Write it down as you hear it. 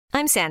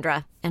I'm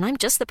Sandra, and I'm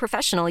just the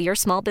professional your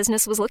small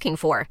business was looking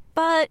for.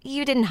 But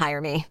you didn't hire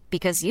me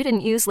because you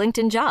didn't use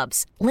LinkedIn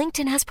Jobs.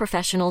 LinkedIn has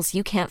professionals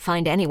you can't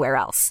find anywhere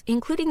else,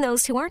 including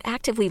those who aren't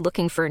actively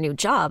looking for a new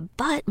job,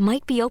 but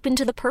might be open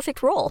to the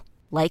perfect role,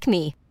 like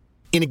me.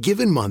 In a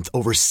given month,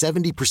 over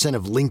 70%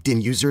 of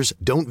LinkedIn users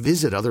don't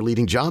visit other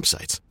leading job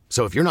sites.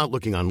 So if you're not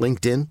looking on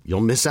LinkedIn,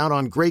 you'll miss out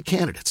on great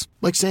candidates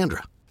like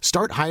Sandra.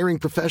 Start hiring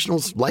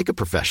professionals like a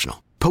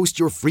professional. Post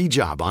your free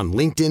job on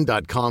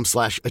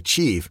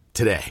linkedin.com/achieve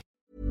today.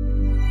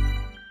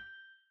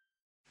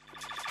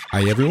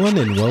 Hi everyone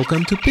and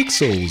welcome to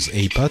Pixels,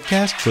 a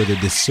podcast for the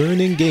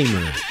discerning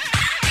gamer.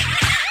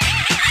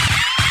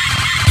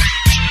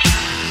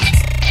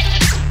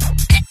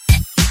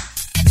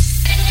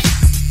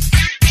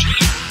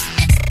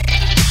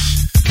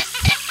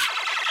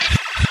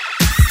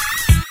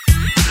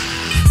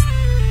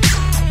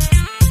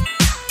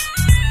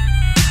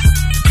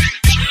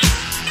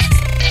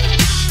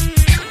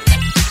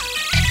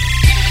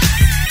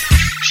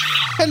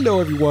 Hello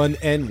everyone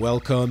and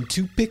welcome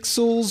to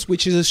Pixels,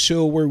 which is a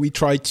show where we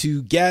try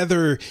to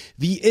gather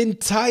the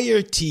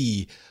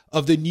entirety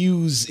of the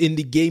news in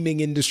the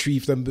gaming industry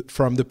from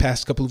the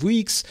past couple of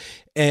weeks,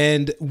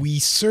 and we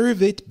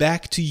serve it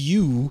back to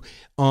you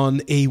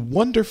on a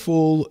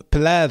wonderful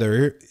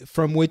platter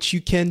from which you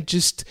can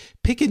just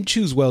pick and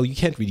choose. Well, you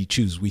can't really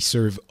choose. We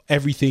serve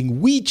everything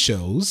we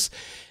chose.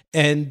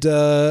 And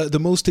the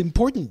most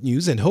important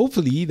news, and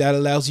hopefully that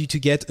allows you to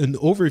get an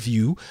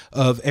overview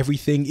of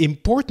everything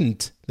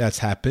important that's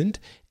happened,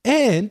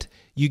 and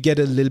you get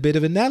a little bit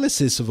of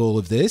analysis of all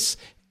of this,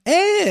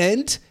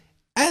 and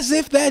as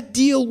if that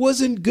deal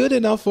wasn't good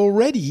enough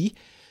already,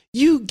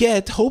 you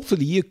get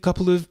hopefully a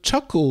couple of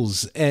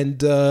chuckles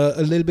and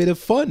a little bit of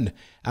fun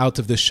out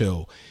of the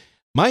show.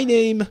 My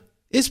name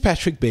is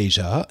Patrick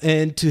Beja,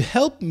 and to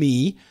help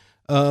me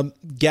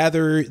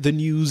gather the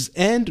news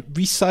and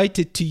recite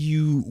it to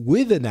you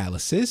with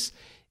analysis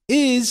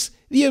is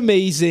the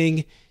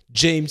amazing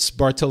James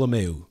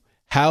Bartolomeu.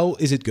 How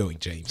is it going,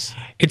 James?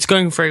 It's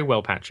going very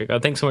well, Patrick.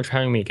 Thanks so much for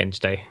having me again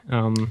today.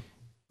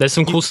 There's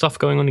some cool stuff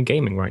going on in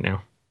gaming right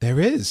now. There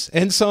is.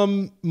 And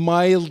some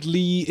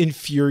mildly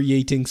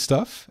infuriating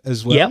stuff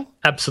as well. Yeah,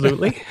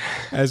 absolutely.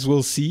 As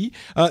we'll see.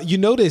 You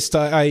noticed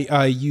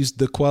I used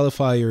the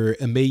qualifier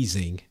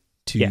amazing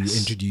to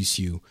introduce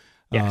you.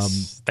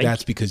 Yes,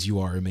 that's because you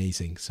are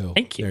amazing. So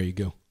thank you. There you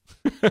go.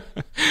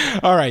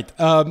 All right.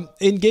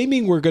 In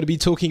gaming, we're going to be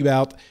talking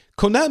about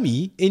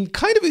Konami in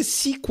kind of a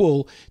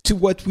sequel to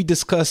what we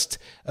discussed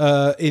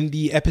in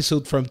the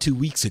episode from 2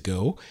 weeks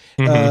ago.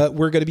 Mm-hmm.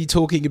 We're going to be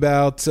talking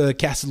about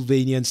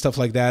Castlevania and stuff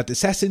like that.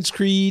 Assassin's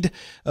Creed,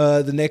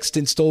 the next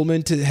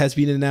installment has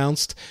been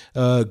announced.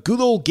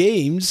 Good Old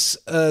Games,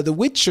 The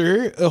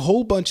Witcher, a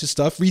whole bunch of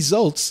stuff.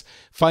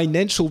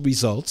 Financial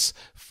results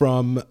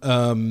from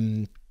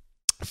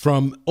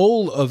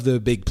all of the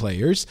big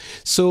players.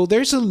 So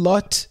there's a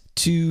lot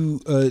to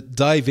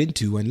dive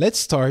into, and let's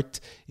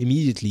start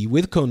immediately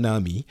with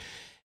Konami.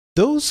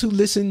 Those who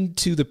listened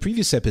to the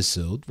previous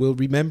episode will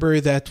remember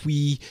that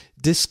we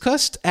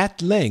discussed at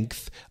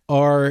length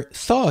our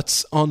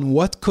thoughts on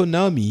what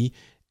Konami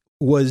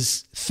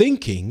was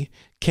thinking,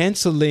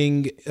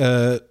 canceling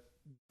the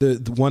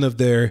one of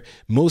their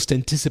most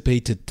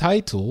anticipated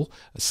title,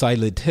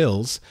 Silent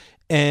Hills,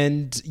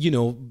 and,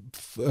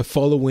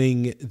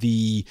 following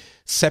the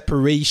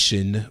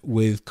separation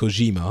with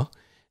Kojima,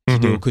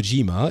 Hideo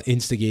Kojima,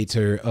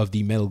 instigator of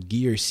the Metal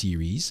Gear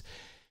series.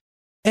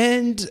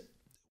 And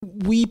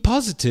we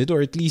posited,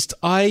 or at least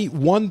I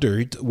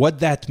wondered, what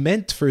that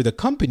meant for the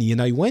company.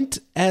 And I went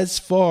as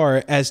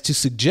far as to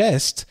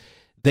suggest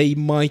they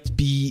might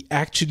be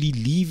actually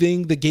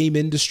leaving the game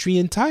industry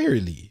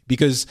entirely.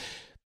 Because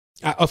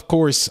of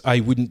course, I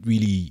wouldn't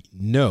really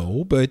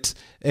know,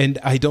 and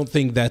I don't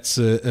think that's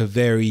a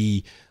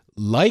very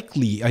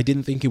likely, I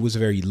didn't think it was a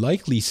very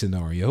likely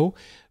scenario,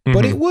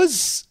 but it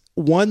was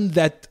one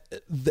that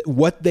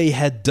what they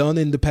had done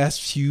in the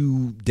past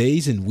few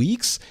days and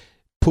weeks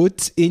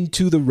put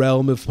into the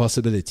realm of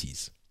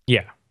possibilities.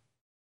 Yeah.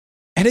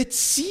 And it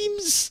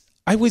seems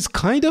I was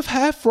kind of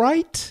half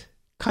right,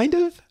 kind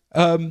of.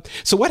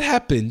 So what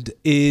happened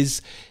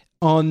is,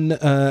 on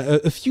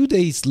a few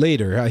days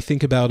later, I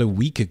think about a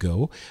week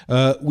ago,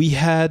 we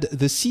had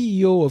the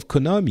CEO of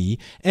Konami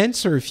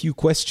answer a few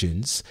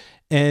questions,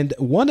 and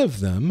one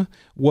of them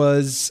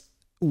was,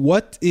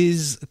 what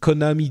is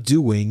Konami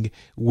doing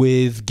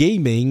with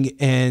gaming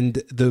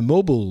and the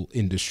mobile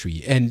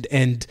industry and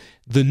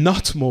the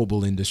not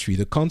mobile industry,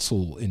 the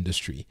console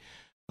industry?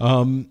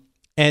 And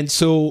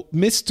so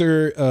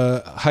Mr.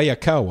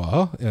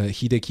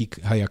 Hideki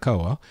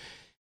Hayakawa,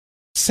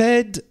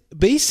 said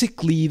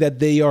basically that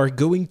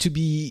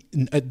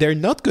they're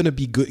not going to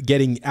be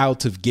getting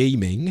out of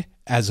gaming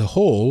as a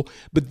whole,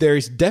 but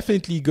there's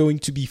definitely going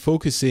to be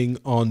focusing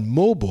on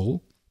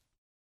mobile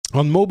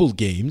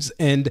games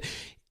and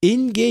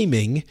in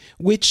gaming,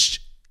 which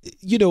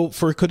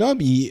for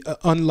Konami,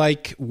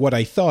 unlike what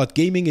I thought,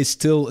 gaming is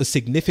still a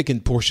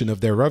significant portion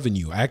of their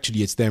revenue.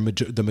 Actually, it's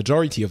the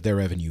majority of their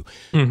revenue.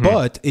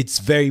 But it's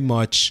very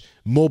much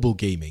mobile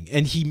gaming.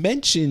 And he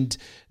mentioned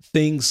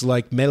things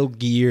like Metal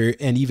Gear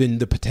and even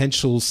the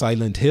potential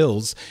Silent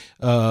Hills,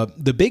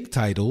 the big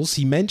titles.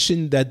 He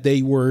mentioned that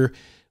they were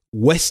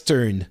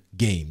Western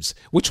games,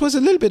 which was a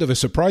little bit of a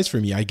surprise for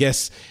me. I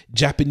guess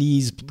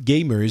Japanese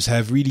gamers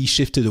have really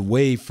shifted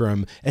away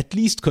from at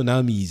least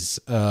Konami's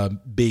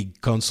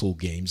big console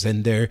games,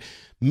 and they're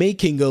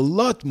making a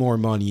lot more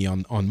money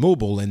on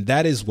mobile, and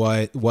that is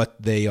what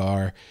they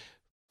are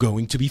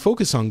going to be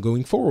focused on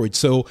going forward.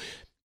 So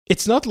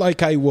it's not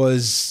like I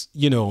was,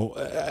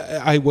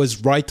 I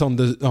was right on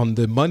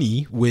the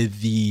money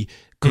with the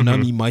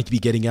Konami might be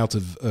getting out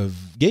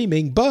of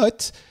gaming,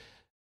 but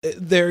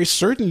they're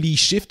certainly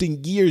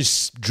shifting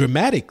gears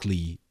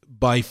dramatically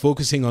by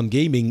focusing on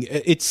gaming.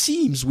 It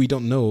seems, we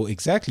don't know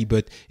exactly,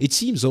 but it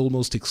seems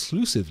almost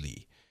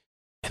exclusively.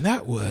 And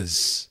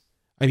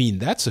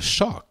that's a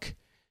shock.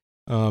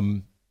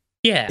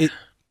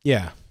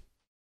 Yeah.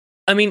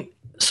 I mean,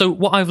 so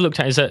what I've looked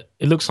at is that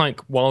it looks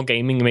like while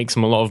gaming makes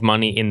them a lot of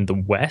money in the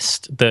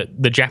West,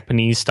 the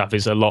Japanese stuff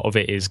is a lot of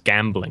it is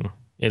gambling,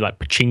 like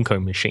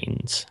pachinko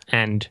machines.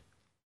 And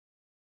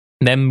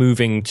them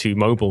moving to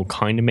mobile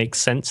kind of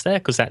makes sense there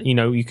because that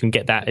you can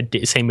get that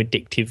same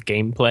addictive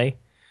gameplay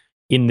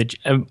in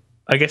the.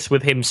 I guess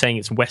with him saying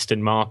it's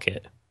Western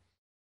market,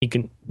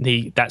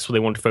 that's what they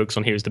want to focus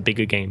on here is the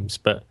bigger games.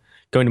 But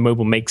going to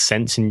mobile makes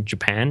sense in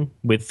Japan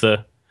with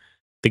the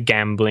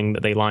gambling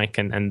that they like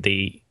and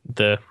the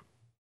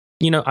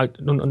I'm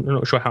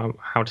not sure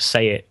how to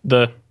say it.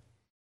 The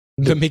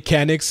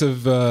mechanics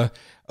of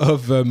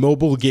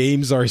mobile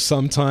games are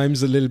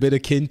sometimes a little bit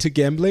akin to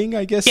gambling,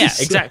 I guess. Yeah,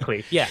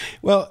 exactly. Yeah.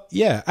 Well,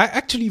 yeah.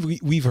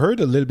 We've heard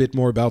a little bit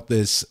more about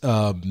this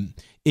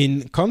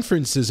in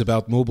conferences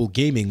about mobile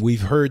gaming.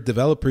 We've heard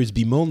developers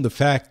bemoan the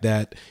fact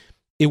that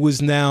it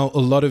was now a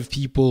lot of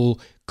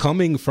people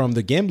coming from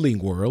the gambling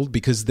world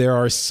because there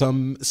are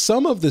some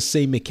of the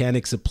same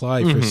mechanics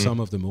apply for some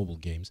of the mobile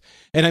games.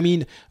 And I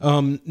mean,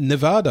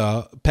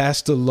 Nevada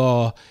passed a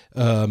law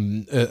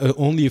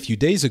only a few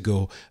days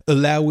ago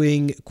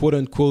allowing quote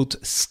unquote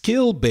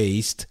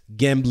skill-based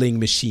gambling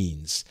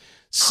machines.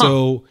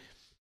 So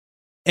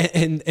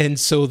and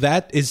so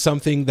that is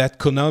something that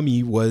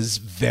Konami was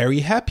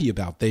very happy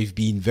about. They've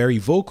been very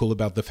vocal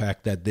about the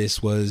fact that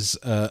this was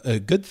a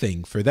good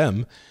thing for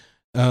them.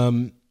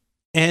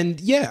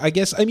 And yeah, I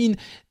guess, in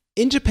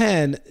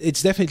Japan,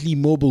 it's definitely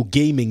mobile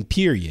gaming,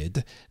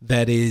 period.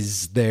 That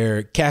is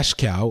their cash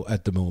cow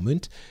at the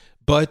moment.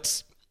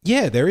 But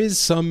yeah, there is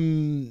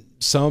some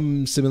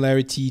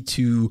similarity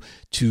to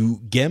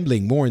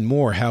gambling more and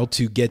more, how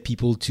to get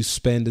people to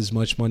spend as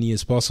much money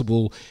as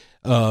possible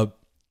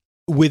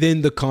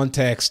within the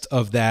context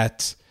of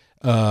that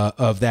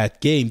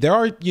game. There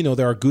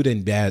are good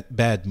and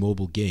bad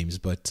mobile games,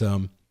 but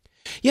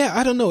yeah,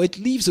 I don't know. It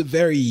leaves a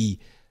very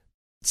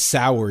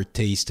sour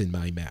taste in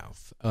my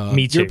mouth.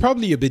 Me too. You're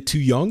probably a bit too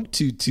young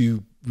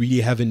to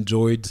really have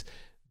enjoyed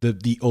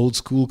the old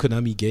school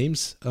Konami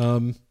games.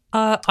 I've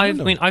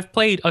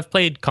played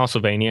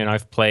Castlevania and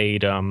I've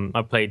played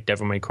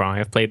Devil May Cry.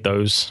 I've played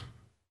those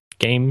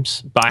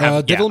games, but I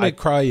have Devil May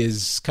Cry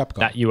is Capcom.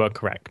 That you are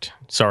correct.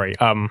 Sorry.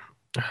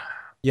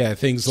 Yeah,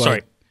 things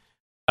like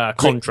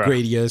Contra,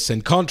 Gradius,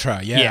 and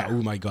Contra. Yeah.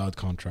 Oh my God,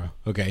 Contra.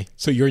 Okay,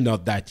 so you're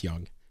not that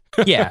young.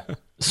 Yeah.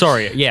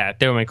 Sorry. Yeah,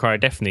 Devil May Cry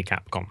definitely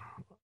Capcom.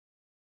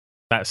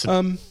 That's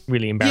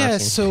really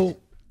embarrassing. Yeah,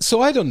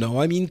 so I don't know.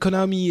 I mean,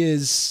 Konami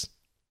is...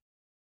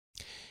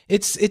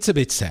 It's a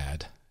bit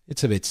sad.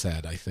 It's a bit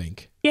sad, I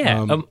think.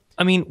 Yeah,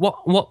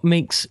 what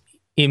makes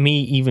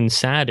me even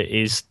sadder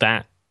is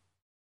that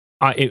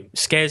it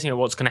scares me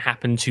what's going to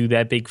happen to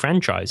their big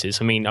franchises.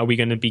 I mean, are we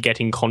going to be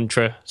getting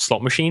Contra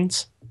slot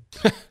machines?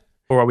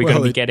 Or are we going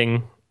to be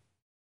getting...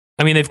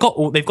 I mean, they've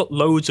got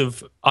loads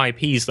of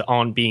IPs that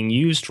aren't being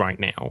used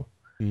right now.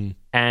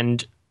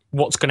 And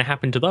what's going to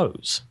happen to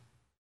those?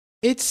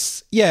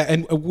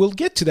 And we'll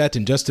get to that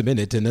in just a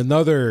minute, and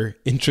another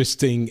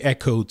interesting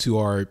echo to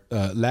our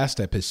last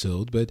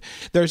episode. But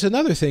there's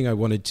another thing I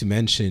wanted to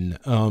mention.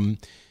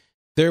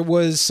 There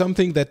was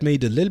something that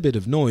made a little bit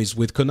of noise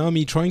with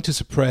Konami trying to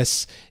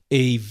suppress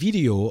a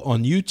video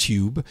on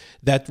YouTube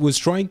that was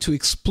trying to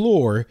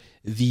explore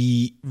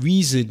the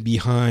reason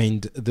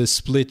behind the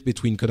split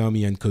between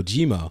Konami and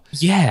Kojima.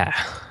 Yeah.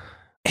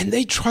 And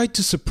they tried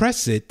to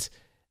suppress it.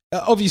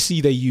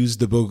 Obviously, they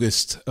used the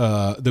bogus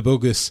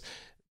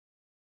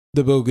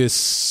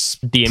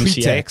DMCA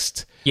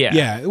pretext.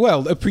 Yeah.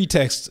 Well, a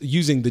pretext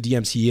using the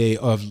DMCA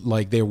of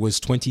like there was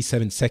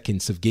 27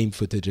 seconds of game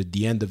footage at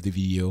the end of the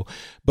video.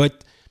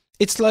 But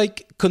it's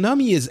like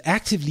Konami is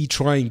actively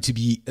trying to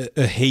be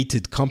a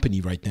hated company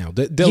right now.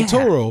 Del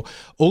Toro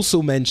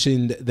also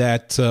mentioned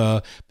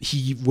that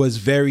he was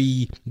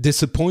very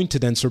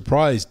disappointed and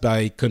surprised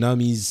by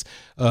Konami's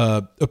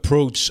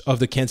approach of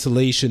the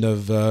cancellation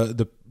of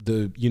the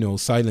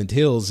Silent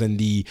Hills and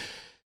the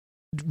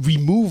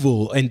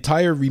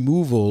entire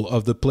removal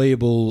of the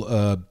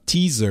playable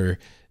teaser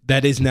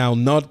that is now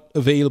not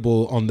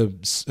available on the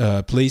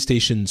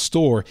PlayStation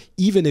Store.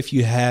 Even if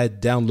you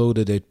had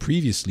downloaded it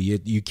previously,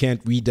 you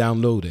can't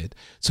re-download it.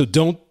 So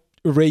don't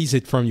erase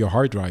it from your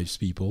hard drives,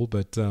 people.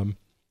 But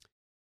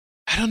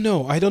I don't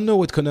know. I don't know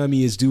what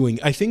Konami is doing.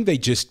 I think they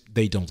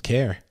don't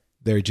care.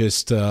 They're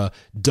just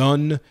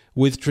done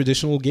with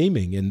traditional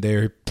gaming, and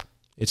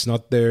it's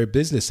not their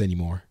business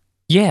anymore.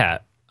 Yeah.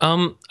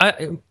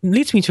 It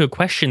leads me to a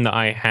question that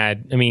I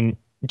had. I mean,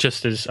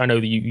 just as I know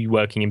that you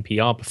working in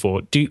PR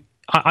before,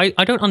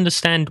 I don't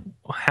understand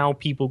how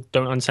people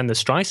don't understand the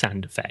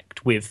Streisand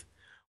effect with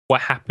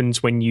what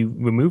happens when you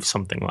remove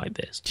something like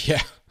this.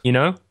 Yeah. You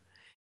know?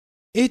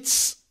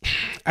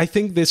 I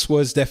think this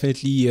was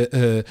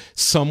definitely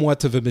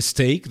somewhat of a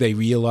mistake. They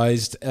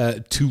realized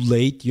too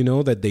late,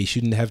 that they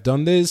shouldn't have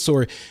done this.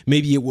 Or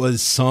maybe it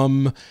was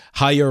some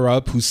higher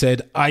up who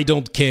said, I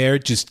don't care,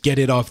 just get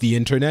it off the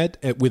internet,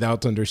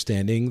 without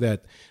understanding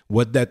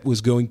what that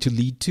was going to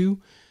lead to.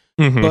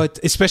 Mm-hmm. But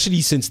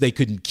especially since they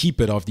couldn't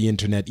keep it off the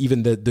internet,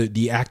 even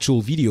the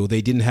actual video,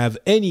 they didn't have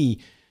any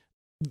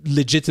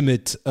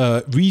legitimate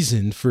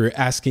reason for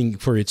asking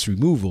for its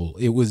removal.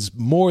 It was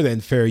more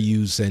than fair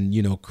use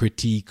and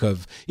critique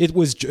of it.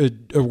 Was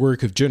a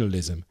work of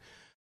journalism.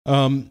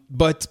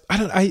 But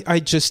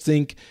I just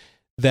think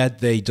that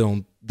they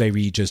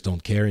really just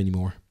don't care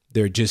anymore.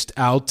 They're just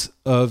out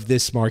of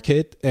this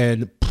market,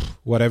 and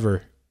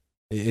whatever.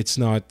 It's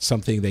not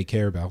something they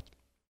care about.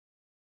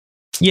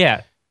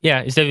 Yeah,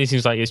 it definitely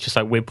seems like it's just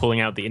like we're pulling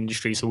out the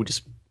industry, so we'll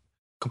just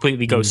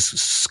completely go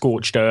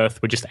scorched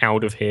earth. We're just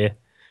out of here.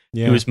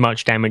 Yeah. Do as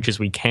much damage as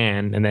we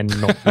can, and then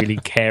not really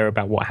care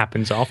about what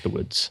happens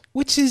afterwards.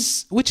 Which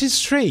is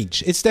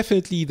strange. It's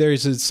definitely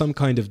there's some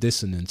kind of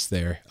dissonance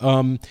there.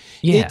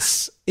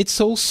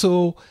 It's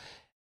also,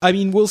 I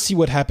mean, we'll see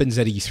what happens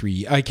at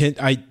E3.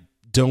 I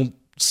don't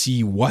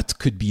see what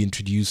could be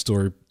introduced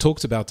or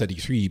talked about at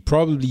E3.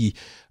 Probably,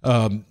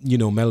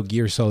 Metal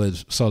Gear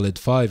Solid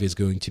 5 is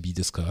going to be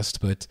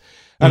discussed, but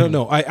I don't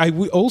know. I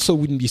also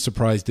wouldn't be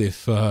surprised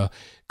if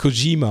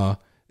Kojima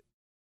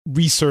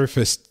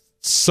resurfaced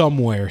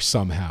somewhere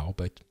somehow,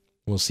 but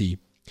we'll see.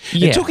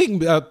 Yeah. And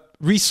talking about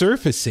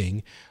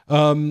resurfacing,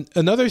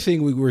 another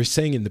thing we were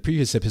saying in the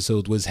previous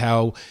episode was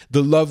how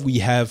the love we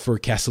have for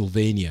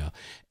Castlevania,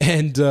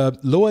 and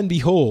lo and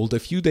behold, a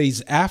few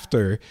days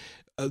after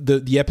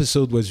the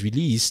episode was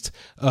released,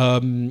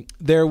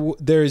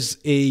 there's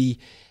a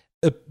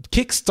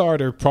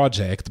Kickstarter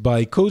project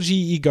by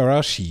Koji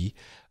Igarashi,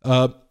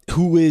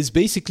 who is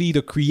basically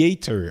the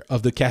creator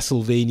of the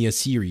Castlevania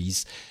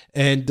series,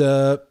 and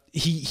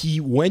he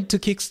went to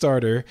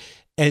Kickstarter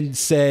and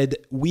said,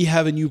 we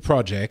have a new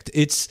project.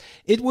 It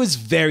was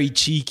very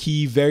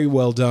cheeky, very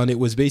well done. It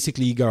was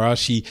basically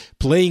Igarashi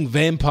playing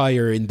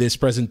vampire in this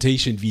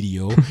presentation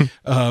video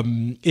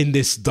in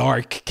this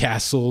dark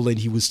castle, and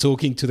he was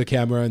talking to the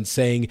camera and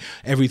saying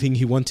everything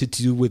he wanted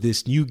to do with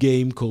this new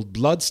game called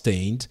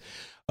Bloodstained.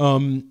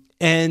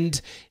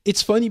 And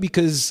it's funny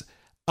because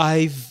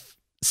I've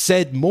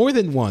said more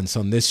than once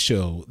on this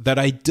show that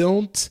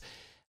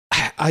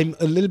I'm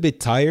a little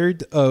bit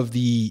tired of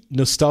the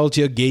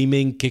nostalgia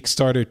gaming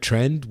Kickstarter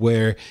trend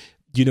where,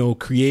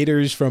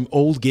 creators from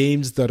old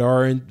games that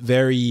aren't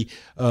very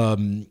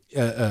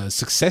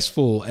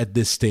successful at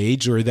this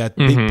stage, or that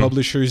big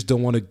publishers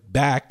don't want to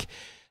back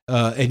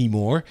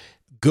anymore,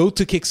 go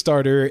to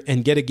Kickstarter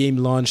and get a game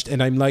launched.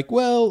 And I'm like,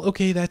 well,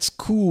 okay, that's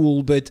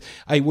cool, but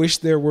I wish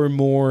there were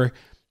more,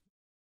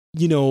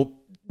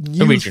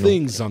 new original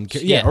things on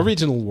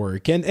original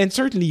work, and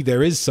certainly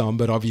there is some,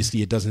 but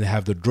obviously it doesn't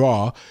have the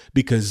draw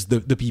because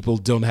the people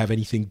don't have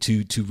anything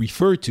to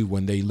refer to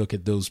when they look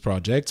at those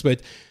projects.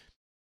 But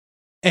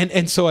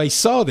and so I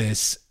saw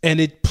this, and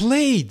it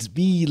played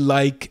me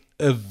like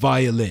a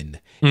violin.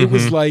 It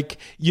was like,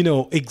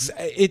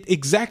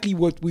 exactly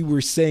what we were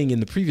saying in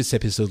the previous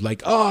episode.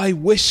 Like, oh, I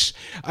wish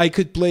I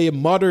could play a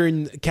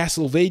modern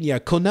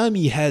Castlevania.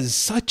 Konami has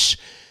such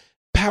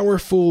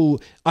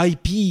powerful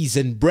IPs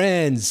and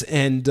brands,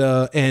 and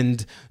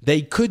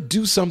they could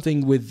do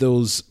something with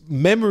those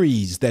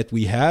memories that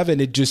we have,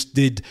 and it just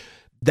did.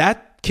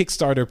 That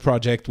Kickstarter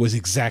project was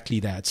exactly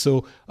that.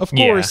 So of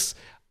course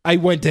I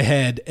went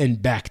ahead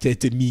and backed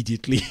it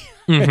immediately.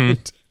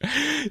 And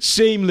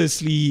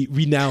shamelessly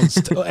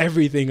renounced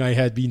everything I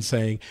had been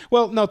saying.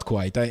 Well, not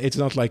quite. It's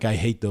not like I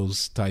hate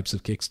those types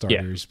of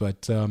Kickstarters,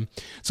 but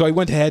so I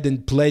went ahead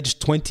and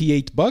pledged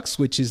 $28,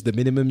 which is the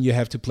minimum you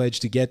have to pledge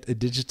to get a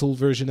digital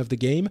version of the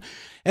game.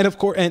 And of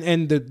course,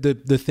 and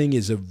the thing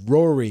is a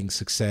roaring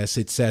success.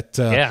 It's at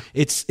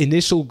its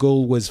initial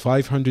goal was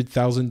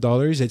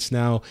 $500,000. It's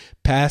now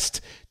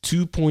past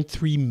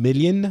 2.3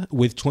 million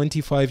with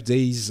 25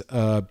 days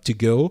to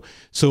go.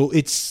 So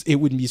it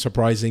wouldn't be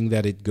surprising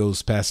that it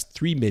goes past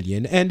 3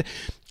 million. And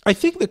I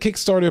think the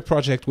Kickstarter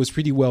project was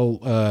pretty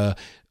well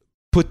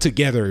put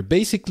together.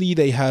 Basically,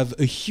 they have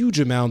a huge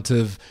amount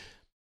of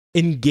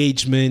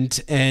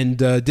engagement and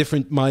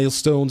different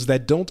milestones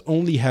that don't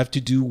only have to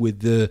do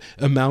with the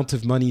amount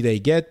of money they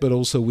get, but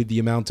also with the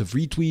amount of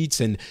retweets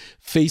and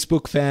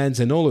Facebook fans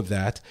and all of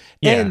that.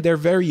 And they're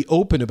very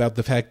open about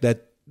the fact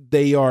that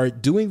they are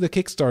doing the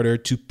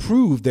Kickstarter to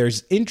prove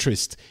there's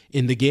interest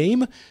in the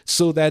game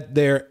so that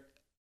their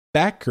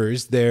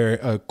backers,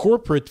 their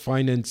corporate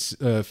finance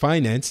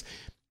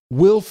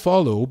will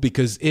follow,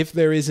 because if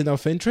there is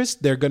enough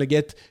interest, they're going to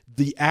get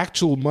the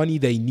actual money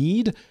they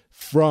need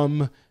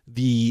from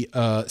the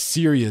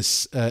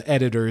serious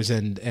editors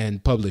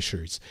and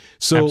publishers.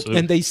 So, Absolutely.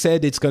 And they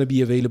said it's going to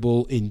be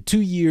available in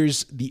 2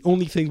 years. The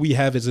only thing we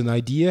have is an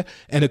idea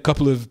and a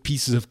couple of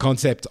pieces of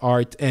concept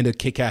art and a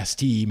kick-ass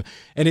team.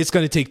 And it's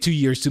going to take 2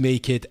 years to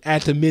make it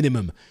at a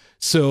minimum.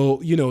 So,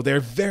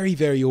 they're very,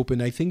 very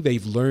open. I think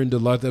they've learned a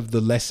lot of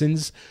the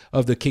lessons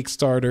of the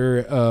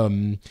Kickstarter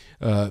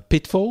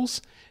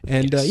pitfalls.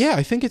 And yes.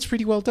 I think it's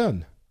pretty well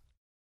done.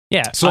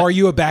 Yeah. So are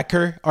you a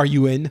backer? Are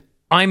you in?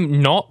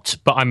 I'm not,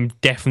 but I'm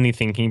definitely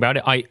thinking about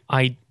it.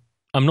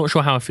 I'm not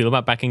sure how I feel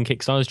about backing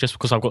Kickstarters, just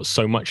because I've got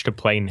so much to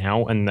play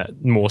now and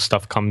that more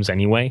stuff comes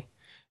anyway.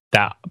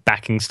 That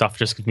backing stuff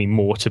just gives me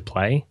more to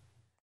play.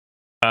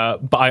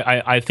 But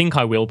I think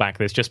I will back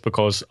this just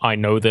because I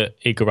know that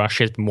Igarashi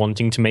has been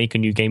wanting to make a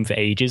new game for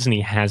ages, and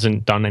he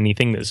hasn't done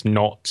anything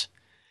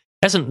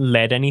hasn't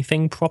led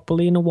anything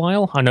properly in a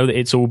while. I know that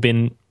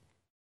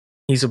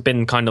he's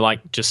been kind of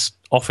like just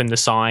off in the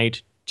side,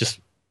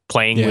 just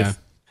playing with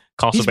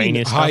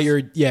Castlevania stuff.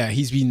 Hired,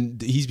 he's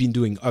been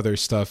doing other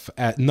stuff,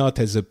 not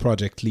as a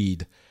project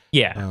lead.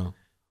 Yeah.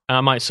 I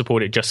might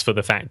support it just for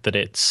the fact that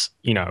it's,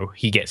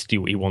 he gets to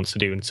do what he wants to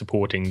do and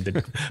supporting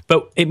the...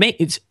 But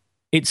it's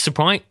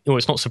surprising, or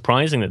it's not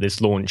surprising that this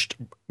launched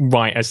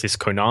right as this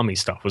Konami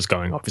stuff was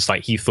going off. It's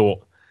like he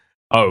thought,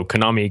 oh,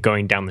 Konami are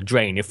going down the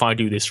drain. If I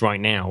do this right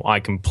now, I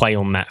can play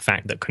on that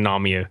fact that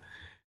Konami are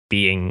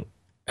being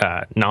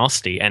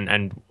nasty,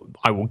 and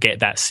I will get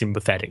that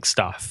sympathetic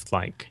stuff.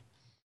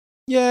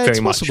 Yeah, it's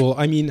possible.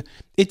 I mean,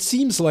 it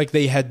seems like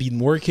they had been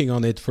working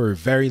on it for a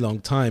very long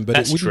time, but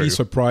it wouldn't be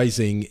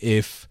surprising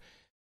if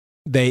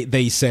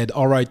they said,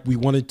 all right, we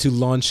wanted to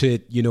launch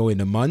it,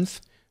 in a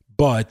month,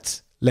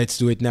 but let's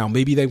do it now.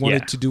 Maybe they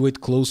wanted to do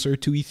it closer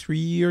to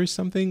E3 or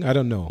something. I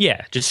don't know.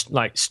 Yeah, just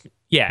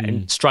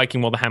and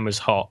striking while the hammer's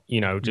hot,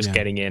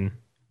 getting in.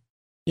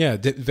 Yeah,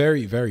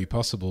 very, very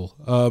possible.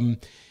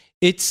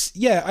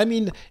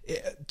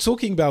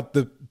 Talking about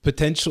the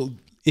potential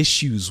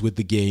issues with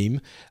the game,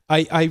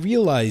 I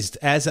realized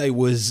as I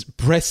was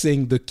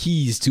pressing the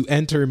keys to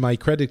enter my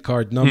credit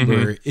card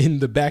number in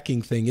the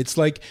backing thing, it's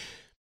like,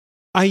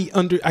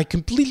 I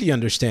completely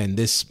understand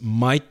this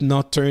might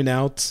not turn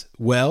out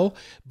well,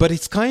 but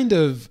it's kind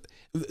of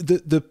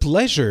the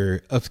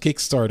pleasure of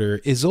Kickstarter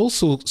is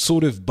also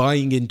sort of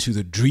buying into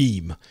the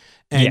dream,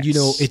 and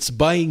it's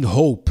buying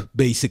hope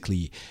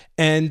basically,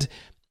 and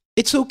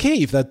it's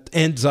okay if that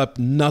ends up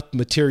not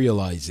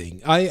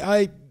materializing.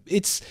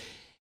 It's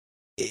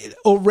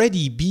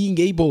already being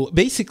able,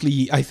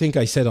 basically, I think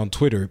I said on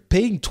Twitter,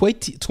 paying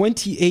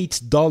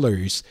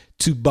 $28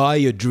 to buy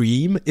a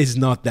dream is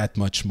not that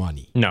much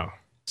money. No.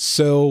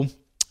 So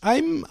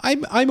I'm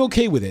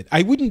okay with it.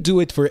 I wouldn't do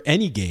it for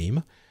any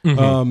game.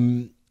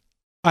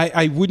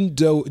 I wouldn't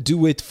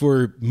do it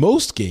for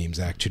most games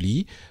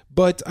actually,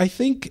 but I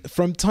think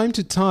from time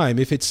to time,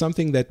 if it's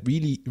something that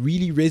really,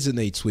 really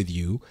resonates with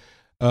you,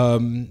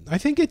 I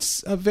think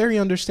it's very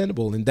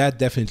understandable, and that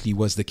definitely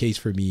was the case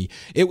for me.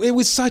 It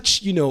was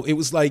such, it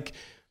was like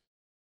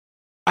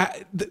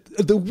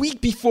the week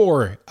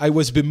before I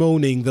was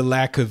bemoaning the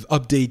lack of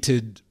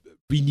updated,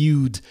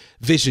 renewed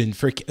vision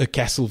for a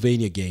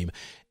Castlevania game,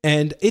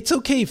 and it's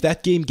okay if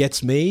that game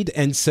gets made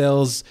and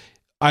sells,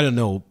 I don't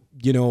know,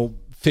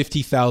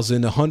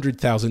 50,000,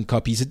 100,000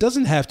 copies. It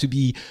doesn't have to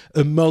be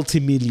a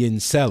multi-million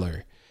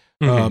seller.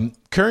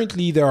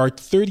 Currently, there are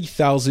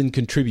 30,000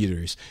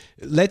 contributors.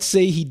 Let's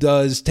say he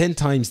does 10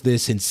 times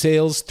this in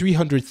sales,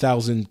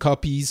 300,000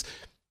 copies.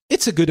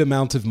 It's a good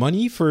amount of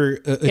money for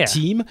a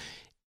team.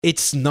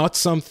 It's not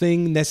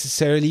something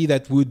necessarily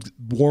that would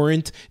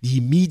warrant the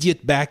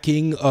immediate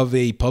backing of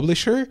a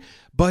publisher,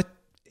 but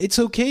it's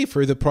okay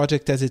for the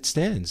project as it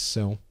stands.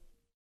 So,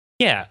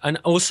 yeah, and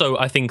also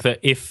I think that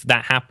if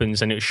that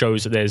happens and it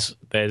shows that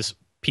there's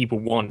people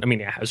want,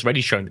 it has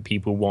already shown that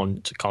people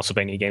want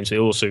Castlevania games. It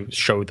also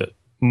show that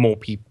more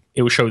people.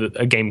 It will show that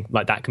a game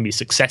like that can be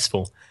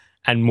successful,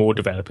 and more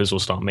developers will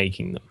start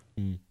making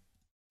them.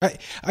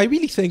 I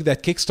really think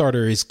that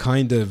Kickstarter is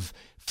kind of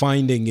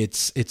finding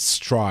its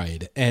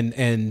stride,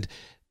 and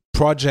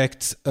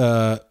project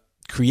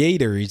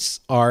creators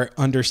are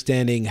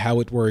understanding how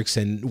it works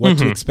and what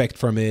to expect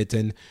from it,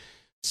 and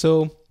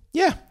so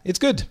yeah, it's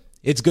good.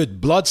 It's good.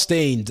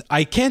 Bloodstained.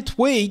 I can't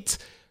wait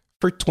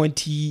for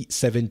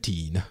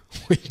 2017,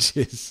 which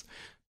is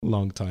a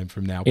long time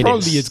from now.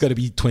 Probably it's going to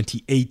be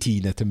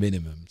 2018 at a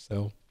minimum.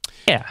 So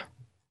yeah,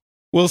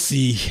 we'll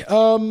see.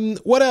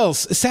 What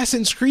else?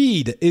 Assassin's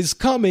Creed is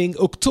coming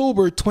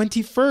October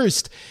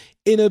 21st.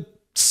 In a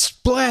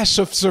splash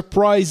of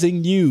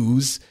surprising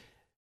news,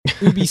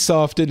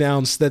 Ubisoft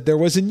announced that there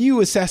was a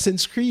new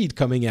Assassin's Creed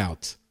coming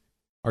out.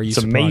 Are you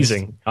surprised?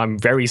 Amazing. I'm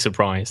very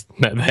surprised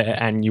that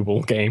their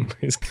annual game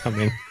is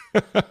coming.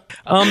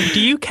 Do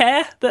you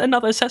care that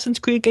another Assassin's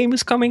Creed game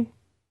is coming?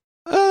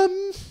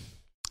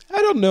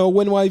 I don't know.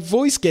 When my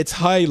voice gets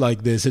high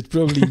like this, it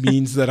probably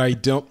means that I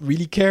don't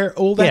really care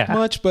all that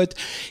much. But,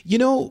 you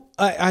know,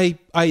 I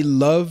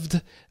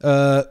loved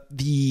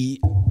the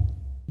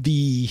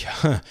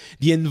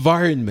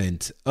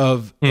environment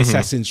of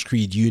Assassin's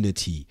Creed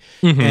Unity.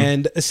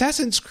 And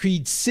Assassin's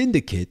Creed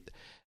Syndicate,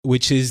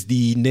 which is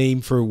the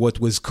name for what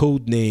was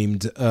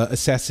codenamed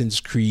Assassin's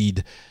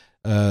Creed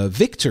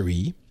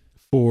Victory,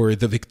 for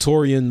the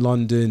Victorian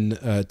London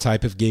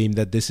type of game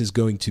that this is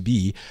going to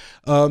be.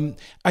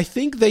 I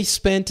think they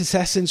spent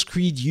Assassin's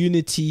Creed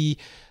Unity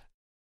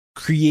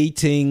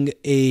creating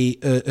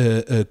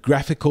a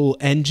graphical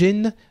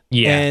engine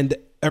and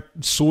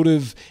sort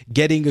of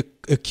getting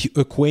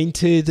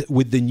acquainted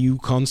with the new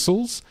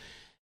consoles.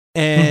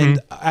 And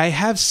I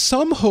have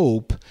some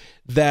hope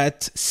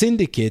that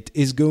Syndicate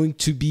is going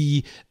to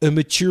be a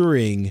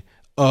maturing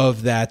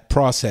of that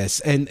process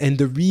and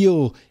the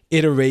real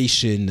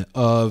iteration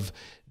of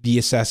the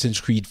Assassin's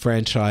Creed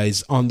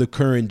franchise on the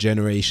current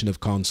generation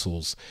of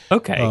consoles.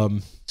 Okay.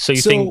 So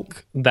you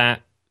think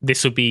that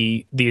this will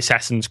be the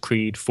Assassin's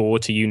Creed 4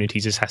 to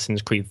Unity's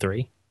Assassin's Creed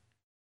 3?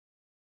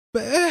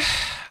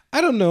 I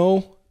don't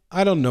know.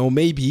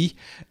 Maybe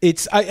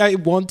it's. I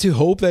want to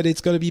hope that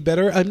it's going to be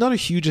better. I'm not a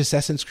huge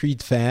Assassin's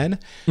Creed fan.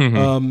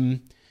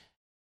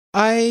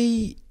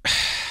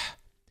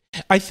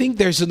 I think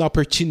there's an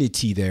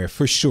opportunity there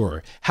for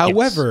sure.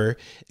 However,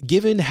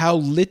 given how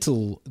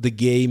little the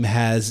game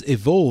has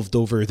evolved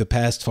over the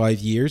past 5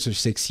 years or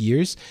 6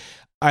 years,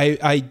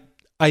 I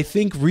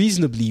think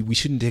reasonably we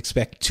shouldn't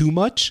expect too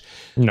much.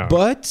 No.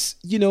 But,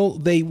 you know,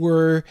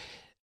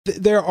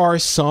 there are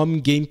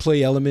some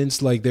gameplay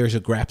elements, like there's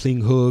a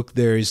grappling hook,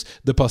 there's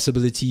the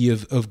possibility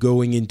of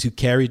going into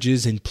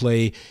carriages and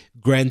play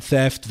Grand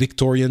Theft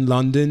Victorian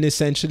London,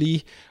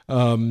 essentially.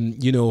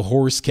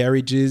 Horse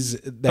carriages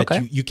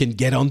that you can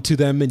get onto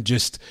them and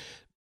just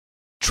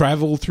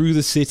travel through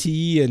the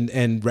city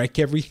and wreck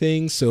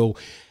everything. So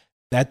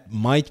that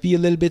might be a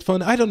little bit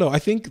fun. I don't know. I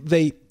think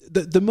the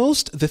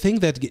thing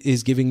that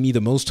is giving me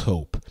the most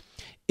hope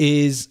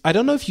is, I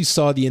don't know if you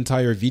saw the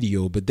entire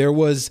video, but there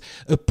was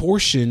a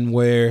portion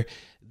where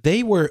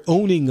they were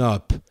owning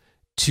up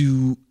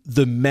to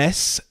the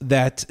mess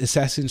that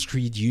Assassin's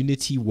Creed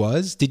Unity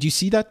was. Did you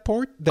see that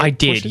part? I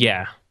did,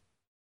 yeah.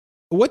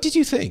 What did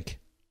you think?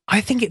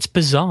 I think it's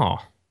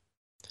bizarre.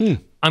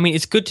 I mean,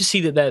 it's good to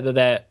see that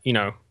they're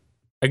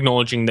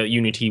acknowledging that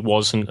Unity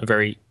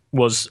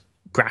was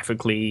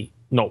graphically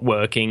not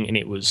working, and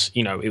it was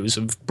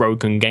a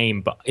broken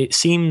game. But it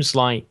seems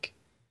like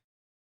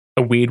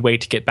a weird way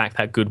to get back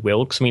that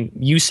goodwill. Because I mean,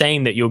 you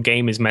saying that your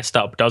game is messed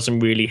up doesn't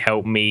really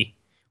help me.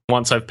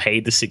 Once I've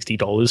paid the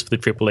 $60 for the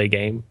AAA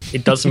game,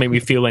 it doesn't make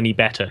me feel any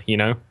better, you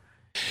know?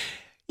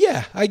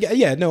 Yeah,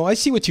 I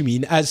see what you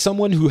mean. As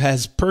someone who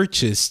has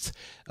purchased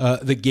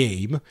the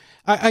game,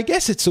 I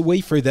guess it's a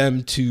way for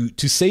them to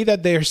say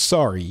that they're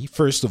sorry,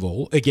 first of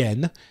all,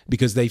 again,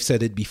 because they've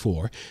said it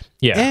before.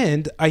 Yeah.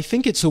 And I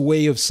think it's a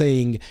way of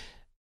saying,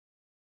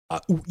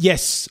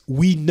 yes,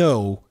 we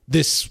know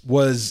this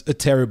was a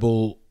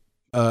terrible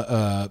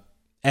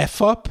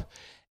F-up,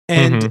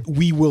 and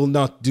we will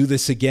not do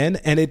this again.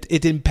 And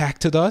it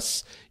impacted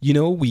us. You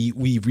know,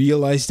 we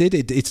realized it.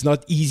 It's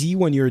not easy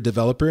when you're a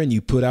developer and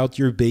you put out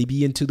your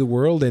baby into the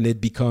world and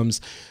it becomes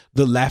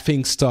the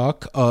laughing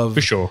stock of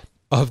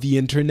the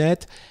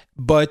internet.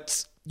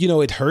 But, you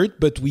know, it hurt,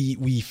 but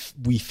we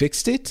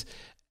fixed it.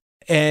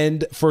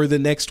 And for the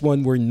next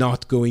one, we're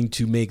not going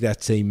to make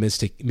that same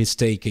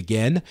mistake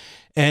again.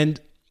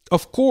 And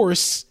of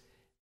course,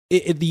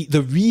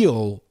 the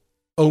real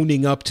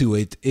owning up to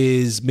it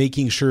is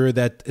making sure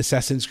that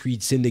Assassin's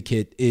Creed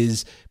Syndicate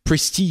is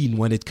pristine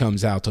when it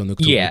comes out on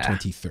October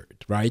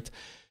 23rd, right?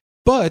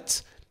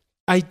 But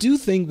I do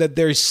think that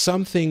there's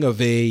something of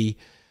a,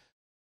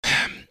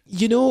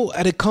 you know,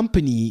 at a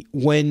company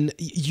when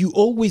you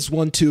always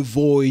want to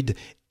avoid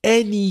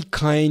any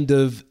kind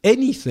of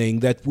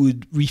anything that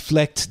would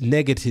reflect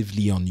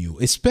negatively on you,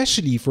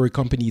 especially for a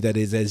company that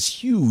is as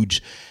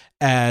huge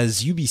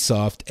as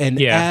Ubisoft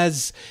and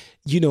as,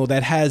 you know,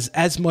 that has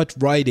as much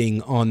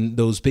riding on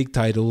those big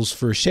titles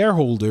for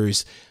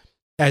shareholders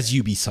as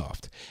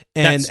Ubisoft.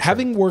 And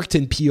having worked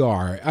in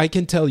PR, I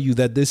can tell you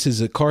that this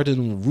is a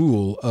cardinal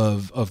rule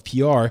of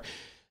PR.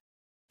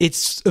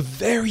 It's a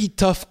very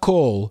tough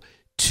call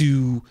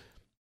to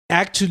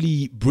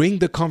actually bring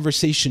the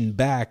conversation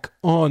back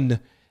on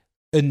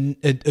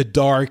a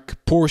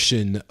dark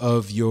portion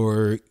of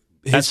your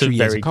history. That's a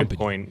very good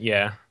point,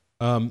 yeah.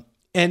 And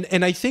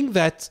I think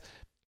that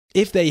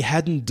if they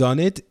hadn't done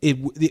it,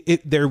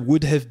 there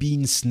would have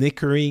been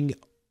snickering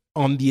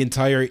on the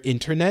entire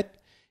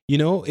internet. You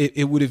know,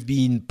 it would have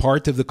been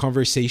part of the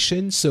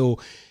conversation. So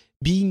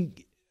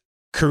being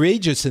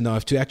courageous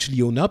enough to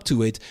actually own up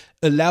to it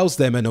allows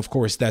them, and of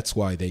course that's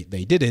why they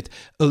did it,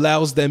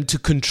 allows them to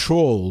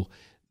control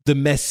the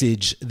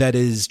message that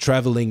is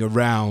traveling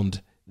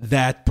around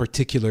that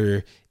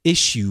particular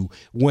issue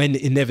when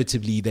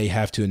inevitably they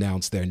have to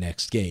announce their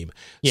next game.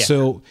 Yeah.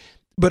 So,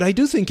 but I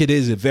do think it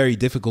is a very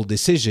difficult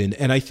decision,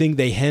 and I think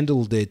they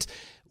handled it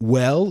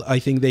well. I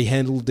think they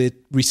handled it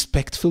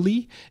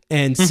respectfully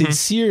and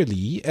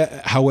sincerely,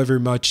 however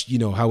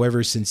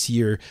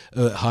sincere,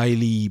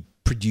 highly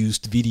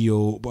produced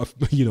video,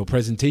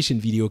 presentation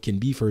video can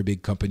be for a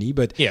big company.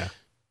 But yeah,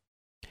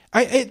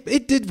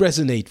 it did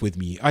resonate with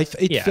me.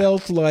 It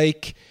felt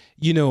like,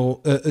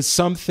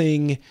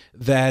 something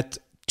that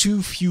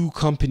too few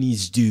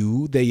companies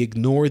do. They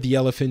ignore the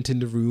elephant in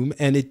the room,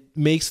 and it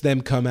makes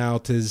them come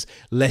out as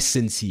less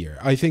sincere.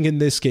 I think in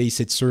this case,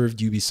 it served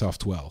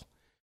Ubisoft well.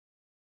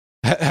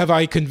 Have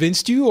I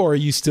convinced you, or are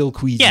you still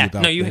queasy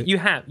about it? You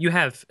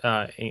have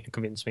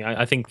convinced me.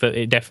 I think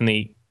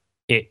that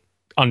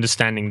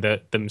understanding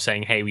that them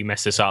saying, "Hey, we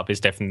messed this up," is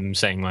definitely them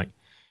saying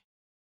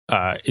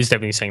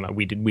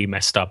we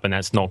messed up, and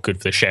that's not good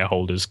for the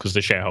shareholders, because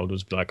the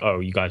shareholders be like, "Oh,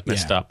 you guys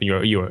messed up," and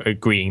you're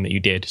agreeing that you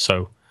did.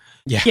 So,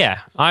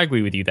 yeah, I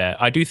agree with you there.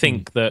 I do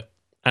think that,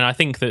 and I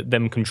think that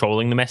them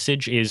controlling the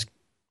message is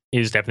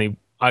definitely.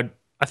 I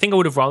think I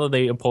would have rather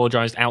they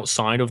apologized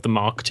outside of the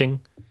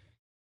marketing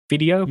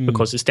video,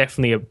 because it's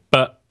definitely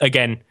but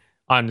again,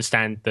 I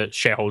understand that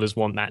shareholders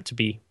want that to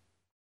be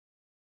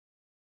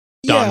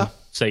done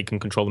so you can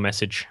control the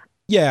message.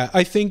 Yeah,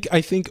 I think,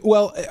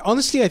 well,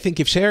 honestly, I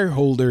think if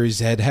shareholders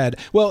had,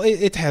 well,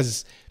 it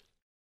has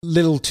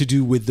little to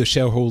do with the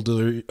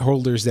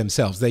shareholders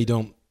themselves. They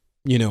don't,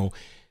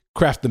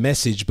 craft the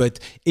message, but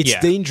it's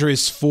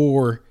dangerous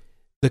for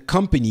the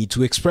company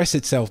to express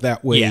itself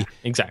that way. Yeah,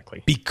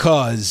 exactly.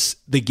 Because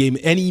the game,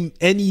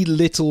 any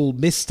little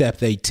misstep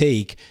they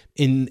take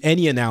in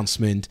any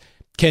announcement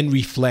can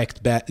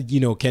reflect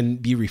can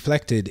be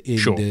reflected in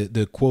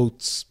the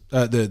quotes,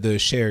 the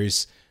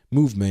shares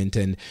movement.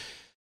 And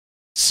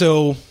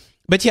so,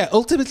 but yeah,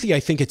 ultimately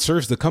I think it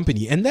serves the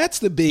company. And that's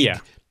the big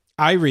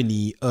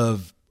irony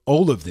of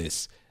all of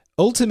this.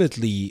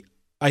 Ultimately,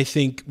 I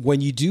think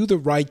when you do the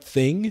right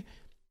thing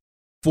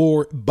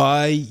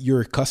by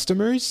your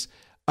customers,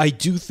 I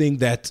do think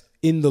that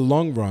in the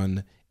long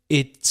run,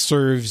 it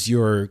serves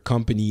your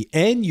company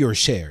and your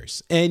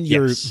shares and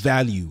your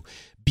value.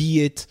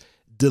 Be it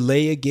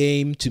delay a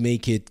game to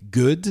make it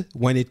good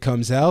when it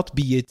comes out,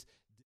 be it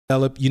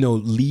develop,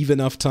 leave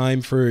enough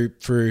time for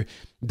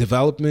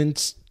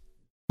development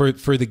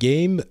for the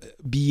game,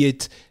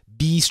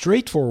 be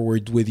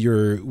straightforward with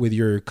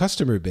your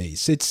customer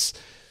base. It's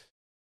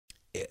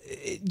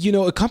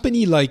a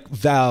company like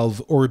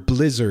Valve or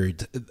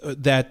Blizzard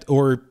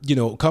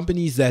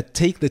companies that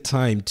take the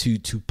time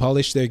to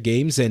polish their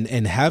games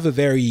and have a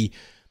very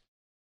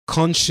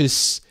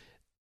conscious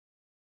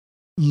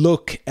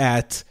look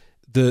at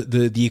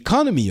the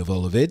economy of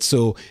all of it.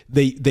 So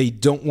they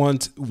don't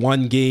want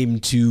one game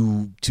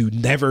to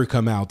never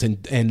come out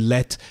and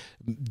let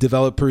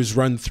developers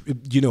run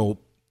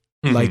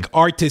like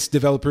artist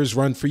developers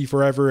run free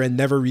forever and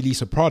never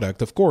release a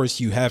product. Of course,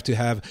 you have to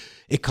have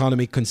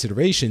economic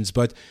considerations,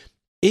 but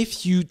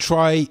if you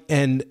try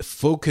and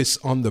focus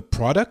on the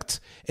product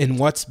and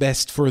what's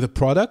best for the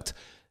product,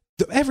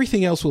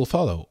 everything else will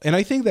follow. And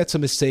I think that's a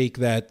mistake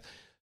that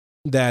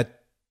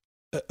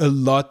a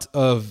lot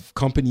of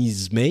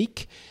companies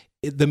make,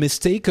 the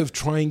mistake of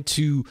trying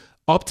to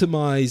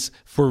optimize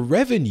for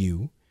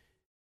revenue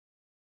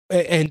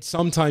and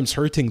sometimes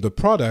hurting the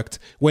product,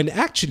 when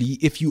actually,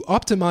 if you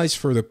optimize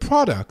for the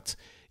product,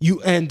 you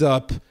end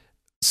up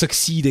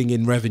succeeding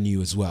in revenue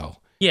as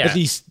well. Yeah. At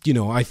least,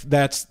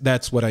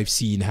 that's what I've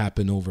seen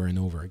happen over and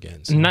over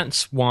again. So. And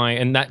that's why,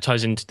 and that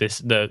ties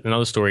into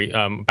another story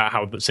about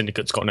how the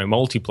Syndicate's got no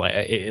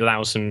multiplayer. It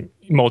allows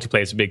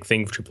multiplayer is a big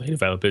thing for AAA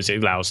developers.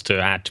 It allows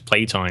to add to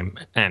playtime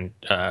and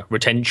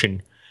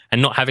retention.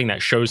 And not having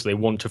that shows they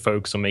want to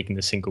focus on making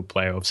the single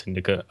player of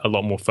Syndicate a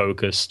lot more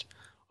focused,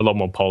 a lot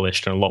more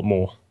polished, and a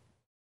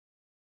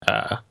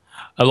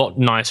lot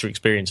nicer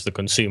experience for the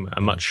consumer,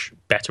 a much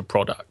better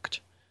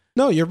product.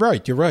 No, you're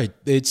right.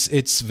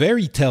 It's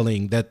very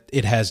telling that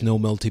it has no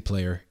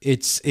multiplayer.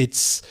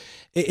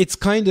 It's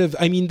kind of,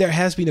 I mean, there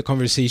has been a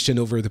conversation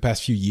over the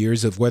past few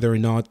years of whether or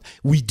not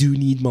we do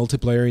need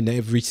multiplayer in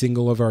every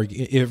single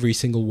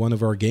one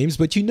of our games,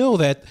 but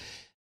that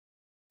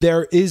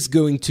there is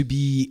going to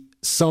be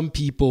some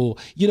people,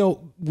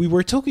 we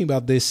were talking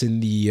about this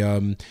in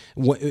the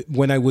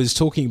when I was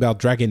talking about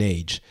Dragon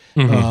Age,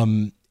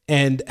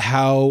 and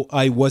how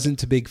I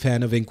wasn't a big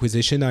fan of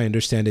Inquisition. I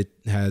understand it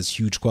has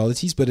huge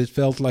qualities, but it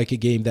felt like a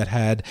game that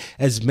had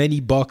as many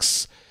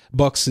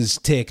boxes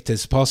ticked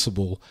as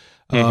possible.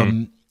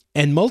 And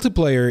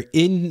multiplayer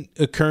in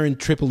a current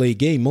AAA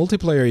game,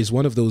 multiplayer is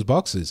one of those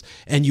boxes,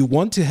 and you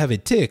want to have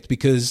it ticked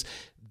because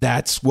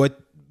that's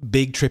what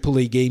big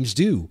AAA games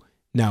do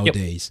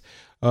nowadays.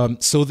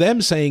 So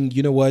them saying,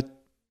 you know what,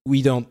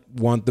 we don't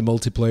want the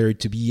multiplayer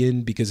to be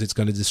in because it's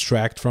going to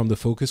distract from the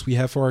focus we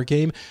have for our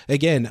game.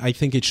 Again, I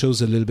think it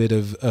shows a little bit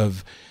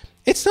of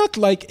it's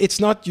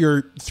not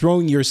you're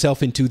throwing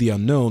yourself into the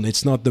unknown.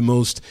 It's not the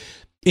most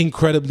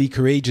incredibly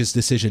courageous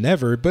decision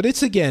ever, but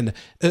it's, again,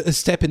 a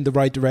step in the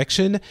right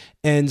direction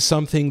and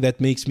something that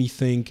makes me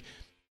think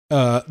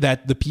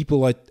that the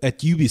people at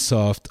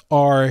Ubisoft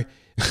are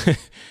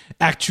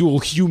actual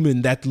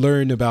human that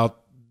learn of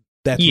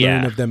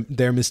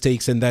their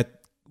mistakes and that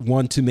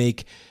want to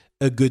make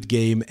a good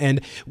game.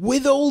 And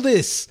with all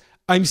this,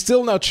 I'm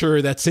still not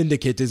sure that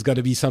Syndicate is going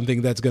to be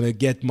something that's going to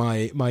get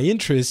my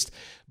interest.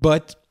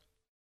 But,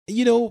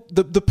 you know,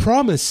 the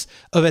promise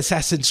of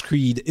Assassin's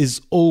Creed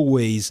is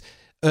always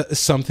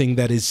something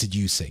that is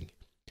seducing.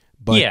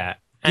 But yeah,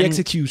 the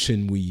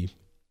execution,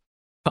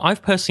 But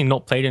I've personally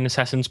not played an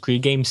Assassin's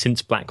Creed game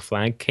since Black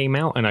Flag came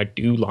out, and I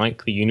do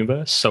like the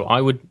universe. So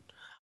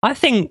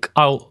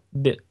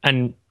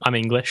and I'm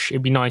English,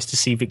 it'd be nice to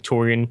see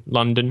Victorian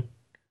London.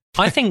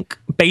 I think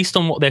based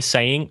on what they're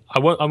saying, I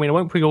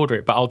won't pre-order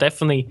it, but I'll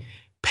definitely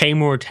pay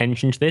more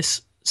attention to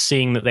this,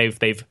 seeing that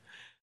they've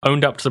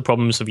owned up to the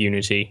problems of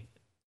Unity.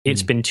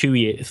 It's been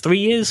 3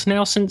 years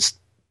now since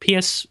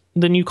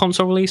the new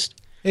console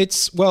released.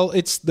 It's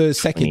the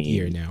second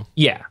year now.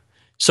 Yeah.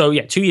 So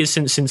yeah, 2 years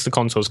since the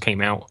consoles came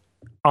out.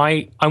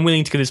 I'm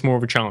willing to give this more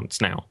of a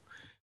chance now,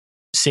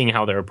 seeing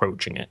how they're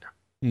approaching it.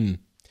 Mm.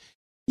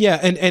 Yeah,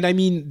 and I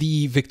mean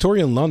the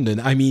Victorian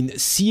London. I mean,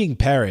 seeing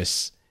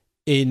Paris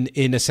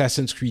in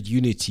Assassin's Creed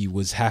Unity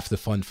was half the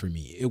fun for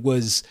me. It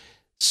was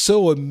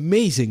so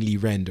amazingly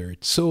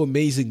rendered, so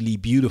amazingly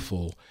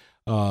beautiful.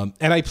 And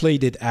I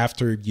played it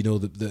after, you know,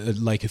 the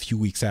like a few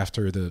weeks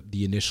after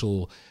the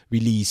initial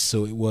release,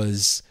 so it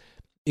was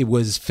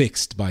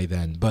fixed by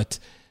then. But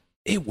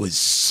it was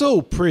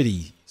so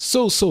pretty,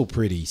 so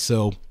pretty.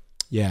 So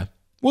yeah,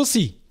 we'll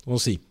see.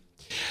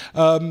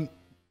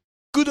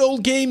 Good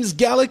Old Games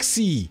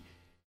Galaxy.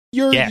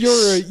 You're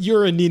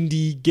an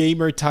indie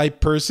gamer type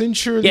person.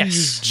 Surely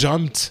you've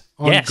jumped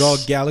on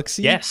GOG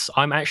Galaxy. Yes,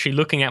 I'm actually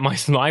looking at my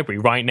library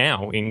right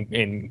now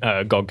in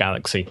GOG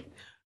Galaxy.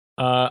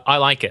 I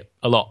like it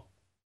a lot.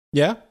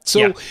 Yeah.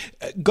 So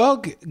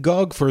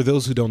GOG, for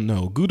those who don't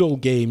know, Good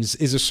Old Games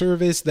is a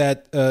service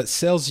that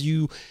sells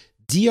you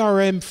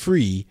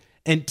DRM-free,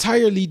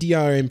 entirely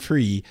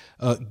DRM-free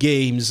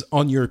games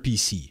on your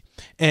PC.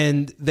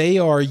 And they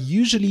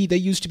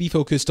used to be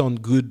focused on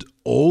good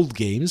old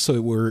games, so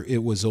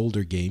it was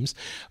older games.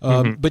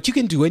 But you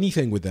can do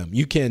anything with them.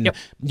 You can,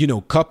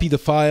 copy the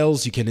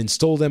files. You can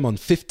install them on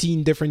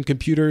 15 different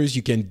computers.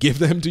 You can give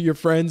them to your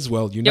friends.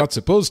 Well, you're not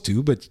supposed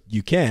to, but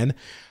you can.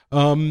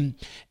 And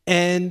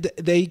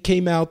they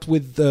came out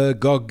with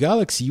GOG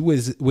Galaxy,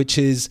 which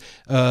is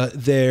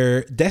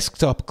their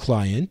desktop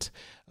client.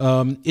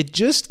 It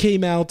just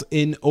came out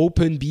in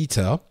open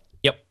beta.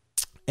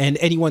 And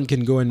anyone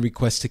can go and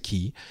request a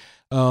key.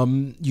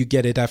 You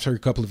get it after a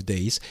couple of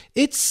days.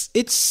 It's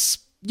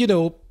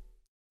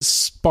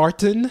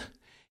Spartan.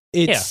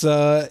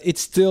 It's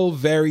still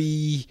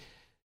very,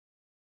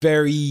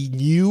 very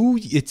new.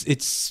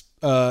 It's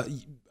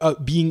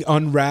being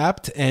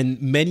unwrapped,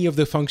 and many of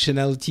the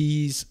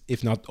functionalities,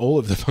 if not all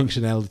of the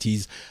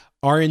functionalities,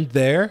 aren't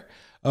there.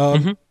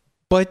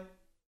 But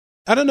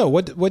I don't know.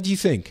 What do you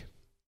think?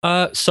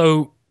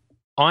 So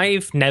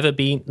I've never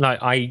been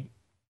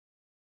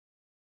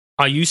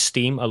I use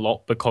Steam a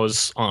lot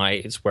because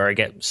it's where I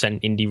get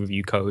sent indie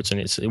review codes,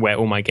 and it's where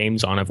all my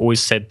games are. And I've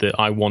always said that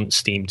I want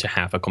Steam to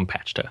have a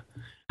competitor,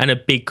 and a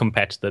big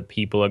competitor that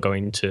people are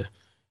going to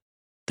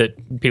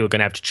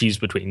have to choose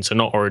between. So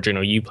not Origin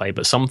or Uplay,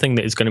 but something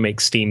that is going to make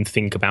Steam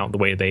think about the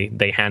way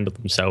they handle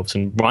themselves.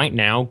 And right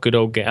now,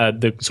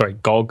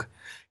 GOG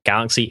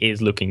Galaxy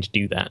is looking to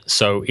do that.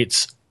 So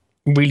it's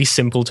really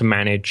simple to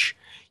manage.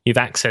 You have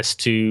access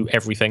to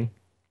everything.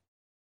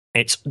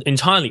 It's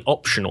entirely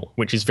optional,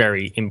 which is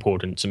very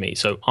important to me.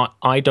 So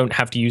I don't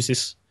have to use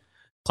this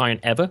client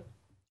ever.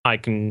 I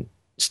can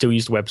still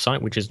use the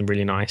website, which is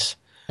really nice.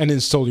 And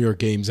install your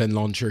games and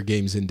launch your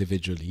games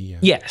individually. Yeah.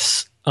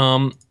 Yes.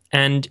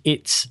 And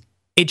it's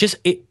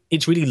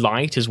really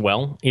light as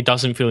well. It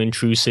doesn't feel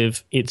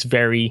intrusive. It's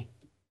very,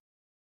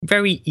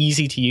 very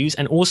easy to use.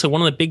 And also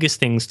one of the biggest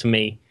things to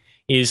me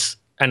is,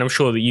 and I'm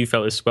sure that you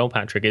felt this as well,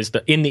 Patrick, is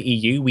that in the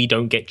EU, we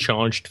don't get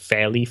charged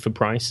fairly for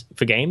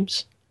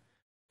games.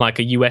 Like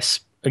a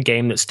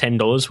game that's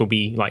 $10 will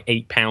be like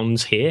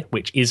 £8 here,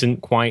 which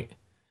isn't quite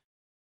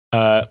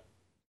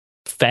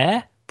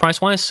fair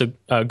price-wise. So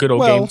Good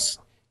Old Games.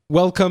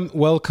 Welcome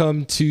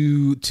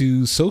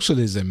to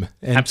socialism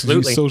and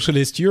Absolutely. To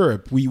socialist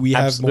Europe. We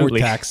have more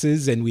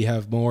taxes, and we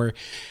have more,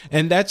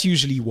 and that's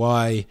usually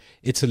why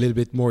it's a little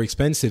bit more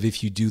expensive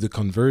if you do the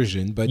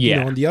conversion. But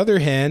on the other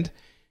hand,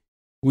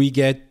 we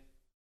get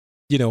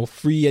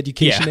free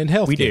education and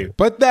healthcare. We do.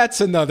 But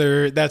that's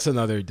another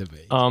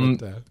debate.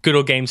 Good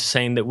Old Games is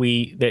saying that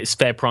it's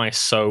fair price,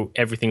 so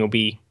everything will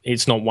be.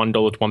 It's not $1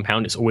 to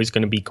 £1. It's always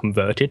going to be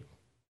converted.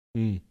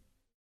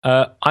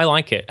 I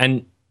like it,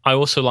 and I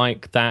also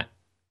like that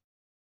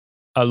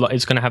a lot.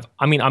 It's going to have.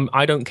 I mean,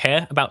 I don't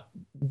care about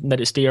that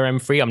it's DRM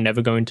free. I'm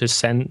never going to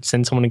send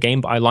someone a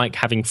game, but I like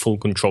having full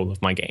control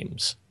of my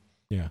games.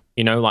 Yeah,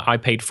 like I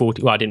paid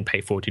 $40. Well, I didn't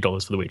pay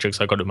 $40 for The Witcher because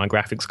I got it with my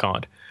graphics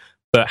card.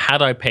 But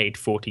had I paid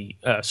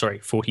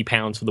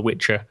 £40 for The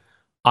Witcher,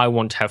 I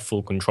want to have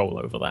full control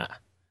over that.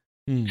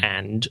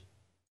 And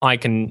I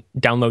can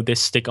download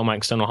this, stick on my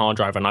external hard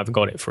drive, and I've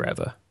got it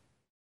forever.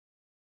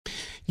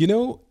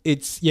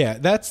 That's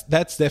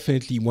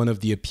definitely one of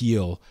the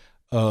appeal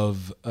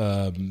of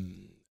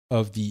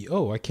of the...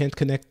 Oh, I can't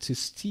connect to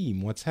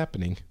Steam. What's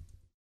happening?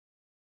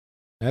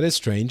 That is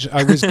strange.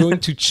 I was going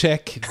to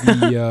check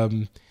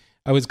the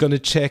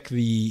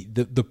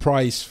the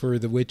price for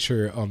The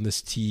Witcher on the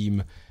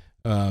Steam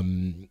store,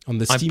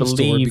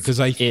 because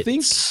I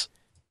think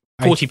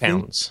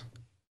 £40.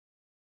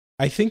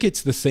 I think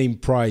it's the same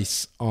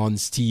price on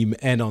Steam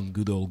and on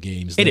Good Old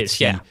Games. It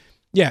is, yeah.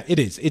 Yeah, it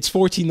is. It's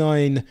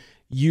 49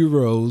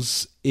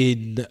 euros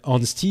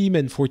on Steam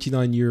and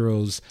 49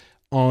 euros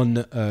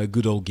on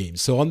Good Old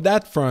Games. So on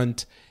that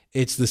front,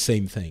 it's the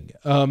same thing.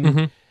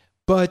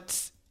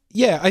 But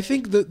yeah, I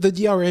think the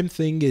DRM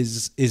thing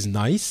is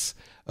nice.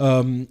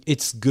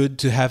 It's good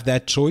to have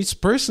that choice.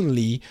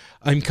 Personally,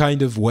 I'm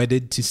kind of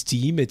wedded to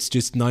Steam. It's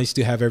just nice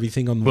to have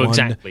everything on one.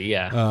 Exactly,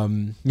 yeah.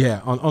 On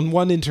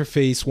one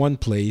interface, one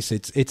place.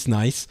 It's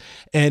nice.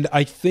 And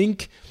I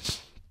think,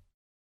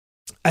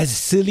 as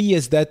silly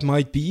as that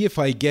might be, if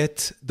I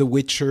get The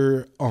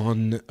Witcher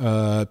on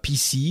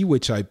PC,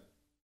 which I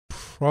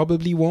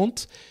probably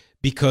won't,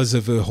 because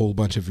of a whole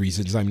bunch of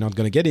reasons I'm not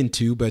going to get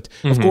into, but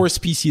of course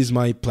PC is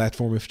my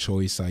platform of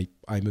choice. I'm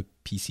a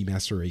PC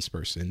Master Race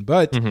person,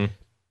 but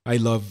I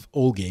love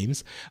old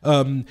games.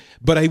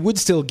 But I would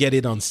still get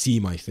it on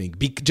Steam, I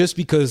think, just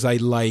because I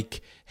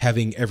like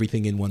having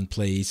everything in one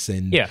place.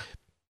 And yeah.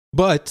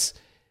 But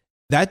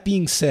that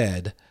being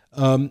said,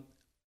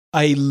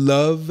 I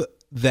love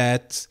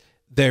that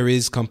there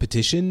is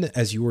competition,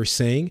 as you were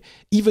saying.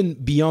 Even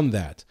beyond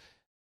that,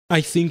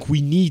 I think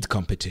we need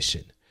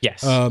competition.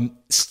 Yes.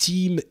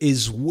 Steam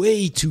is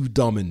way too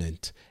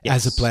dominant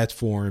as a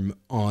platform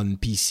on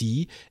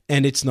PC,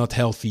 and it's not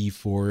healthy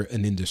for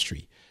an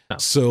industry. No.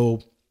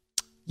 So,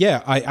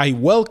 yeah, I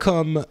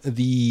welcome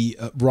the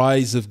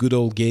rise of Good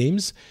Old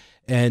Games,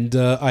 and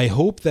I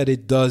hope that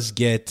it does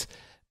get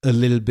a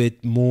little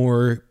bit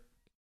more,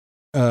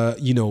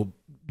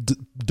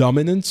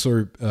 dominance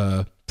or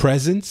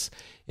presence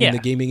in the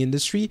gaming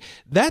industry.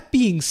 That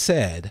being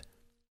said,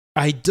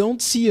 I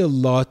don't see a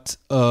lot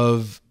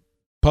of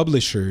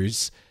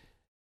publishers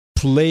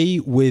play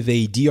with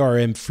a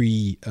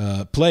DRM-free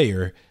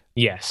player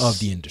of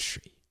the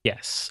industry.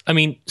 Yes. I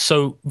mean,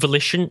 so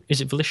Volition,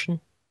 is it Volition?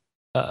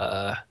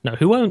 No,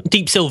 who owned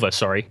Deep Silver,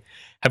 sorry,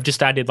 have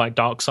just added like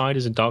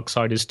Darksiders and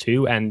Darksiders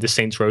 2 and the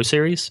Saints Row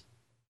series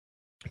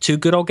to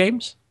Good Old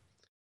Games.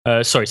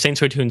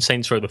 Saints Row 2 and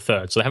Saints Row the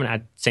Third. So they haven't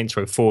had Saints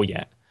Row 4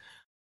 yet.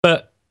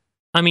 But,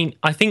 I mean,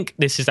 I think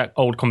this is that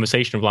old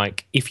conversation of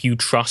like, if you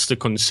trust a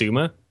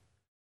consumer,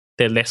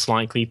 they're less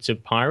likely to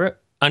pirate.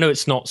 I know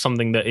it's not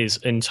something that is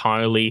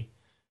entirely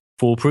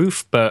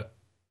foolproof, but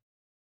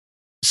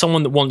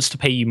someone that wants to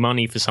pay you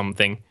money for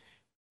something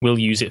will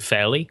use it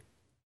fairly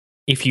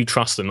if you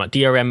trust them. Like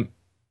DRM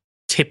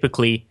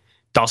typically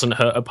doesn't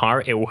hurt a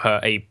pirate, it will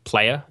hurt a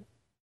player.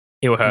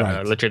 It will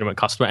hurt a legitimate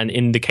customer. And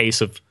in the case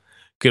of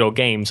Good Old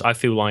Games, I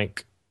feel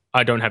like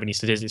I don't have any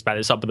statistics about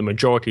this up, but the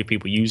majority of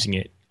people using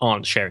it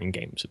aren't sharing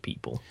games with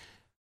people.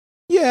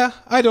 Yeah,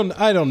 I don't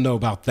know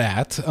about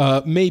that.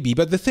 Maybe,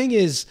 but the thing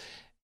is,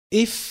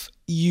 if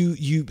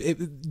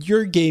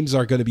your games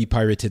are going to be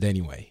pirated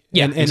anyway.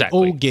 Yeah, and exactly.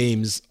 Old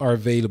games are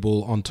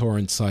available on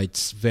torrent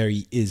sites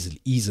very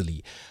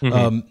easily.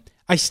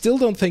 I still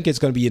don't think it's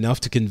going to be enough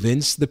to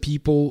convince the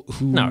people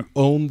who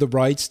own the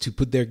rights to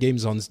put their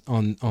games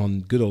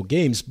on Good Old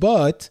Games,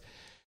 but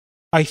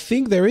I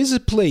think there is a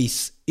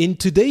place in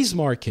today's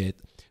market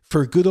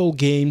for Good Old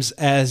Games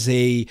as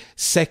a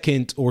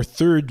second or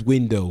third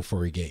window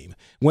for a game.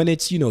 When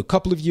it's, a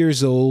couple of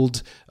years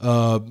old,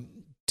 2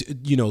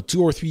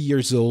 or 3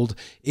 years old,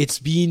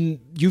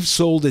 you've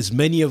sold as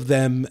many of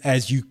them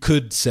as you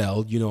could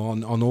sell,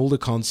 on all the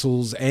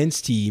consoles and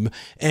Steam,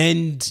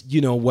 and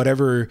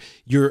whatever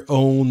your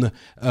own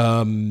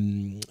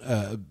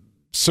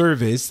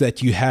service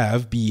that you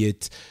have, be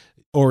it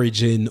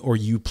Origin or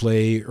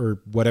Uplay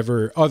or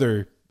whatever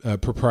other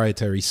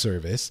proprietary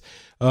service.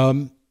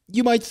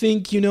 You might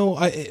think,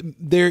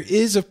 there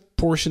is a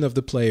portion of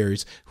the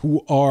players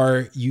who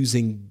are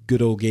using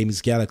Good Old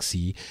Games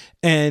Galaxy,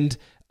 and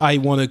I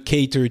want to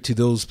cater to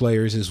those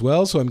players as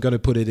well, so I'm going to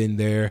put it in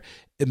there,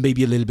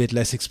 maybe a little bit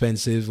less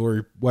expensive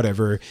or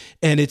whatever,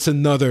 and it's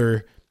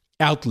another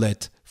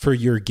outlet for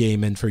your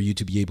game and for you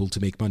to be able to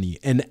make money.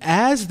 And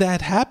as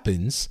that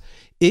happens,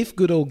 if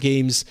Good Old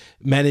Games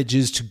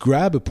manages to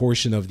grab a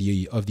portion of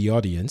the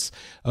audience,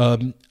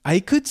 I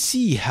could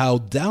see how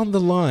down the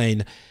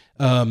line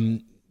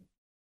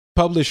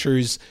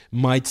publishers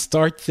might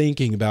start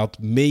thinking about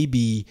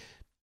maybe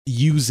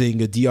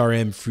using a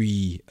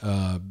DRM-free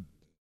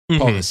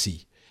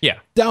policy. Yeah.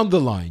 Down the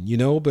line,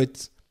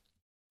 but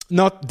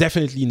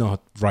definitely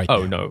not right now.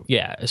 Oh, no.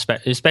 Yeah.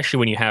 Especially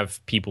when you have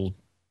people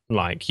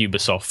like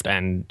Ubisoft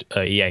and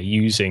EA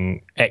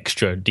using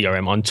extra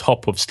DRM on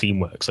top of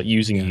Steamworks, like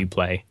using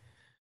Uplay.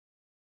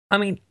 I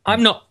mean,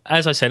 I'm not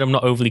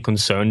overly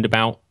concerned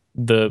about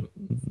the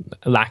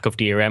lack of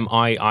DRM.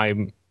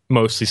 I'm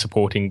mostly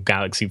supporting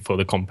Galaxy for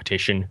the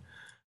competition.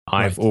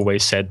 I've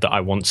always said that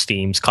I want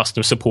Steam's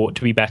customer support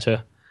to be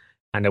better,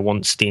 and I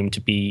want Steam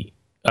to be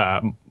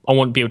I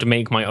want to be able to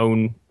make my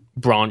own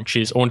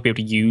branches. I want to be able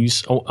to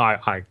use.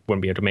 I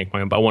won't be able to make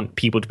my own, but I want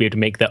people to be able to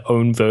make their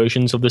own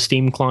versions of the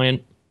Steam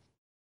client.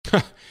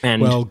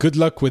 And well, good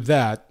luck with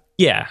that.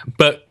 Yeah,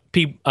 but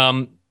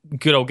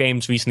Good Old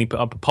Games recently put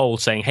up a poll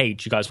saying, "Hey,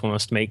 do you guys want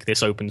us to make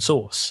this open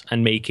source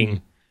and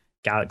making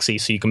Galaxy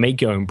so you can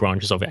make your own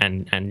branches of it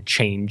and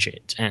change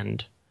it?"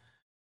 And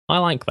I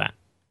like that.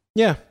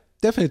 Yeah.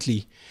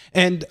 Definitely.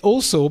 And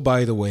also,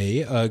 by the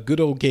way, Good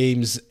Old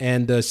Games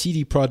and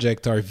CD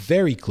Projekt are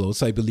very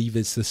close. I believe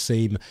it's the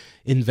same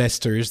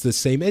investors, the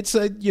same, it's,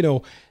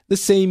 the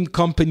same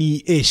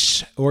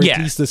company-ish, or at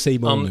least the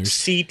same owners.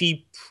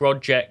 CD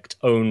Projekt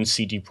owns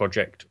CD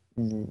Projekt.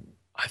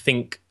 I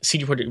think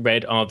CD Projekt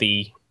Red are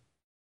the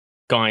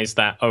guys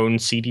that own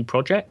CD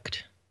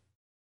Projekt.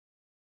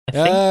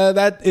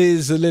 That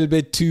is a little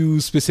bit too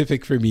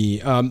specific for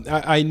me.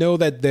 I know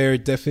that they're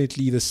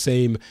definitely the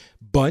same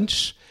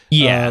bunch.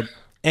 Yeah,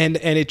 and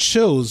it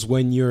shows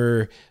when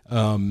you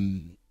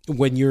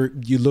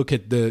look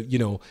at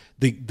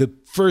the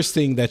first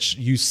thing that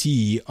you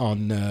see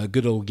on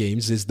Good Old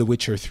Games is The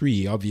Witcher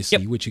 3,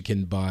 obviously, which you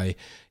can buy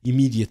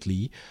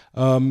immediately.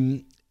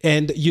 And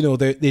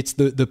it's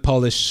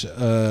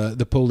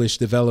the Polish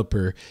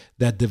developer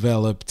that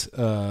developed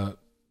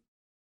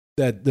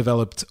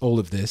all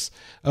of this.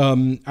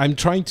 I'm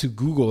trying to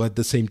Google at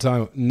the same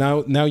time.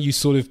 Now you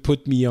sort of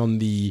put me on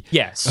the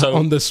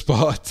on the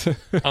spot.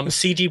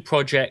 CD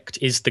Projekt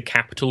is the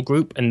Capital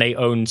Group, and they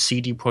own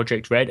CD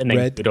Projekt Red and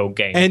then Good Old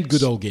Games. And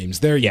Good Old Games.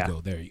 There you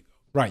go.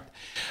 Right.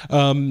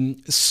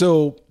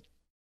 So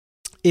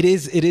it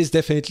is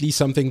definitely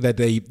something that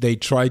they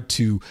tried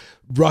to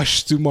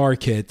rush to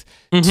market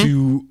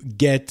to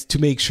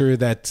make sure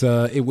that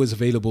it was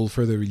available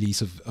for the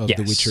release of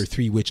The Witcher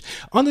 3, which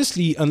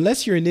honestly,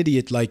 unless you're an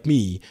idiot like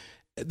me,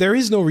 there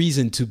is no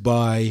reason to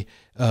buy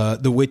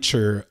The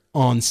Witcher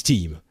on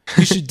Steam.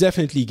 You should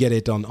definitely get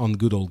it on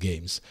Good Old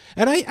Games.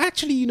 And I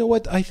actually, you know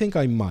what? I think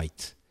I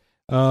might.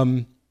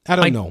 I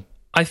don't know.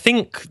 I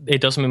think it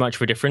doesn't make much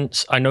of a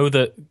difference. I know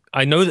that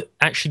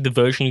actually the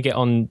version you get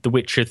on The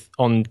Witcher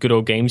on Good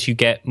Old Games, you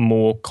get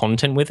more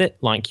content with it.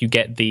 Like you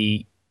get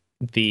the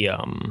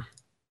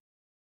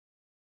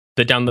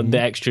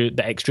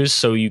extras,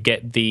 so you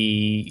get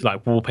the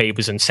like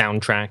wallpapers and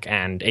soundtrack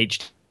and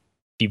HD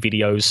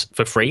videos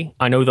for free.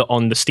 I know that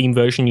on the Steam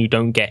version you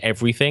don't get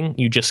everything.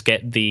 You just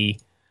get the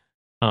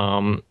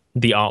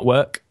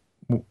artwork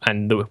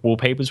and the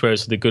wallpapers,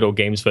 whereas the Good Old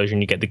Games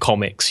version you get the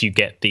comics, you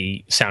get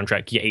the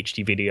soundtrack, you get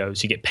HD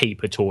videos, you get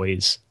paper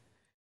toys.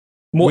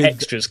 More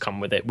extras come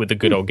with it with the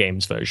Good Old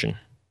Games version.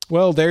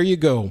 Well, there you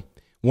go.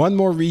 One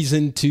more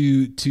reason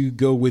to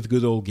go with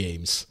Good Old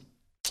Games.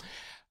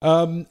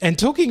 And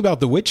talking about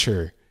The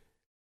Witcher,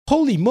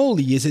 holy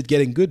moly, is it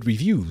getting good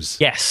reviews?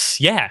 Yes,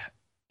 yeah.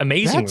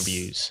 Amazing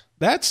reviews.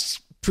 That's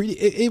pretty...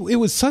 It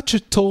was such a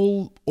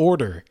tall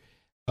order.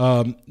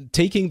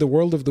 Taking the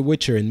world of The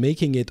Witcher and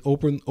making it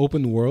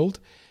open world.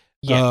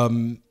 Yeah.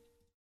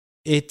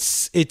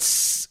 It's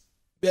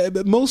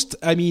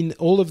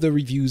all of the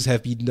reviews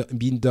have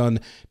been done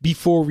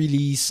before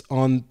release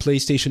on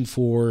PlayStation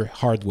 4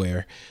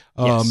 hardware.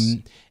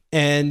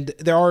 And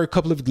there are a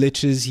couple of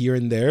glitches here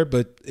and there,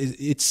 but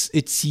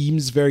it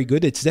seems very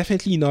good. It's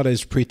definitely not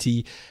as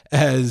pretty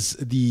as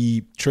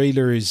the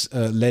trailers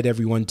led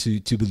everyone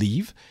to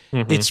believe.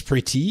 It's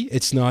pretty.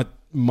 It's not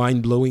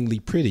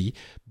mind-blowingly pretty,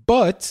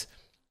 but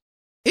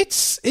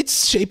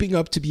it's shaping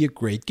up to be a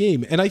great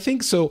game. And I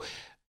think so.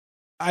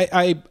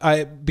 I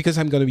because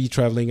I'm going to be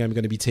traveling, I'm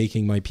going to be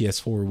taking my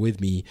PS4 with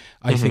me.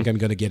 I think I'm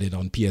going to get it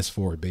on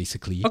PS4,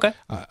 basically. Okay.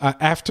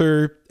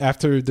 After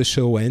the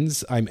show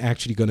ends, I'm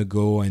actually going to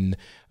go and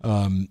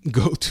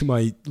go to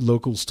my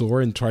local store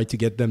and try to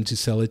get them to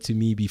sell it to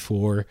me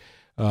before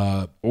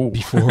the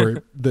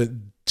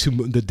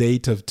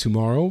date of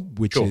tomorrow,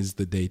 which is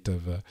the date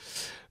of.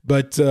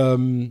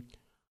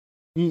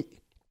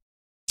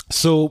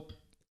 So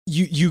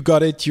you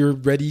got it. You're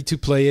ready to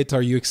play it.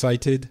 Are you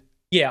excited?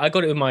 Yeah, I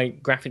got it with my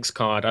graphics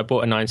card. I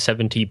bought a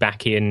 970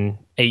 back in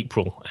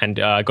April, and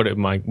I got it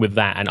with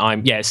that. And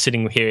I'm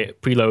sitting here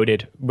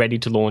preloaded, ready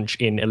to launch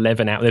in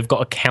 11 hours. They've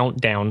got a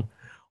countdown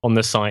on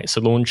the site, so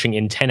launching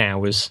in 10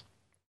 hours.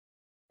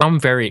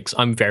 I'm very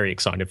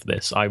excited for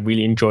this. I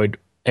really enjoyed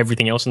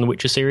everything else in the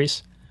Witcher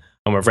series.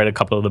 I've read a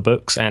couple of the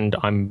books, and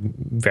I'm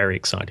very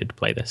excited to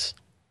play this.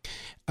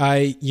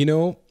 I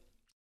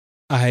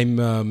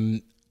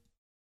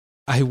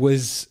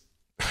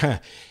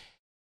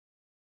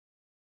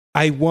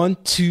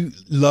want to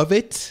love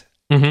it.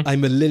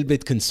 I'm a little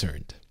bit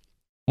concerned.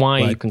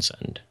 Why are you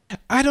concerned?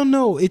 I don't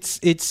know.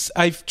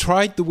 I've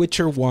tried The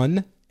Witcher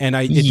 1 and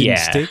it didn't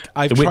stick.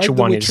 I've tried The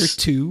Witcher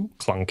 2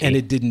 clunky. And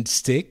it didn't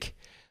stick.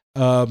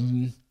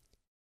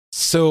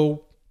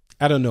 So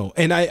I don't know.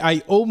 And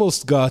I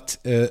almost got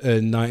a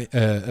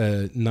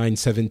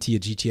 970, a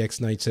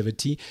GTX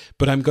 970,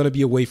 but I'm going to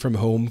be away from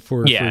home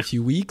for a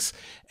few weeks.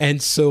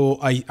 And so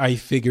I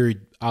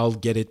figured I'll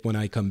get it when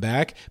I come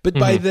back. But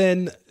by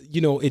then,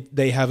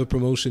 they have a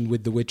promotion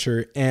with The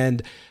Witcher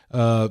and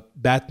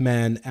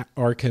Batman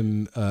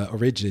Arkham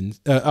Origins,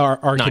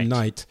 Arkham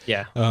Knight.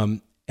 Yeah.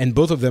 and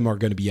both of them are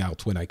going to be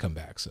out when I come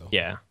back. So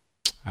yeah,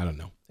 I don't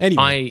know.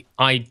 Anyway,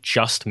 I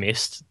just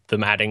missed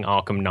them adding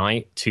Arkham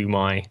Knight to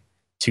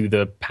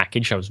the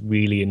package. I was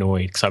really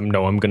annoyed because I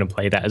know I'm going to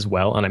play that as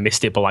well, and I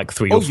missed it by like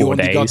 3 or 4 days. You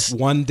only got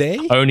 1 day?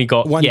 I only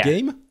got one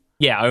game?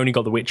 Yeah, I only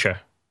got The Witcher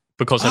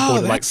because I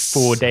bought it like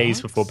 4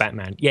 days before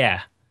Batman.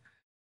 Yeah.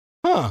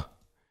 Huh.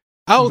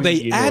 Oh,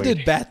 really they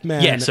added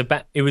Batman. Yeah, so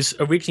it was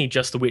originally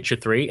just The Witcher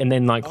 3, and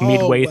then like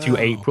midway through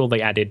April,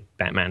 they added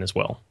Batman as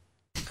well.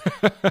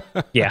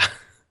 Yeah.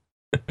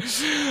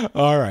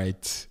 All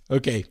right.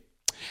 Okay.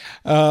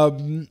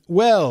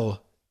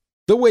 Well,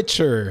 The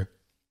Witcher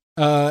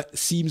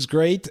seems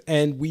great,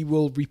 and we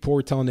will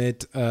report on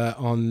it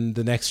on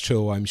the next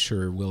show. I'm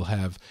sure we'll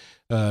have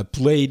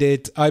played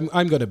it.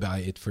 I'm gonna buy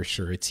it for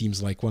sure. It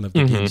seems like one of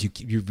the games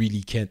you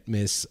really can't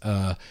miss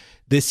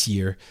this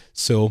year.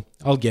 So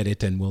I'll get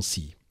it, and we'll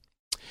see.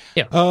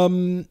 Yeah.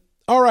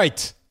 All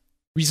right.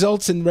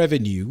 Results and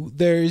revenue.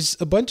 There's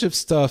a bunch of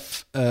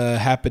stuff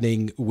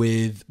happening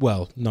with,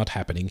 well, not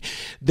happening.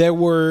 There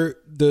were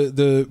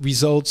the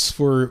results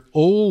for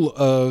all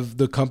of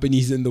the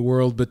companies in the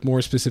world, but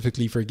more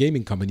specifically for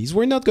gaming companies.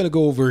 We're not going to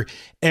go over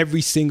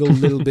every single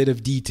little bit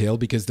of detail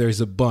because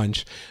there's a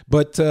bunch,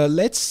 but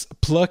let's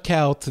pluck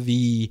out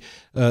the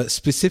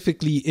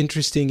specifically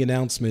interesting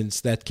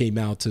announcements that came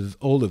out of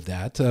all of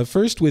that.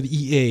 First with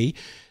EA,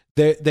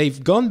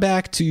 they've gone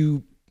back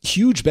to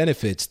huge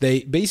benefits.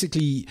 They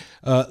basically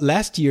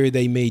last year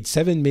they made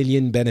 $7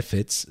 million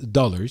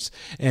dollars,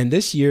 and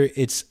this year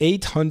it's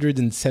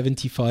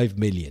 $875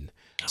 million.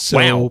 So,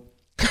 wow.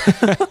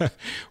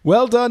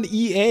 Well done,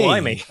 EA.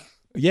 Blimey.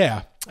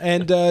 Yeah.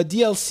 And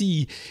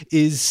DLC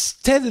is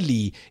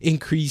steadily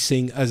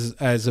increasing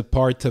as a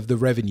part of the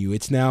revenue.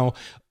 It's now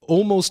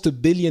almost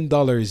 $1 billion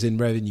in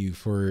revenue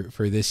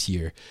for this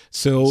year.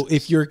 So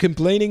if you're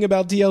complaining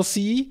about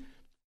DLC,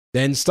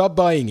 then stop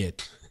buying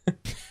it.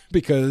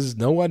 Because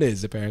no one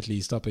is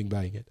apparently stopping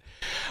buying it.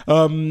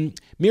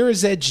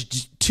 Mirror's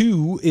Edge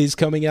 2 is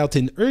coming out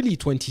in early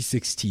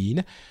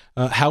 2016.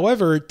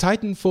 However,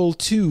 Titanfall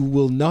 2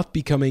 will not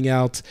be coming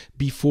out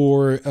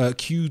before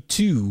Q2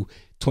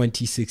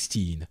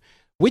 2016.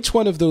 Which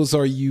one of those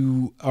are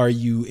you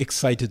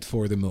excited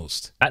for the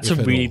most? That's a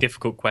really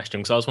difficult question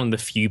because I was one of the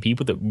few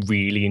people that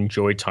really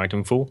enjoyed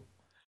Titanfall.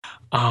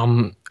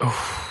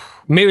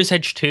 Mirror's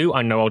Edge 2,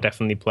 I know I'll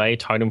definitely play.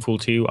 Titanfall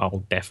 2,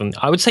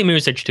 I would say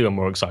Mirror's Edge 2 I'm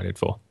more excited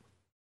for.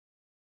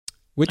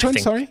 Which one,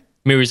 sorry?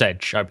 Mirror's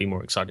Edge I'd be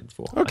more excited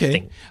for.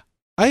 Okay.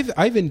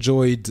 I've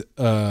enjoyed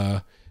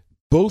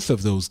both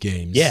of those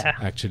games,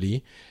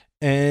 actually.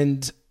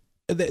 And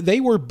they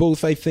were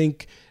both, I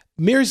think,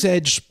 Mirror's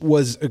Edge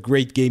was a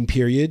great game,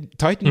 period.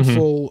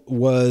 Titanfall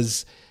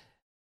was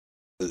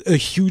a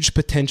huge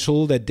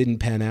potential that didn't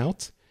pan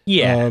out.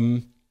 Yeah.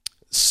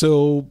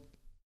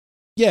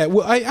 Yeah,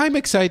 well, I'm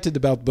excited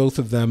about both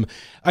of them.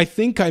 I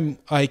think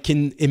I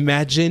can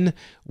imagine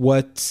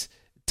what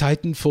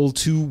Titanfall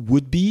 2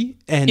 would be,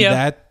 and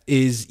that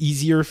is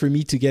easier for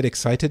me to get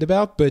excited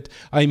about, but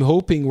I'm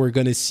hoping we're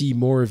going to see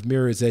more of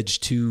Mirror's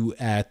Edge 2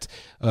 at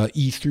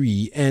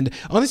E3. And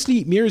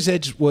honestly, Mirror's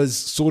Edge was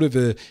sort of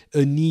a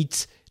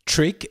neat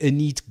trick, a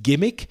neat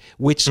gimmick,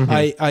 which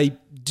I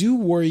do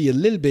worry a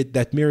little bit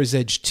that Mirror's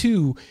Edge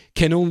 2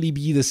 can only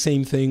be the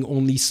same thing,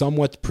 only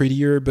somewhat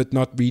prettier, but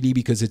not really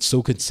because it's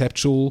so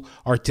conceptual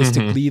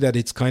artistically that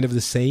it's kind of the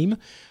same.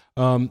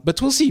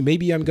 But we'll see.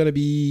 Maybe I'm gonna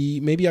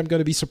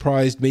be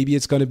surprised. Maybe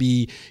it's gonna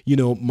be,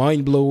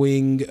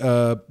 mind-blowing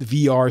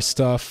VR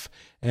stuff.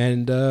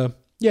 And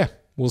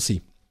we'll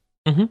see.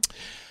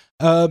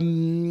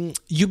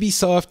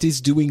 Ubisoft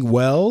is doing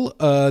well.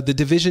 The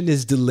Division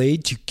is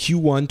delayed to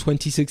Q1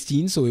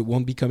 2016, so it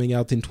won't be coming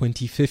out in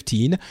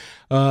 2015.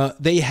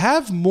 They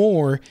have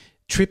more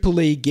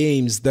AAA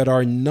games that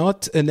are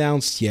not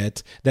announced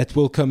yet that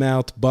will come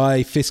out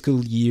by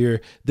fiscal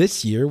year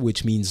this year,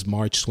 which means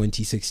March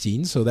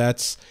 2016. So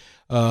that's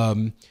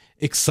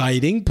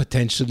exciting,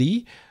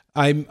 potentially.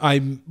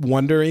 I'm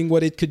wondering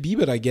what it could be,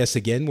 but I guess,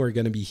 again, we're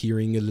going to be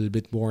hearing a little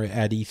bit more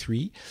at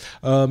E3.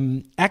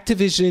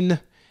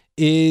 Activision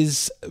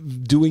is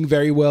doing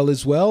very well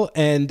as well,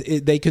 and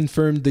they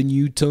confirmed the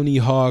new Tony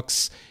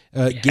Hawk's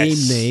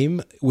game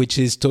name, which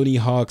is Tony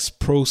Hawk's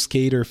Pro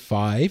Skater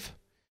 5.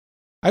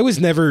 I was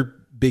never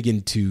big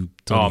into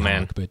Tony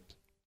Hawk, but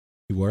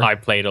you were? I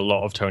played a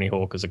lot of Tony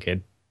Hawk as a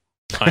kid.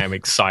 I am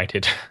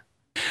excited.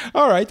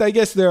 All right, I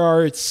guess there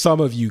are some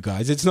of you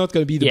guys. It's not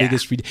going to be the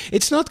biggest.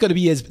 It's not going to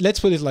be as, let's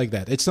put it like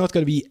that. It's not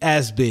going to be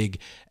as big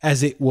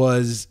as it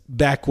was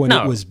back when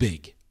it was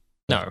big.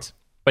 No. Right.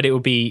 But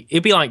it'd be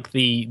like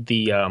the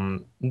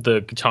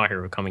Guitar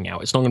Hero coming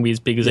out. It's not going to be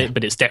as big as it,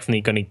 but it's definitely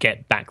going to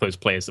get back those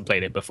players that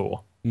played it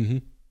before.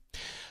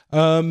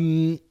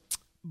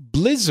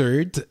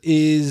 Blizzard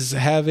is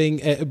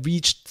having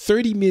reached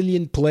 30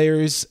 million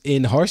players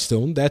in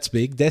Hearthstone. That's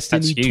big.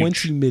 Destiny,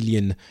 20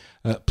 million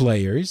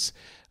players.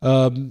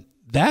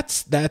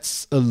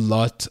 that's a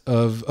lot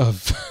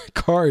of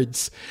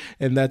cards,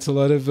 and that's a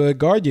lot of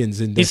Guardians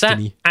in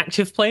Destiny. Is that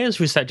active players,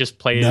 or is that just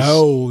players?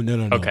 No.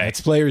 Okay. That's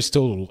players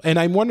total. And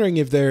I'm wondering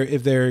if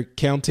they're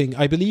counting.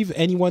 I believe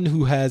anyone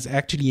who has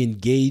actually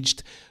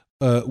engaged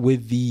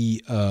with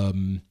the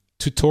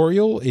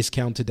tutorial is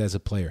counted as a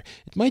player.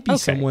 It might be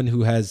someone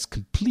who has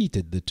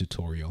completed the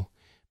tutorial.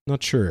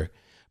 Not sure.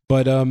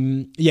 But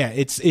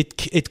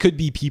it could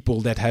be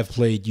people that have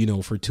played,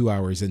 for 2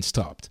 hours and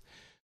stopped.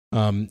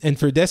 And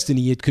for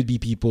Destiny, it could be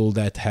people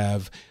that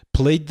have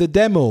played the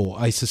demo,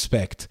 I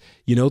suspect.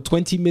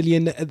 20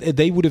 million,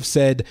 they would have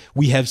said,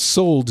 we have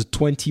sold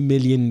 20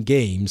 million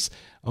games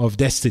of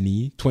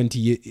Destiny,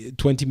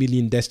 20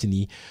 million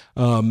Destiny.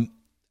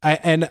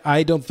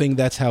 I don't think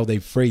that's how they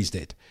phrased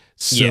it.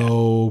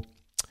 So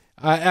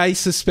I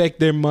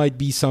suspect there might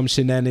be some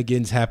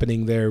shenanigans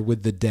happening there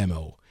with the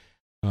demo.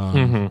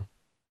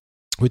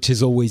 Which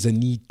is always a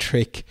neat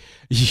trick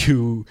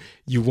you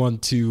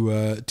want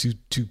to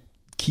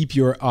keep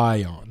your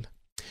eye on.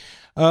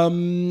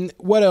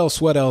 What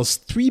else?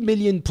 3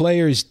 million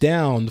players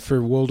down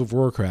for World of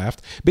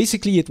Warcraft.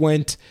 Basically, it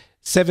went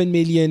 7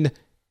 million,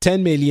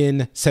 10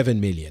 million, 7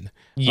 million.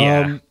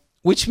 Yeah.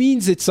 Which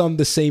means it's on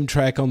the same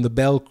track, on the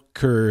bell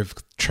curve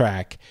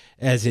track,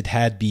 as it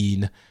had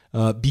been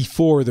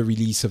before the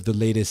release of the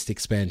latest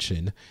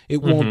expansion.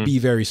 It won't be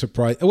very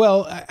surprising.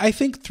 Well, I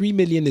think 3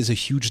 million is a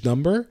huge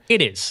number.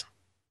 It is.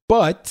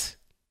 But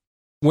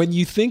when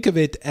you think of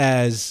it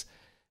as...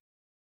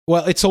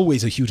 Well, it's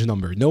always a huge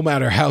number, no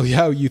matter how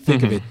you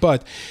think of it.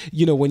 But,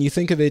 when you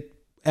think of it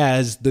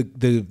as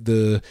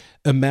the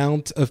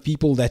amount of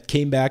people that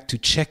came back to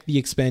check the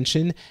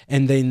expansion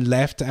and then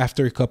left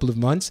after a couple of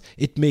months,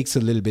 it makes a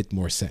little bit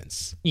more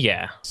sense.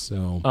 Yeah.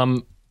 So,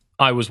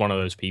 I was one of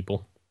those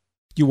people.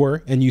 You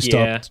were, and you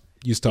stopped.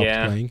 You stopped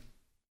playing.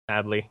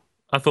 Sadly,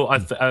 I thought.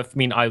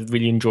 I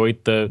really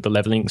enjoyed the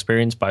leveling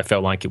experience, but I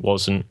felt like it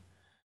wasn't.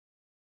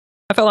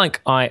 I felt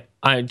like I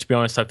to be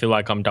honest, I feel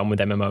like I'm done with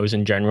MMOs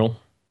in general.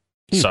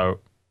 So,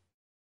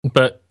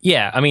 but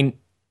yeah,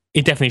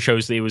 it definitely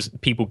shows that it was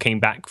people came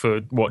back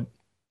for what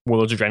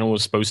Worlds of Draenor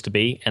was supposed to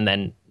be, and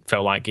then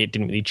felt like it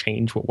didn't really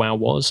change what WoW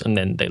was, and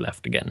then they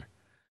left again.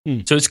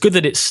 So it's good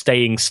that it's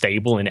staying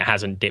stable and it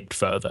hasn't dipped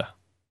further.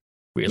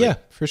 Really, yeah,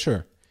 for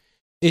sure.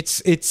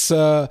 It's.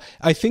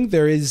 I think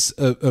there is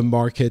a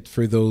market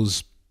for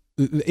those.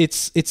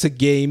 It's a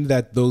game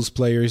that those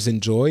players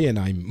enjoy, and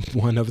I'm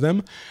one of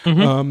them.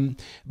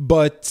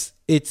 But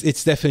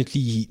it's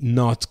definitely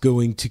not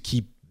going to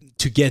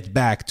get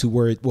back to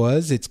where it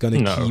was. It's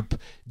going to keep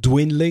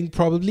dwindling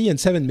probably, and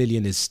 7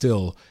 million is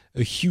still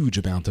a huge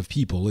amount of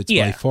people. It's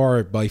by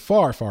far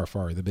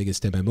the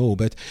biggest MMO.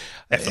 But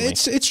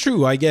it's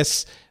true. I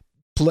guess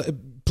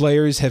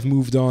players have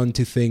moved on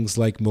to things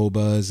like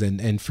MOBAs,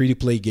 and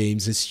free-to-play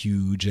games is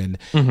huge. And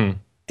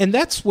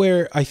that's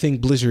where I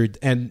think Blizzard,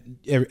 and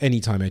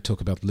anytime I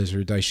talk about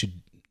Blizzard, I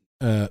should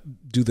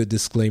do the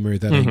disclaimer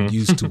that I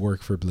used to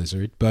work for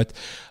Blizzard. But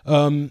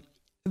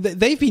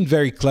they've been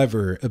very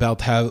clever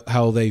about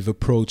how they've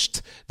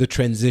approached the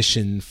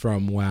transition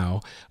from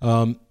WoW.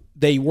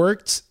 They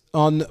worked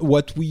on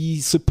what we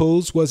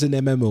suppose was an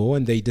MMO,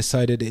 and they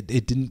decided it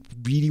didn't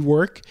really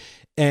work.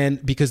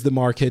 And because the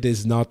market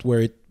is not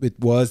where it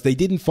was, they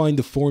didn't find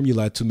the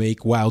formula to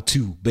make WoW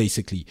 2,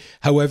 basically.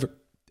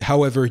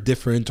 However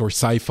different or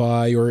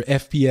sci-fi or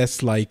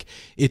FPS like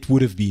it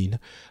would have been.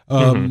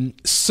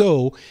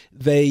 So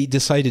they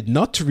decided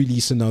not to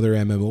release another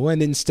MMO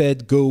and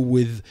instead go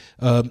with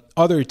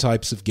other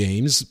types of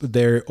games.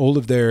 All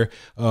of their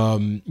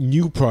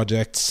new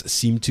projects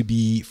seem to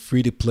be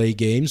free-to-play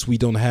games. We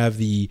don't have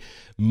the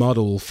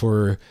model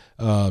for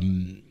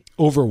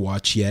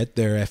Overwatch yet,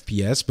 their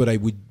FPS, but I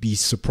would be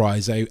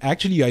surprised. I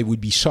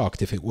would be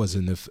shocked if it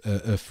wasn't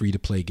a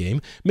free-to-play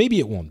game. Maybe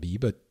it won't be,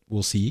 but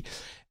we'll see.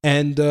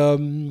 And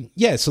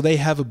so they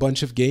have a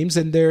bunch of games,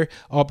 and they're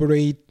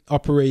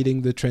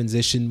operating the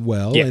transition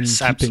well, and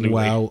keeping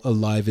WoW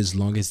alive as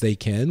long as they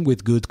can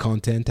with good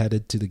content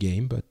added to the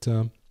game. But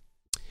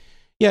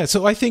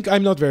so I think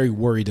I'm not very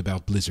worried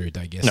about Blizzard,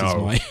 I guess.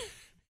 No,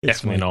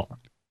 definitely not.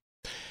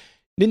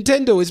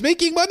 Nintendo is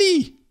making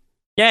money!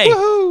 Yay!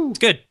 Woohoo! It's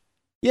good.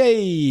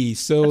 Yay!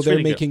 So That's they're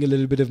really making a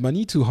little bit of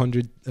money,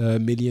 $200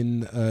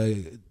 million.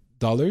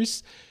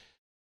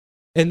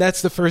 And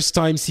that's the first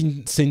time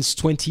since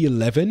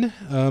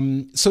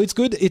 2011. So it's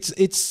good.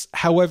 It's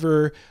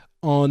however,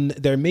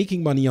 they're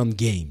making money on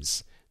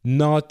games,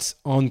 not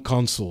on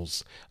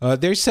consoles.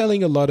 They're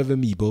selling a lot of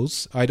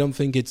amiibos. I don't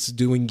think it's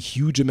doing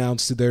huge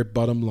amounts to their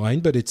bottom line,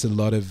 but it's a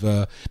lot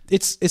of...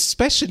 it's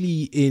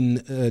especially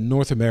in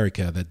North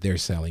America that they're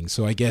selling.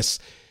 So I guess,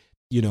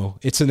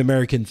 it's an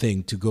American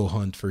thing to go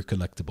hunt for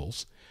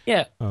collectibles.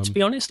 Yeah, to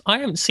be honest, I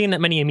haven't seen that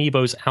many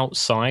amiibos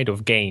outside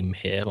of game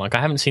here. Like, I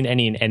haven't seen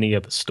any in any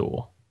other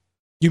store.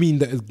 You mean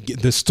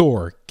the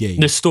store game?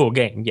 The store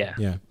game, yeah.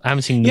 I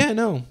haven't seen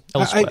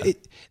elsewhere.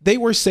 They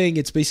were saying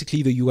it's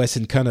basically the US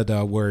and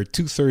Canada where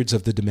 2/3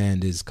 of the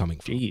demand is coming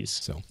from. Jeez.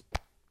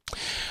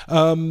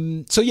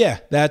 So yeah,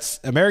 that's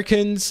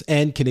Americans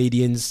and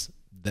Canadians.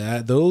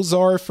 Those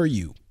are for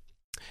you.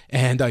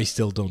 and I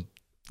still don't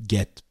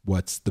get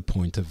what's the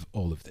point of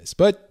all of this.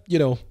 But,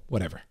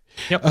 whatever.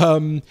 Yep.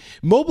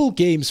 Mobile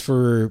games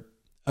for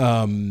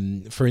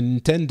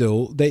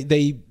Nintendo,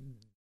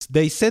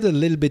 they said a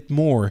little bit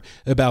more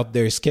about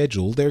their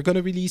schedule. They're going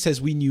to release,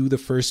 as we knew, the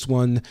first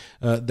one,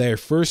 their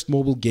first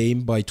mobile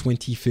game by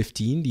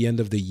 2015, the end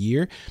of the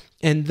year.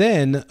 And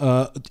then,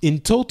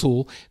 in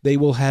total, they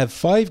will have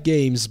 5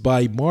 games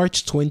by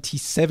March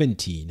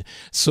 2017.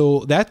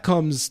 So that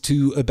comes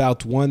to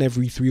about one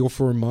every 3 or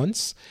 4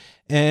 months.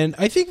 And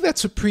I think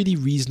that's a pretty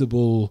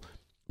reasonable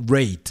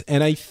rate.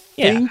 And I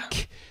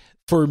think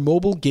for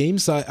mobile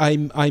games,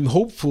 I'm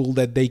hopeful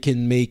that they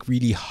can make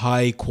really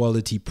high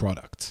quality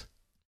product.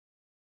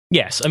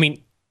 Yes, I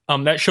mean,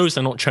 that shows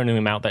they're not churning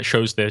them out. That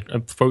shows they're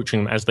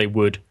approaching them as they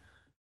would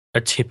a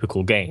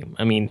typical game.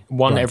 I mean,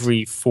 one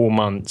every 4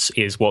 months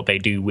is what they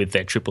do with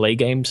their AAA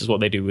games, is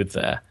what they do with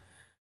their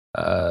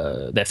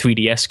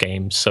 3DS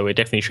games. So it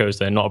definitely shows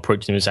they're not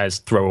approaching them as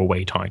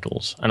throwaway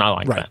titles, and I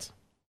like that.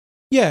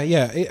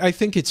 Yeah. I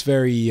think it's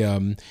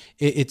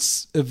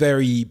it's a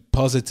very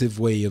positive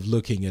way of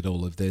looking at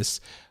all of this.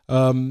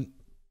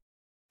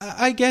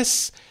 I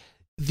guess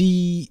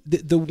the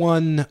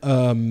one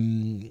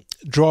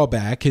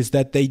drawback is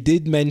that they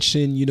did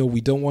mention, we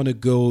don't want to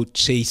go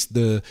chase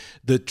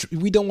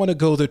we don't want to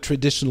go the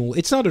traditional.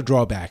 It's not a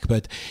drawback,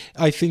 but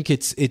I think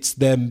it's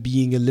them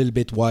being a little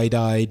bit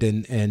wide-eyed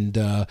and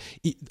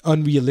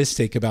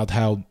unrealistic about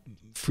how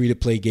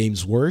free-to-play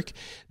games work.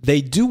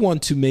 They do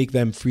want to make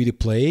them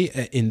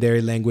free-to-play. In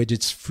their language,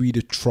 it's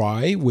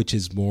free-to-try, which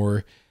is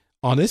more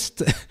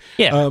honest.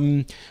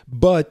 Yeah.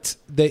 But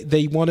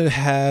they want to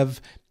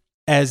have...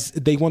 as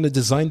they want to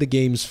design the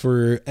games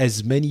for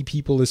as many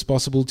people as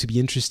possible to be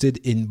interested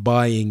in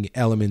buying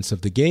elements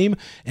of the game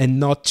and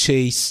not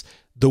chase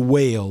the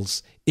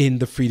whales in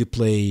the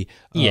free-to-play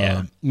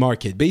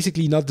market.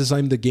 Basically, not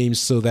design the games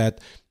so that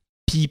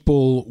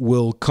people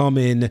will come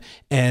in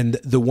and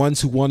the ones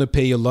who want to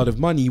pay a lot of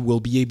money will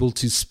be able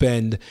to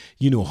spend,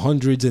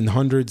 hundreds and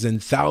hundreds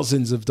and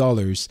thousands of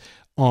dollars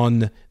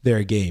on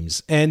their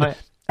games. And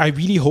I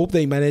really hope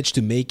they manage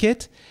to make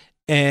it.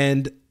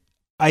 And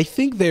I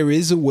think there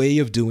is a way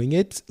of doing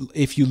it.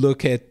 If you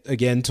look at,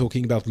 again,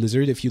 talking about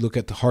Blizzard, if you look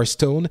at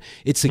Hearthstone,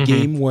 it's a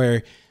game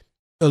where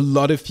a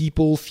lot of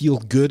people feel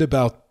good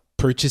about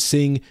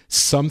purchasing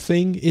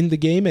something in the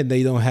game and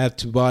they don't have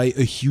to buy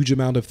a huge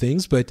amount of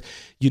things. But,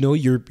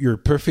 you're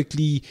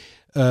perfectly...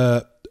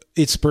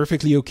 it's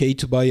perfectly okay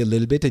to buy a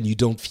little bit and you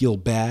don't feel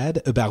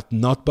bad about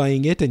not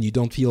buying it and you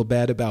don't feel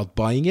bad about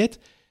buying it.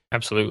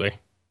 Absolutely.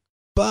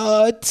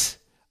 But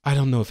I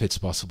don't know if it's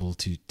possible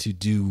to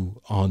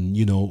do on,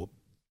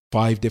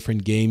 5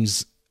 different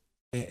games.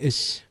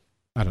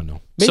 I don't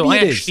know. Maybe I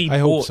it actually is. I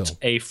hope bought so.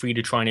 a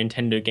free-to-try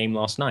Nintendo game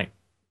last night.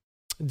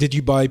 Did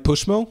you buy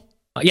Pushmo?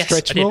 Yes,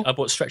 Stretchmo? I did. I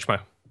bought Stretchmo.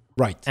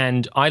 Right.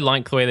 And I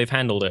like the way they've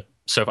handled it.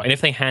 So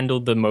if they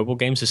handled the mobile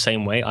games the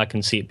same way, I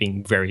can see it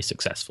being very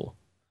successful.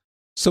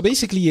 So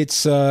basically,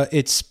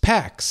 it's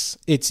packs.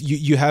 It's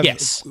you have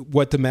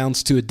what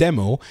amounts to a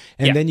demo,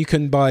 and then you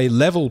can buy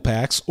level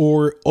packs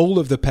or all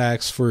of the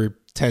packs for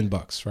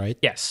 $10, right?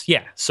 Yes.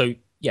 Yeah. So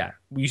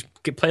you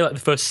could play like the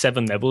first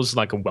 7 levels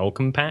like a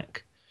welcome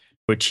pack,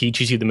 which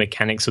teaches you the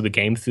mechanics of the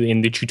game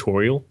in the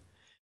tutorial.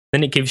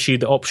 Then it gives you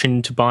the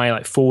option to buy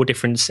like 4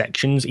 different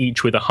sections,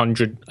 each with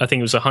 100. I think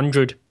it was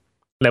 100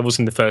 levels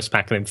in the first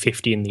pack, and then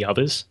 50 in the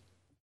others.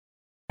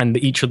 And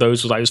each of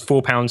those was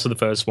 £4 for the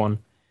first one,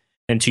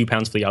 and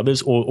 £2 for the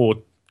others, or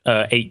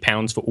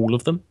 £8 for all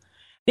of them.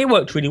 It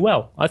worked really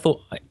well. I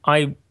thought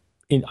I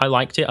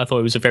liked it. I thought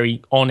it was a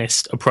very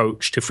honest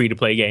approach to free to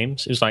play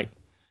games. It was like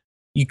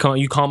you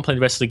can't play the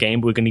rest of the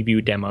game, but we're going to give you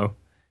a demo.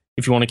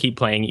 If you want to keep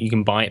playing it, you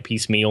can buy it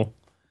piecemeal.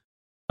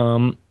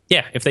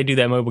 If they do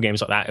their mobile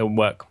games like that, it'll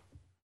work.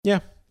 Yeah,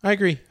 I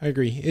agree.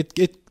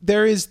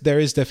 There is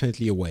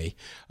definitely a way.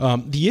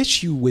 The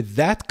issue with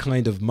that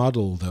kind of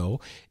model, though,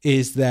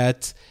 is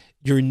that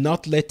you're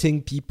not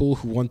letting people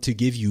who want to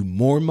give you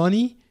more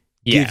money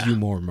give you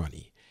more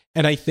money.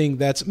 And I think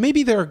that's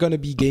maybe there are going to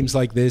be games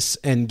like this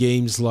and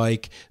games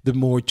like the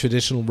more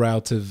traditional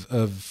route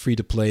of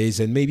free-to-plays,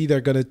 and maybe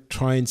they're going to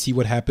try and see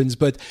what happens.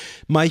 But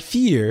my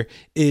fear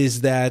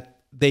is that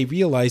they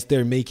realize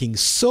they're making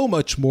so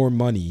much more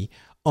money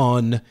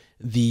on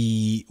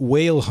the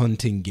whale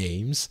hunting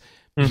games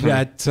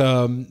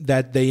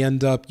that they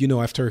end up,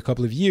 after a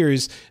couple of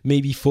years,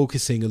 maybe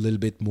focusing a little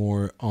bit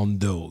more on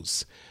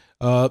those.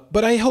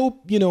 But I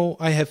hope,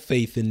 I have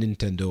faith in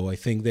Nintendo. I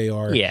think they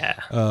are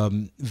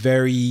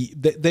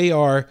they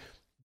are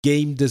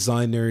game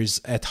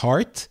designers at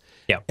heart.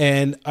 Yeah.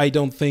 And I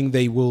don't think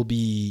they will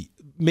be,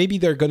 maybe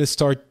they're going to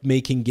start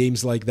making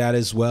games like that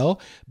as well,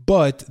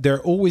 but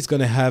they're always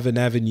going to have an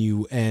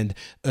avenue and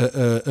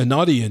an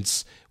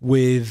audience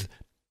with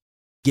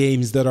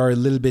games that are a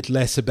little bit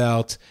less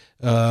about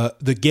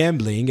the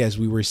gambling, as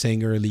we were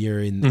saying earlier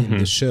in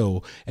the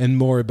show, and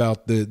more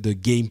about the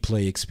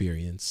gameplay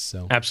experience.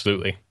 So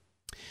absolutely,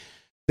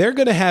 they're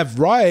going to have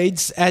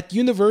rides at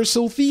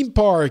Universal theme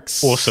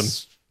parks. Awesome.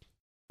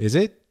 Is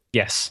it?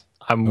 Yes,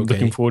 I'm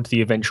looking forward to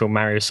the eventual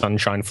Mario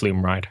Sunshine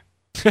Flume ride.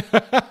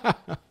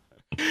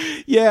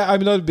 Yeah,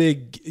 I'm not a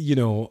big,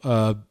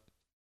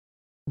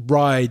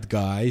 ride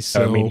guy.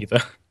 So me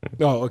neither.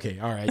 Oh, okay,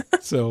 all right.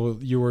 So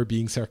you were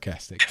being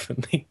sarcastic.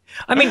 Definitely.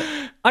 I mean,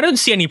 I don't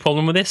see any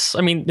problem with this.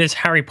 I mean, there's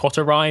Harry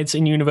Potter rides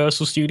in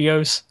Universal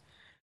Studios.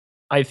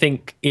 I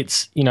think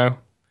it's,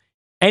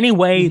 any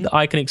way that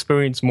I can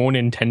experience more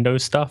Nintendo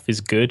stuff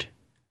is good.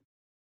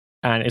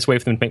 And it's a way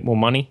for them to make more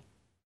money.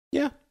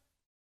 Yeah.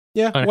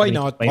 Yeah, why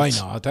not? Why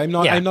not? I'm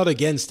not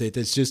against it.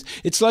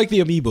 It's like the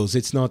Amiibos.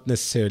 It's not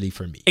necessarily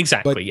for me.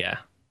 Exactly, but, yeah.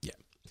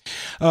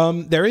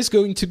 There is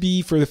going to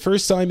be, for the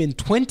first time in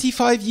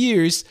 25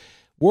 years,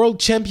 World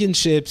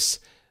Championships,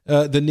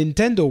 the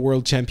Nintendo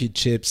World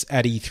Championships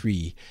at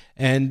E3.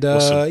 And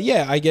awesome.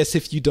 I guess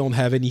if you don't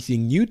have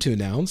anything new to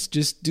announce,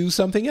 just do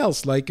something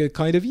else, like a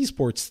kind of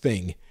esports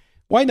thing.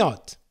 Why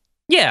not?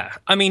 Yeah,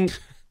 I mean,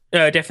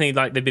 definitely,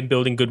 like, they've been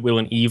building goodwill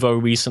in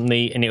EVO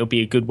recently, and it'll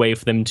be a good way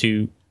for them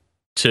to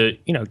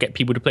get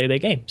people to play their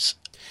games.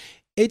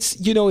 It's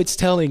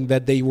telling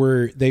that they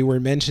were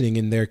mentioning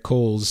in their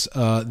calls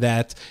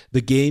that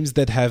the games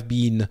that have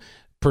been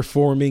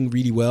performing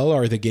really well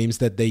are the games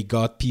that they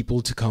got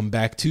people to come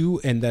back to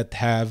and that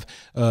have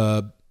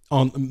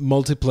on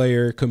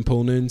multiplayer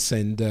components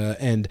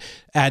and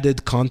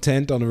added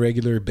content on a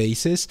regular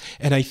basis.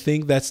 And I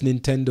think that's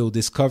Nintendo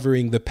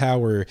discovering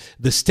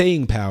the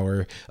staying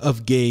power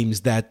of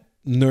games that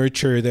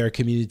nurture their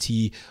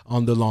community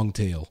on the long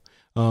tail.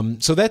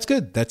 So that's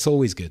good. That's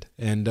always good.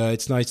 And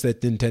it's nice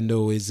that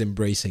Nintendo is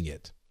embracing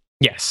it.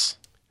 Yes.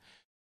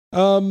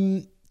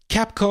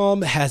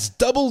 Capcom has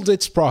doubled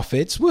its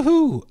profits.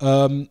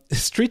 Woohoo!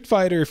 Street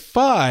Fighter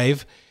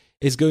V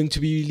is going to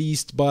be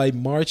released by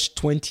March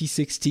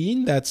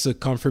 2016. That's a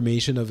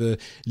confirmation of a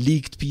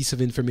leaked piece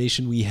of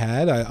information we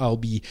had. I'll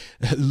be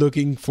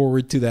looking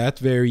forward to that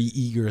very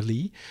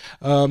eagerly.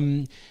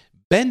 Bandai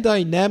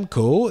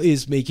Namco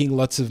is making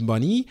lots of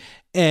money,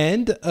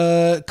 and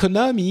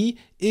Konami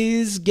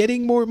is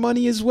getting more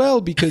money as well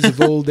because of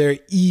all their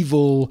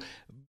evil,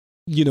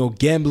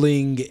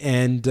 gambling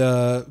and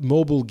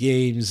mobile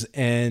games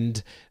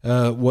and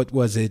what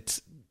was it?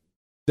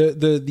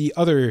 The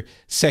other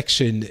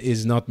section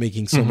is not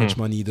making so much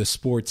money, the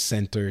sports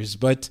centers.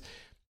 But,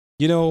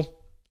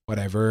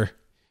 whatever.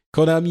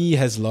 Konami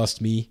has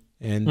lost me,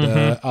 and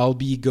I'll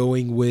be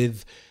going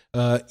with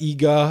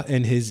Iga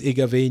and his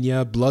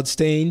Igavania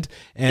Bloodstained,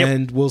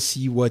 and we'll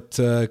see what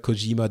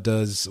Kojima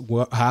does,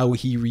 how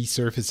he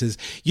resurfaces.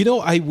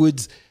 I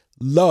would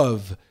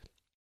love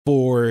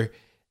for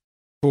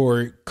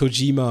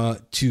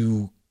Kojima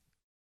to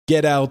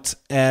get out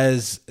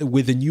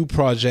with a new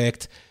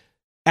project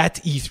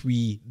at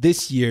E3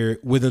 this year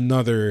with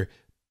another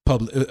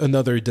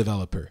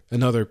developer,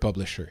 another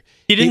publisher.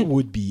 It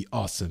would be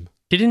awesome.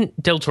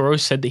 Didn't Del Toro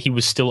said that he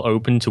was still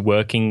open to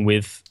working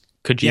with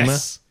Kojima?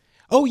 Yes.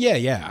 Oh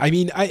yeah. I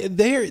mean,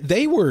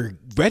 they were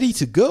ready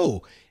to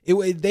go.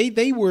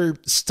 They were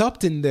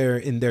stopped in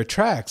their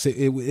tracks.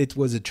 It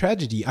was a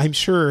tragedy. I'm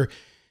sure.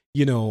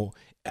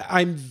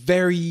 I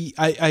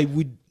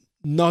would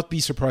not be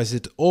surprised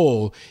at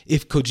all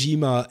if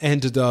Kojima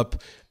ended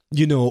up,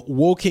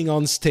 walking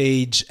on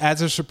stage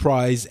as a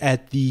surprise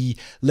at the,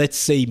 let's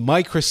say,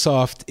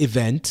 Microsoft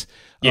event,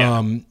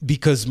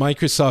 because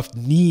Microsoft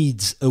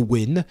needs a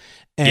win,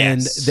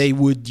 and they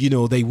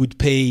would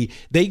pay.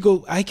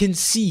 I can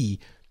see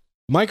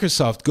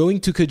Microsoft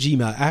going to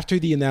Kojima after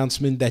the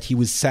announcement that he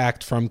was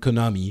sacked from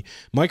Konami.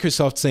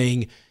 Microsoft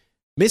saying,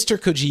 "Mr.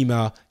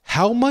 Kojima,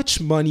 how much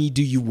money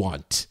do you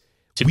want?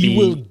 We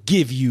will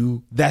give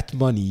you that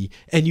money,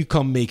 and you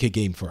come make a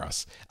game for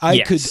us." I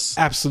could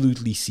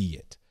absolutely see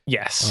it.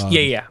 Yes.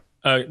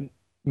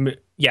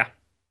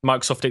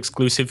 Microsoft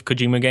exclusive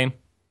Kojima game.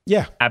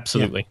 Yeah.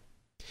 Absolutely. Yeah.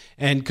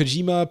 And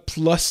Kojima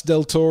plus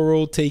Del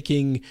Toro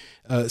taking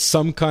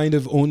some kind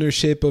of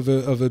ownership of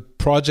a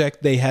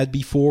project they had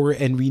before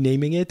and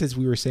renaming it, as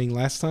we were saying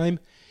last time.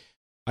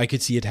 I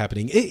could see it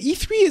happening.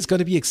 E3 is going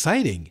to be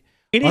exciting.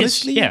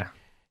 Honestly, yeah.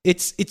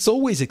 It's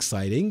always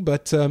exciting,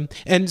 but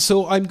and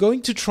so I'm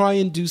going to try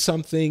and do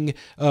something.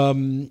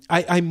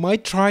 I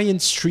might try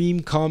and stream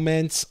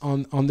comments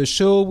on the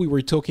show. We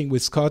were talking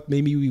with Scott.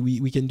 Maybe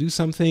we can do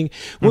something.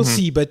 We'll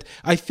see. But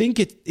I think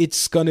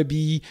it's gonna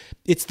be.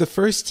 It's the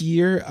first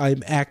year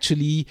I'm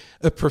actually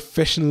a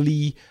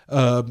professionally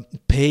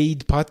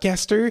paid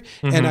podcaster,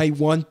 and I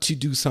want to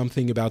do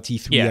something about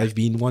E3. Yeah. I've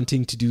been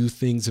wanting to do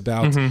things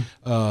about.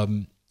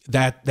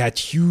 That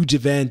huge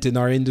event in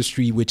our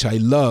industry, which I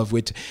love,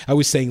 which I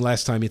was saying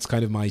last time, it's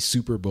kind of my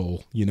Super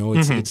Bowl,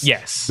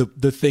 it's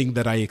the thing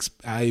that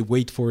I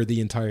wait for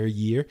the entire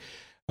year.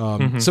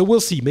 So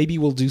we'll see. Maybe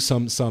we'll do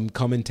some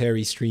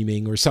commentary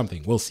streaming or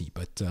something. We'll see,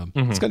 but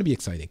it's going to be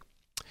exciting.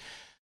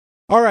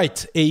 All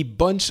right, a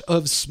bunch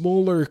of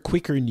smaller,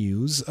 quicker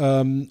news.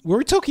 We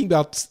were talking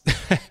about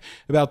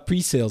about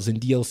pre-sales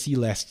and DLC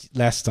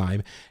last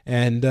time,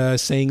 and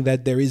saying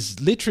that there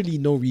is literally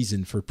no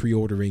reason for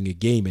pre-ordering a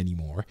game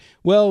anymore.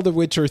 Well, The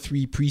Witcher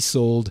 3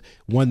 pre-sold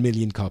 1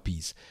 million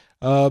copies.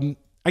 I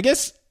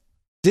guess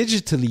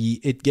digitally,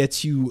 it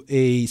gets you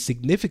a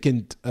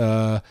significant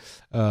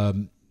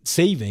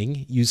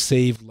saving. You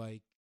save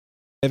like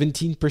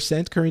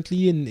 17%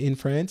 currently in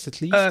France,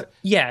 at least.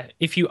 Yeah,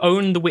 if you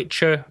own The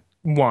Witcher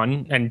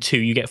 1 and 2,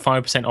 you get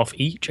 5% off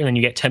each, and then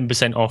you get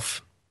 10%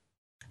 off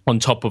on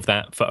top of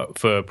that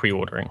for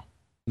pre-ordering.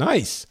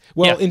 Nice.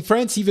 Well, in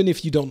France, even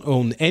if you don't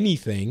own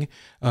anything,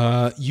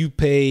 you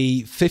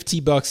pay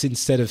 $50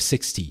 instead of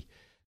 60.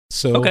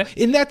 So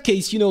in that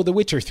case, The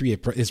Witcher 3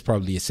 is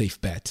probably a safe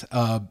bet.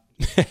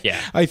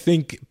 I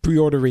think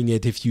pre-ordering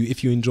it if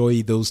you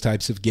enjoy those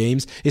types of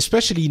games,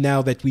 especially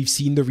now that we've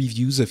seen the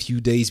reviews a few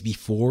days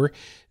before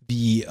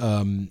the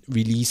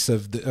release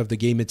of the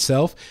game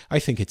itself, I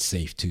think it's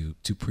safe to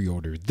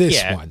pre-order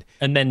this one.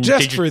 And then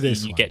just for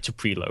this you get to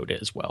preload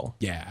it as well.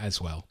 Yeah, as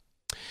well.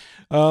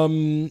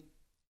 And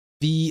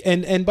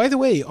by the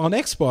way, on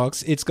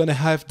Xbox, it's going to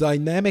have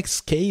dynamic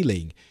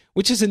scaling,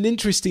 which is an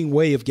interesting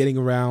way of getting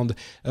around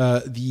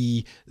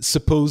the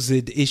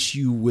supposed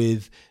issue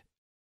with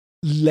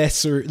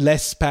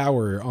less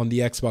power on the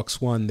Xbox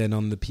One than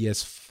on the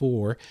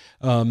PS4.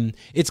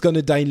 It's going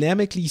to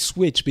dynamically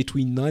switch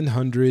between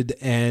 900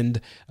 and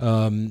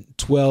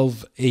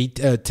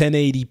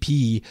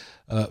 1080p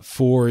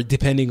for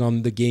depending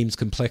on the game's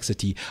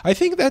complexity. I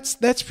think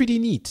that's pretty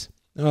neat.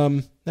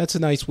 That's a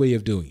nice way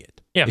of doing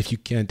it. Yeah. If you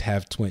can't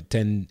have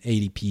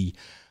 1080p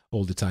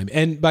all the time.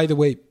 And by the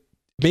way,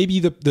 maybe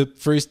the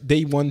first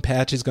day one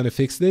patch is going to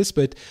fix this,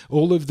 but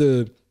all of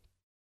the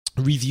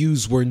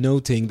reviews were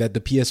noting that the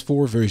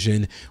PS4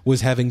 version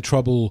was having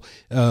trouble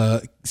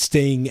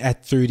staying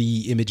at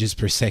 30 images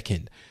per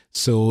second.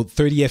 So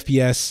 30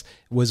 FPS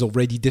was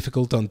already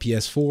difficult on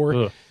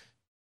PS4.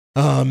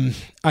 I'm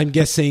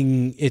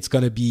guessing it's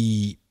going to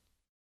be,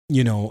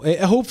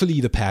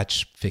 hopefully the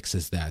patch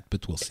fixes that,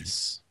 but we'll see.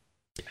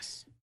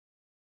 Yes.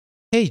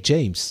 Hey,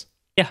 James.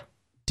 Yeah.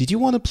 Did you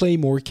want to play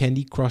more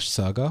Candy Crush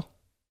Saga?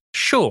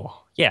 Sure,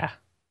 yeah.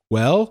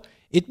 Well,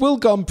 it will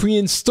come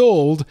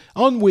pre-installed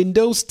on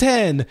Windows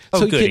 10,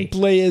 so you can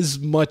play as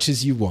much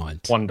as you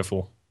want.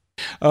 Wonderful.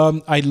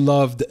 I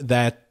loved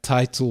that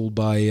title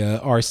by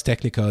Ars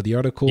Technica. The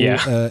article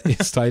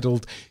is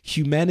titled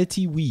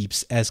 "Humanity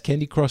Weeps as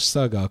Candy Crush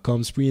Saga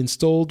comes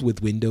pre-installed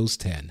with Windows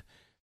 10."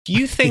 Do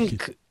you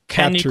think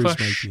Candy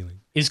Crush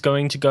is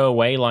going to go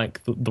away like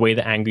the way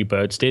that Angry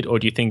Birds did, or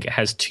do you think it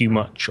has too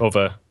much of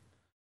a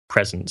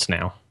presence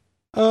now?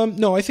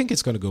 No, I think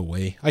it's going to go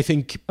away. I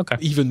think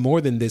even more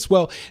than this.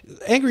 Well,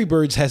 Angry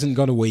Birds hasn't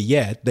gone away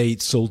yet. They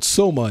sold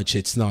so much.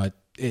 It's not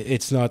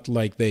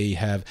like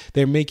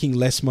they're making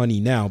less money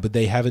now, but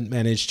they haven't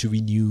managed to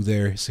renew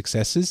their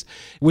successes,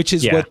 which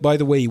is what, by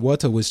the way,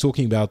 Iwata was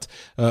talking about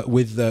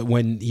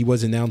when he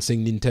was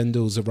announcing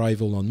Nintendo's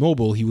arrival on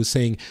mobile. He was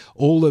saying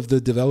all of the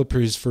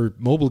developers for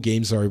mobile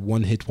games are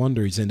one-hit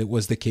wonders, and it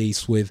was the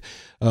case with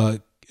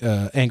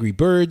Angry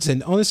Birds,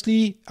 and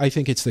honestly, I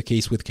think it's the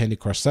case with Candy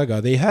Crush Saga.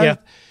 They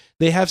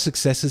have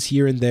successes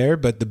here and there,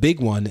 but the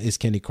big one is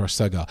Candy Crush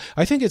Saga.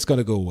 I think it's going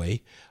to go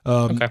away.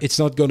 It's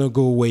not going to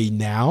go away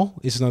now.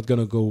 It's not going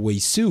to go away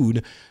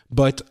soon,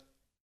 but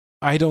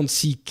I don't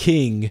see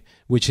King,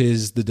 which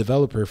is the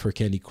developer for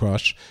Candy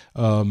Crush,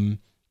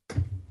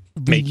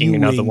 making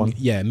another one.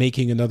 Yeah,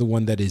 making another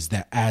one that is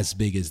as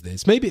big as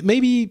this.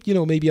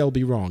 Maybe I'll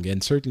be wrong,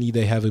 and certainly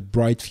they have a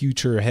bright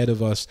future ahead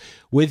of us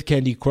with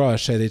Candy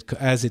Crush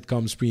as it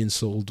comes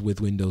pre-installed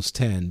with Windows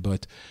 10.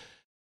 But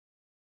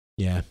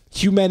yeah,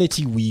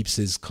 Humanity Weeps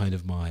is kind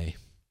of my.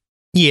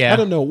 I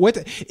don't know what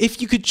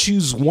if you could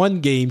choose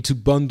one game to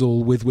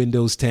bundle with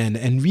Windows 10,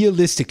 and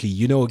realistically,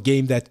 a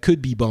game that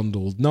could be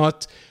bundled,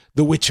 not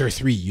The Witcher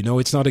 3.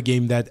 It's not a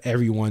game that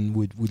everyone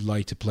would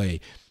like to play.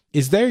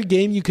 Is there a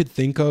game you could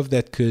think of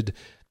that could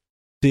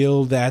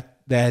fill that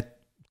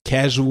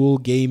casual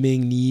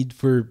gaming need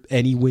for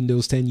any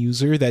Windows 10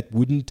 user that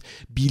wouldn't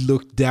be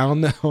looked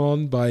down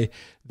on by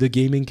the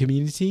gaming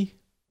community?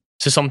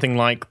 So something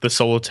like the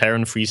Solitaire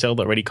and Free Cell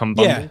that already come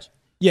bundled?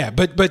 Yeah,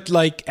 but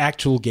like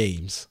actual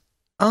games.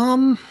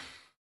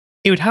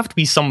 It would have to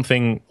be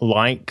something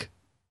like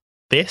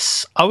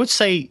this. I would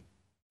say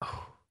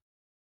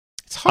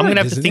it's hard, I'm going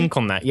to have to think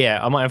on that. Yeah,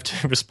 I might have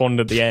to respond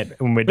at the end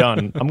when we're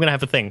done. I'm going to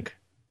have to think.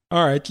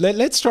 All right,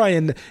 let's try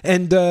and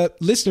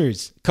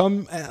listeners,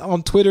 come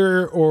on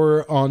Twitter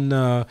or on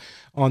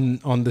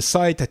the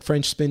site at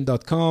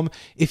FrenchSpin.com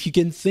if you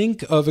can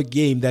think of a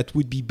game that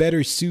would be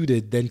better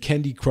suited than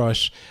Candy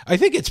Crush. I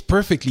think it's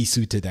perfectly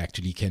suited,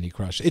 actually. Candy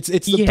Crush. It's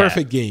the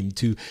perfect game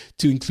to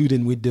include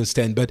in Windows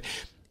 10, but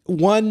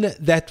one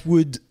that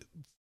would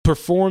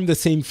perform the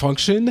same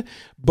function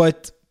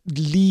but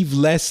leave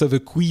less of a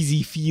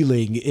queasy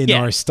feeling in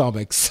our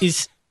stomachs.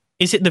 Is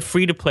it the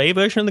free-to-play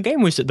version of the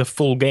game, or is it the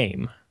full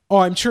game? Oh,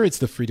 I'm sure it's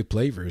the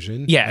free-to-play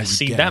version. Yeah,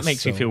 that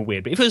makes me feel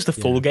weird. But if it was the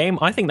full game,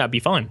 I think that'd be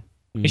fine.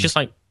 It's just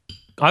like,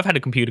 I've had a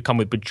computer come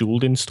with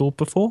Bejeweled installed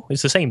before.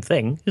 It's the same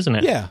thing, isn't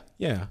it? Yeah.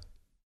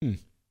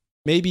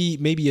 Maybe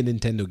a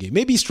Nintendo game.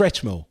 Maybe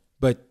Stretchmo,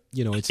 but,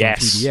 it's on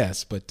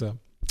 3DS. But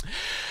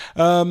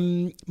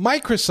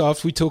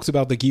Microsoft, we talked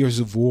about the Gears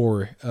of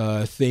War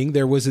thing.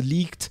 There was a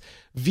leaked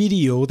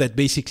video that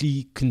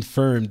basically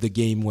confirmed the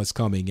game was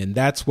coming, and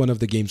that's one of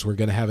the games we're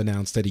going to have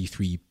announced at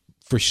E3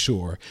 for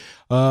sure.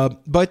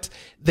 But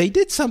they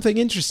did something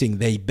interesting.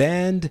 They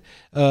banned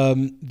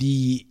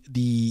the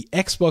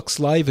Xbox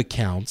Live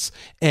accounts,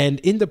 and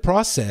in the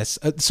process,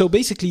 so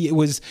basically it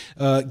was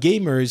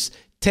gamers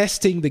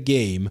testing the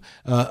game,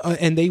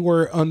 and they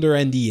were under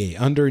NDA,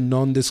 under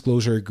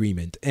non-disclosure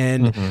agreement,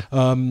 and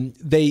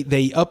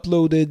they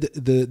uploaded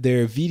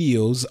their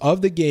videos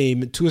of the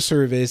game to a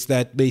service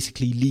that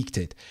basically leaked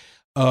it.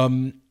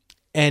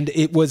 And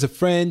it was a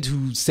friend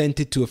who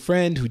sent it to a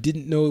friend who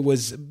didn't know it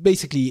was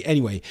basically,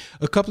 anyway,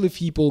 a couple of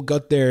people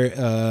got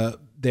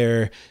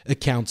their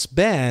accounts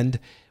banned,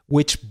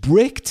 which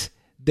bricked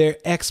their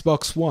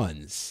Xbox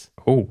Ones.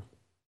 Oh.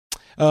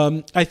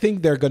 I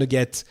think they're going to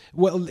get,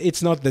 well,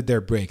 it's not that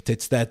they're bricked,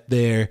 it's that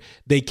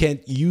they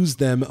can't use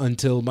them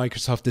until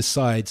Microsoft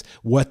decides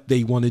what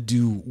they want to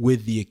do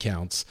with the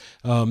accounts.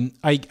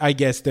 I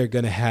guess they're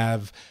going to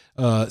have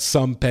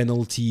some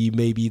penalty.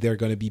 Maybe they're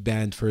going to be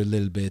banned for a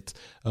little bit.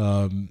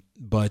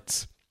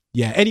 But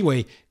yeah,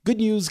 anyway, good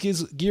news,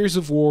 Gears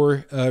of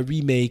War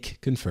remake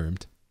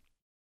confirmed.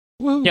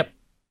 Woo. Yep.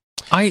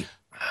 The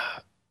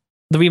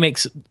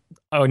remakes,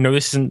 oh no,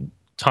 this isn't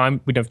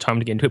time, we don't have time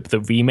to get into it, but the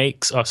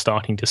remakes are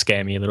starting to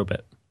scare me a little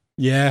bit.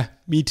 Yeah,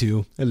 me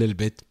too, a little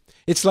bit.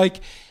 It's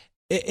like,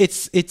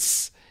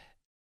 it's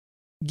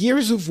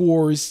Gears of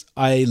Wars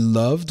I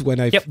loved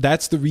when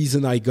that's the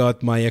reason I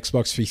got my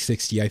Xbox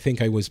 360. I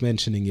think I was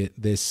mentioning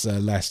it this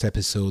last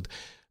episode.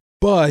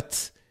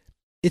 But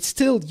it's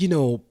still,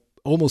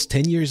 almost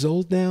 10 years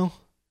old now.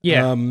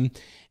 Yeah.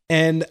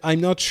 And I'm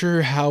not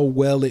sure how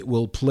well it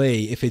will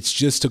play if it's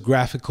just a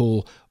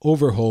graphical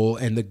overhaul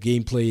and the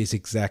gameplay is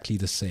exactly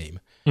the same.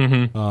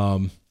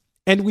 Mm-hmm.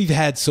 And we've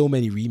had so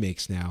many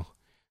remakes now.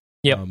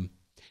 Yep.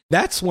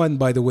 That's one,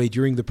 by the way,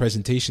 during the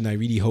presentation, I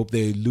really hope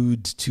they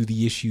allude to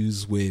the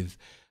issues with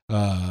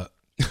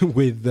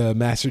the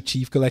Master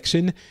Chief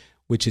Collection,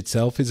 which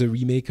itself is a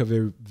remake of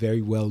a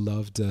very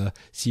well-loved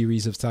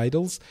series of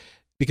titles.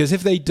 Because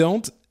if they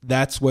don't,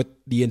 that's what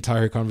the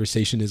entire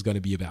conversation is going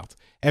to be about.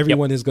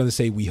 Everyone is going to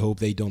say, we hope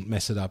they don't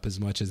mess it up as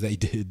much as they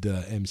did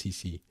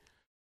MCC.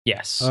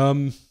 Yes.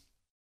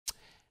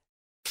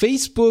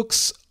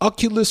 Facebook's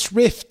Oculus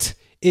Rift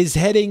is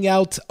heading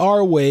out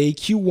our way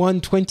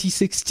Q1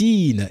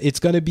 2016. It's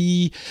going to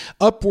be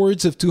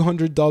upwards of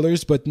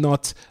 $200, but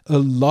not a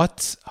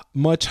lot,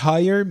 much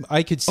higher.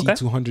 I could see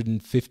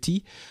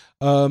 $250.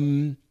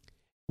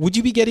 Would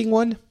you be getting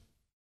one?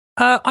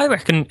 I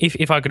reckon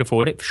if I could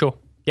afford it, for sure.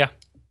 Yeah.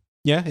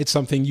 Yeah, it's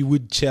something you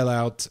would shell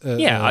out.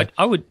 I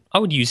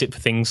would use it for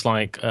things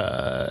like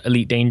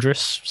Elite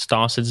Dangerous,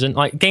 Star Citizen,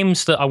 like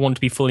games that I want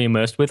to be fully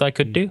immersed with. I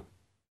could do.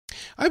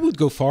 I would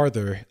go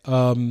farther.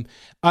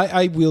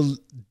 I will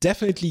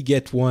definitely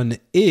get one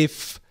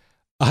if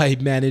I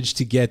manage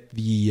to get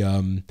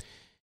the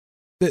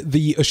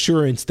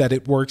assurance that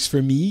it works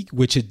for me,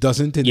 which it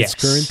doesn't in its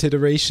current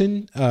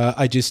iteration.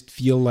 I just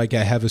feel like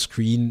I have a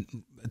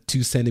screen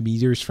 2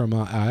 centimeters from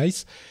my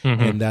eyes,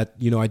 and that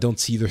I don't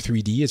see the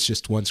 3D. It's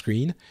just one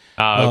screen.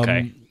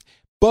 Okay.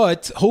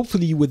 But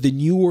hopefully with the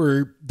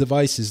newer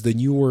devices, the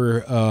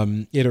newer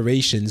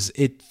iterations,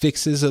 it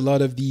fixes a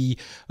lot of the,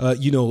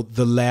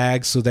 the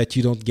lag so that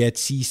you don't get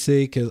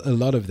seasick, a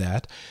lot of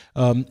that.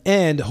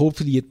 And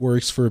hopefully it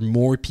works for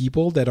more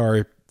people that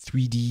are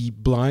 3D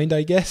blind,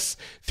 I guess,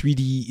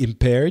 3D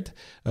impaired,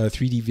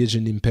 3D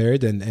vision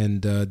impaired,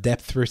 and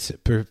depth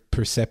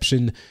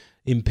perception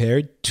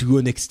impaired to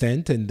an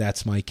extent, and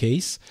that's my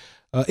case.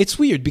 It's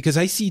weird because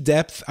I see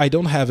depth. I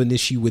don't have an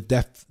issue with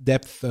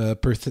depth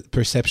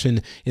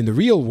perception in the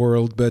real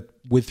world, but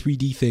with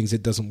 3D things,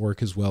 it doesn't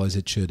work as well as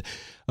it should.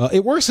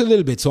 It works a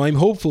little bit, so I'm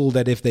hopeful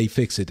that if they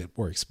fix it, it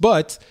works.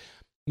 But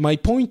my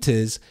point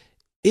is,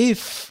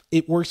 if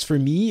it works for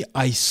me,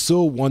 I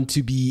so want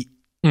to be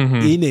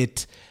in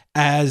it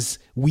as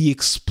we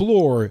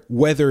explore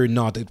whether or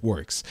not it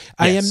works. Yes.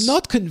 I am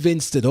not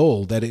convinced at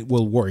all that it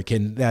will work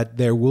and that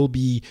there will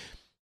be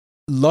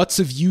lots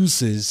of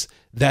uses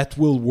that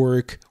will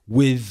work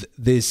with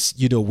this,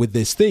 with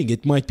this thing.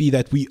 It might be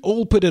that we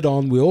all put it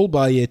on, we all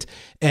buy it,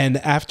 and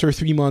after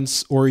 3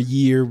 months or a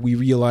year, we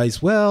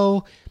realize,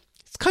 well,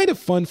 it's kind of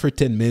fun for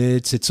 10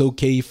 minutes. It's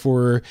okay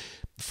for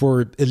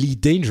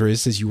Elite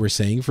Dangerous, as you were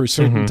saying, for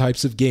certain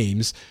types of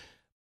games,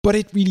 but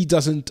it really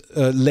doesn't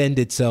lend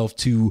itself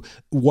to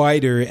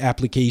wider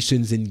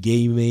applications in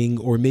gaming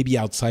or maybe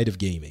outside of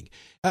gaming.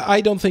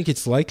 I don't think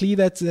it's likely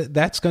that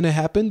that's going to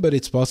happen, but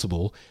it's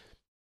possible.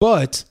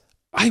 But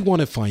I want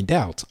to find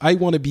out. I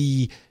want to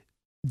be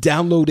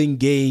downloading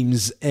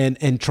games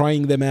and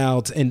trying them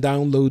out and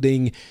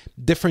downloading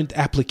different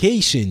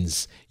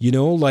applications,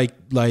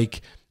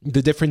 like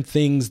the different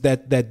things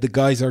that the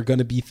guys are going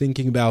to be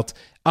thinking about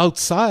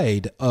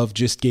outside of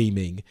just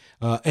gaming.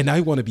 And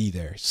I want to be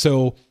there.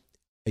 So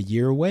a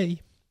year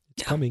away,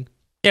 it's coming.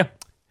 Yeah.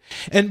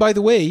 And by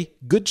the way,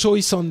 good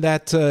choice on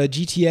that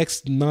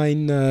GTX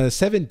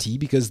 970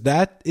 because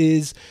that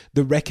is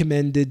the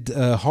recommended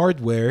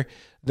hardware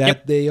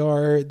that they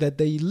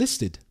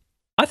listed.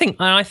 I think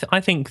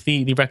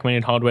the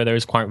recommended hardware there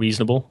is quite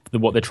reasonable for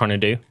what they're trying to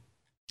do.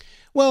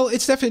 Well,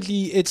 it's not going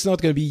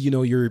to be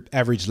your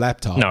average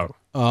laptop. No.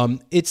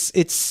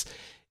 It's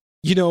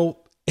you know,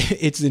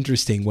 it's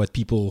interesting what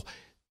people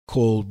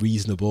call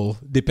reasonable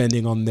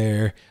depending on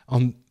their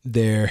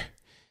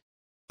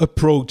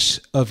approach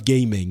of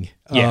gaming.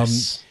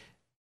 Yes.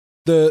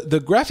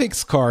 The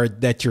graphics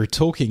card that you're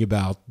talking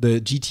about, the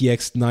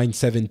GTX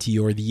 970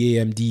 or the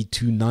AMD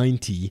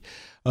 290,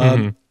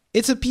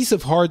 it's a piece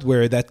of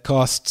hardware that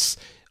costs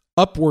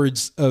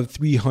upwards of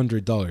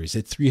 $300.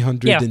 It's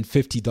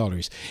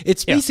 $350.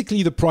 It's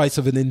basically the price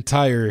of an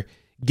entire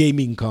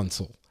gaming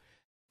console.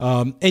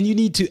 And you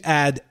need to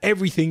add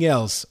everything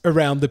else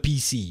around the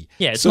PC.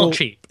 Yeah, it's not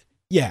cheap.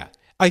 Yeah.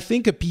 I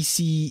think a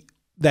PC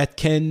that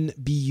can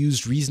be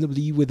used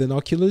reasonably with an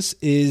Oculus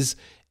is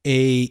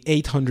a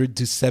 $800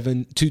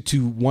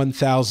 to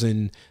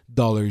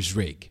 $1,000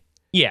 rig.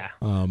 Yeah.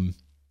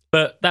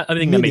 But I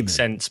think that makes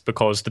sense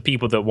because the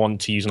people that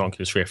want to use an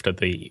Oculus Rift are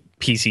the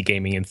PC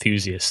gaming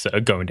enthusiasts that are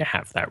going to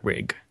have that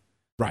rig.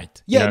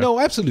 Right. Yeah, no,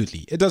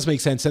 absolutely. It does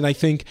make sense. And I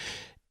think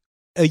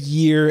a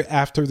year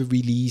after the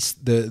release,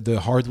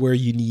 the hardware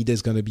you need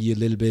is going to be a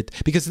little bit,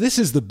 because this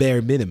is the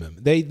bare minimum.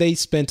 They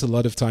spent a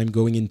lot of time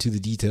going into the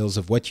details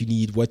of what you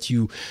need,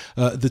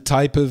 the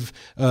type of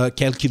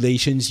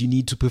calculations you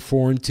need to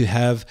perform to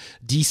have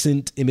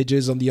decent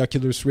images on the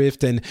Oculus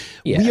Rift. And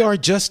we are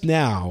just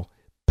now,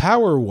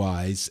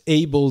 power-wise,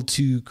 able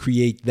to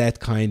create that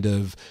kind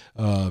of,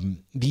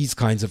 these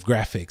kinds of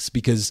graphics,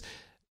 because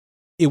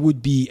it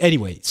would be,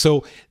 anyway,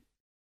 so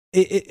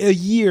a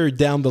year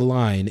down the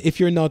line, if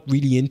you're not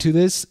really into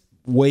this,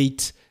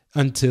 wait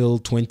until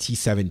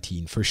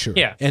 2017 for sure.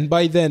 Yeah. And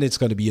by then, it's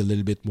going to be a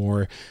little bit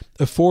more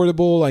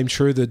affordable. I'm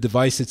sure the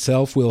device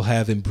itself will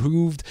have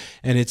improved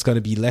and it's going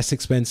to be less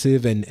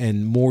expensive,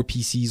 and more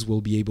PCs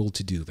will be able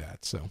to do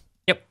that. So,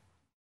 yep.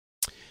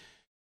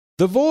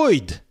 The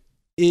Void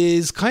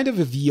is kind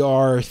of a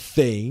VR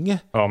thing.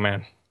 Oh,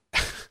 man.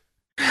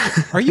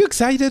 Are you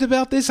excited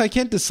about this? I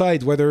can't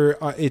decide whether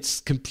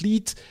it's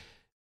complete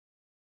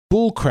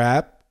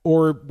bullcrap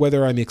or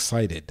whether I'm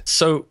excited.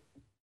 So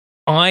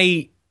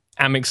I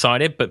am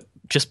excited, but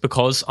just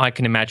because I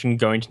can imagine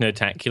going to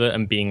Nerdtacular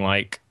and being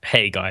like,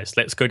 hey guys,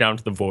 let's go down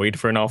to the Void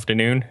for an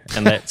afternoon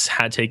and let's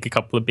take a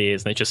couple of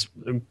beers and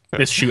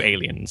let's shoot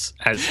aliens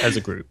as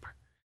a group.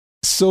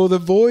 So the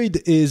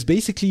Void is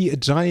basically a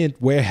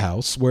giant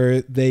warehouse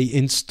where they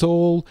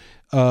install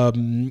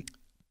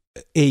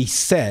a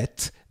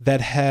set that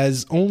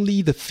has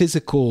only the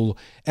physical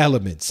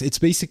elements. It's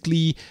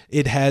basically,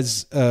 it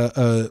has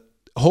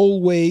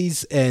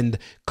hallways and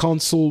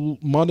console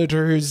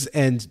monitors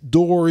and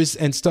doors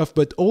and stuff,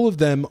 but all of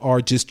them are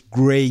just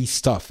gray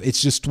stuff.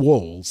 It's just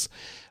walls.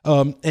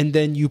 And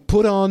then you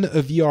put on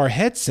a VR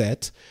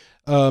headset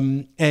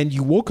and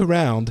you walk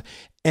around,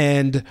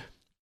 and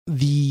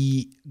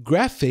the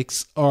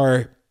graphics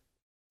are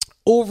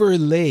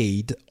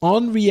overlaid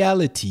on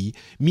reality,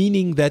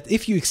 meaning that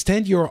if you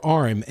extend your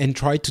arm and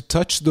try to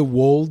touch the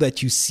wall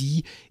that you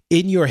see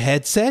in your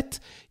headset,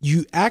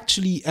 you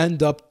actually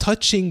end up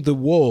touching the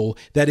wall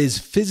that is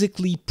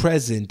physically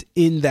present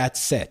in that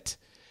set.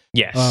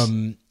 Yes.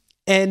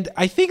 And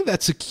I think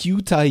that's a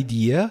cute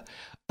idea.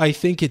 I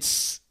think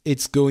it's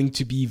going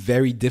to be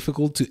very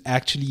difficult to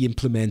actually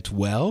implement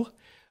well.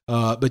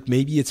 But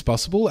maybe it's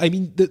possible. I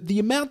mean, the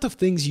amount of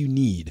things you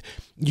need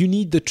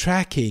the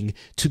tracking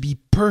to be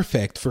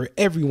perfect for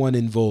everyone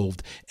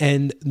involved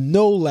and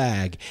no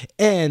lag,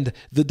 and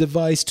the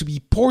device to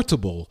be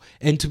portable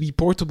and to be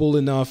portable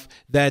enough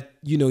that,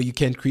 you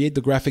can create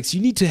the graphics.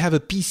 You need to have a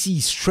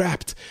PC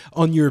strapped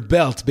on your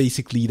belt,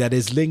 basically, that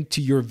is linked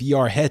to your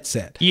VR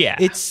headset. Yeah.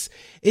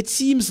 It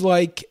seems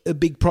like a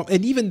big problem.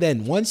 And even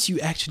then, once you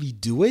actually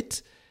do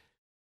it,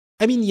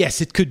 I mean, yes,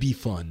 it could be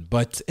fun,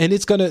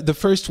 the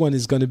first one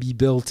is gonna be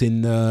built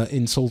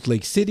in Salt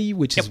Lake City,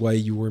 which is why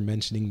you were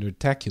mentioning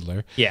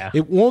Nerdtacular. Yeah,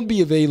 it won't be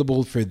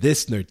available for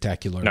this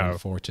Nerdtacular,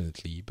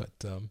 unfortunately. But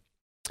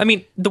I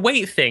mean, the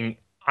weight thing,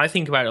 I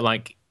think about it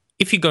like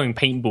if you're going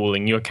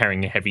paintballing, you're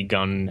carrying a heavy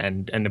gun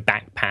and a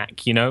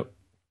backpack. You're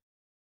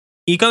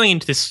going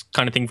into this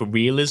kind of thing for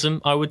realism,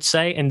 I would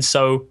say, and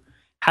so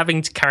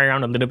having to carry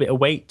around a little bit of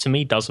weight to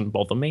me doesn't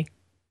bother me.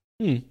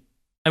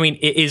 I mean,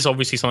 it is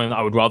obviously something that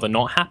I would rather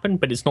not happen,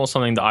 but it's not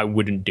something that I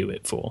wouldn't do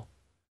it for.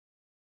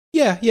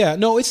 Yeah.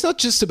 No, it's not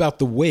just about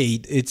the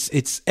weight.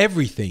 It's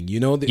everything,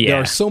 There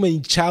are so many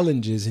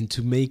challenges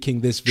into making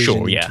this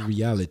vision into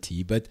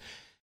reality. But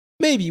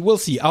maybe, we'll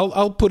see.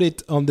 I'll put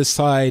it on the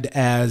side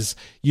as,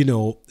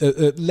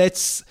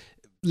 let's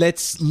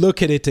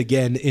look at it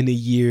again in a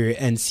year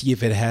and see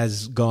if it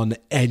has gone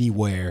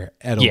anywhere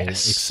at all,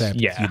 except,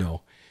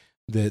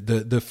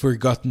 the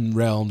forgotten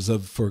realms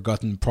of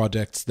forgotten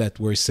projects that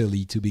were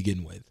silly to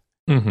begin with.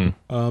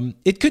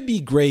 It could be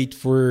great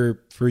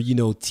for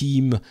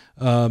team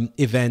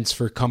events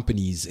for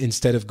companies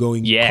instead of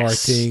going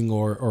karting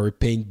or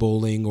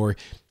paintballing or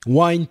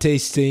wine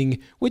tasting,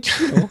 which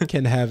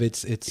can have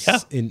it's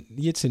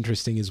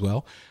interesting as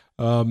well.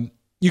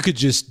 You could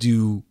just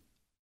do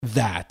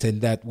that,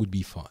 and that would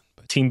be fun.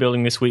 But team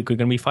building this week, we're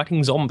going to be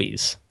fighting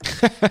zombies.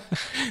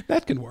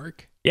 That can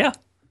work. Yeah.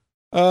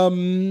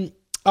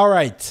 All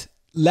right.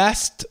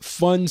 Last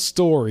fun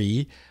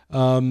story.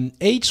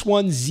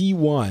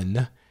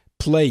 H1Z1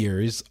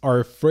 players are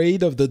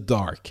afraid of the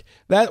dark.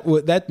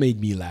 That made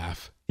me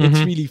laugh. It's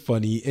really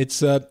funny. It's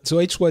so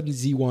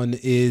H1Z1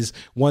 is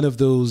one of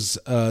those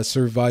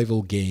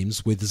survival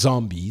games with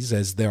zombies,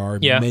 as there are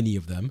many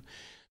of them.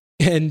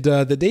 And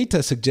the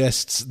data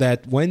suggests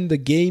that when the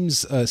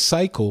game's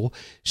cycle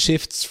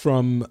shifts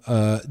from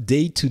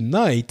day to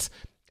night,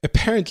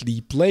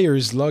 apparently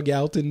players log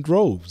out in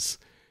droves,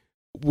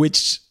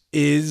 which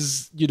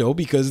is,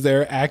 because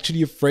they're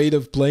actually afraid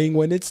of playing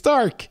when it's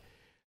dark.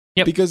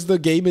 Yep. Because the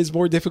game is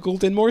more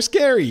difficult and more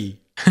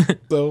scary.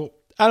 So,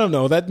 I don't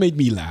know. That made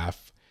me laugh.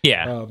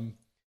 Yeah.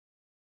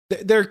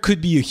 There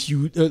could be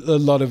a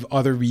lot of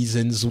other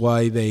reasons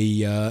why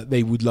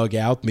they would log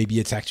out. Maybe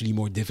it's actually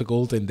more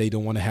difficult and they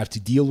don't want to have to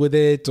deal with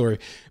it, or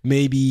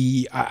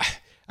maybe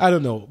I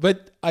don't know.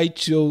 But I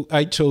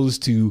chose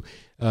to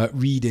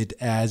read it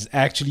as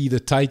actually the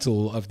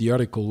title of the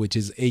article, which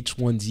is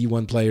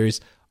H1Z1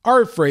 players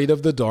are afraid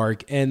of the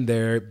dark and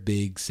they're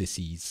big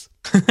sissies.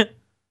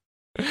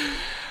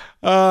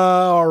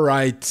 All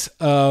right.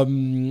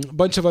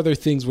 Bunch of other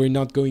things we're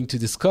not going to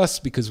discuss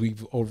because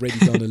we've already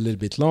gone a little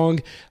bit long.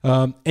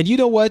 And you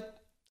know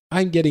what?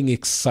 I'm getting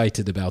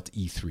excited about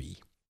E3.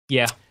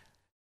 Yeah.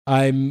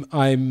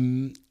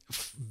 I'm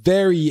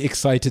very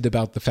excited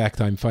about the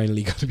fact I'm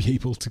finally going to be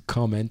able to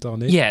comment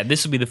on it. Yeah,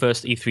 this will be the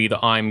first E3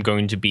 that I'm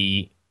going to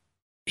be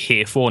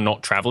here for,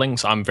 not traveling.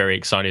 So I'm very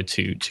excited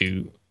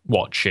to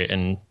watch it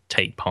and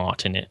take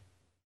part in it.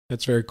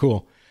 That's very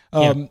cool.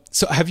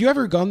 So have you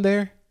ever gone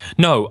there?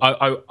 No,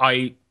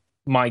 I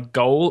my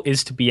goal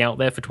is to be out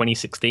there for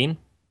 2016,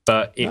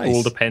 but it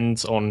all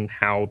depends on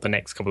how the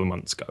next couple of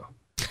months go.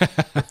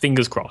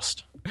 Fingers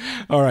crossed.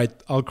 All right,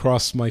 I'll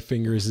cross my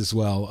fingers as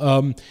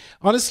well.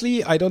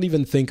 Honestly, I don't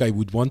even think I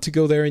would want to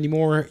go there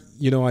anymore.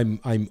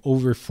 I'm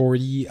over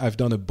 40. I've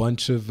done a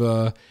bunch of...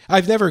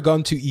 I've never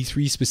gone to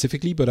E3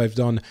 specifically, but I've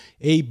done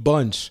a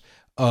bunch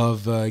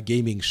of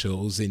gaming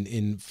shows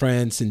in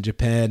France, in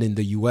Japan, in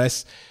the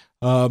US.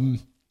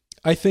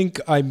 I think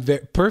I'm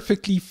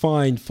perfectly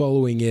fine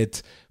following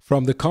it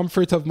from the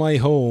comfort of my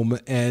home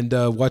and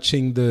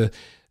watching the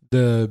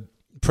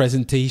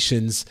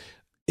presentations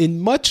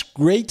in much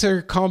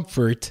greater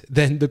comfort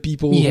than the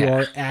people who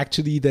are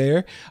actually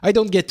there. I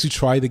don't get to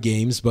try the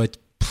games, but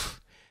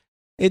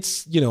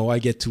it's, I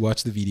get to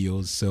watch the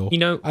videos. So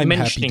I'm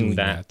happy doing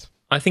that.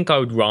 I think I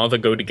would rather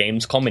go to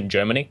Gamescom in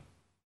Germany.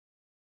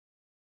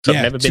 So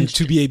I've never been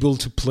to be able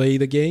to play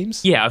the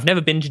games? Yeah, I've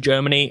never been to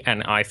Germany,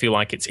 and I feel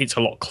like it's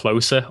a lot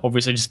closer.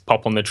 Obviously, just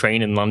pop on the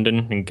train in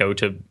London and go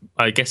to,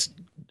 I guess,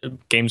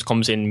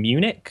 Gamescom's in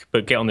Munich,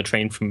 but get on the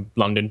train from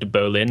London to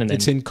Berlin. And then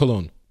it's in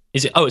Cologne.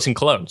 Is it? Oh, it's in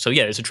Cologne. So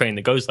yeah, there's a train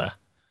that goes there.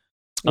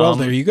 Well,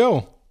 there you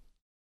go.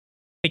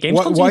 Hey,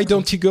 why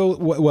don't you go?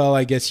 Well,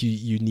 I guess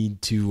you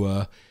need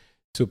to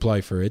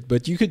apply for it,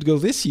 but you could go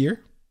this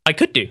year. I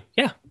could do,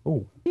 yeah.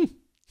 Oh,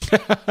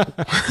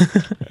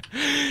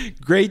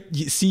 great.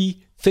 You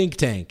see, think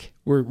tank.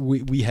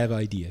 We have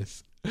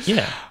ideas.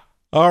 Yeah.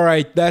 All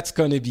right, that's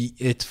going to be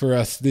it for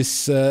us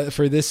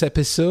for this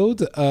episode.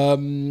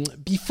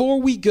 Before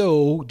we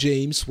go,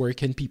 James, where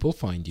can people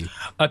find you?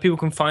 People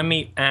can find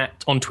me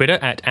on Twitter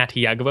at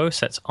Iagovos,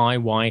 that's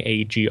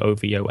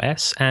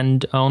IYAGOVOS,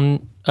 and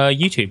on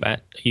YouTube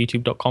at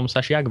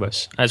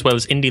youtube.com/Iagovos, as well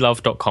as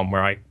indielove.com,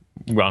 where I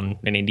run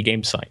an indie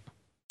game site.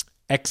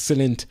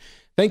 Excellent.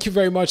 Thank you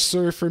very much,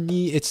 sir. For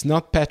me, it's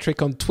Not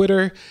Patrick on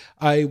Twitter.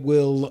 I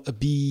will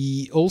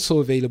be also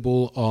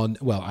available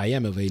I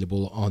am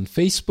available on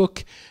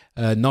Facebook.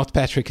 Not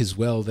Patrick as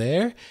well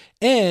there.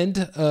 And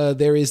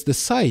there is the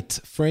site,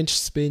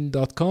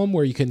 FrenchSpin.com,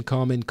 where you can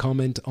come and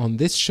comment on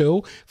this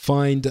show,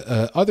 find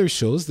other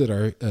shows that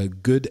are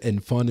good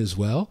and fun as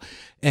well.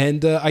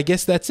 And I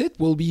guess that's it.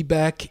 We'll be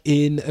back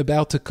in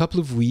about a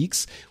couple of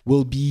weeks.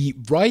 We'll be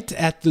right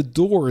at the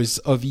doors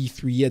of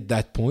E3 at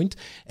that point.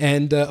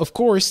 And of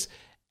course,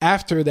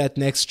 after that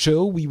next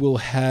show, we will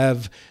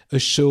have a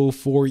show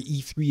for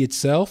E3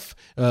 itself,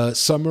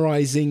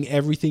 summarizing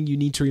everything you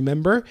need to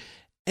remember.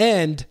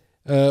 And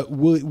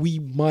we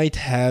might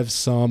have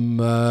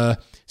some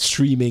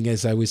streaming,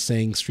 as I was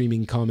saying,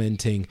 streaming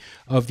commenting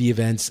of the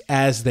events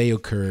as they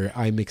occur.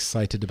 I'm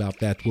excited about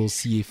that. We'll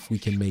see if we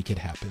can make it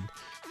happen.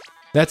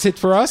 That's it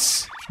for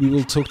us. We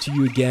will talk to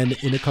you again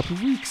in a couple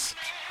of weeks.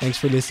 Thanks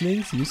for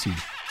listening. See you soon.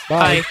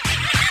 Bye. Bye.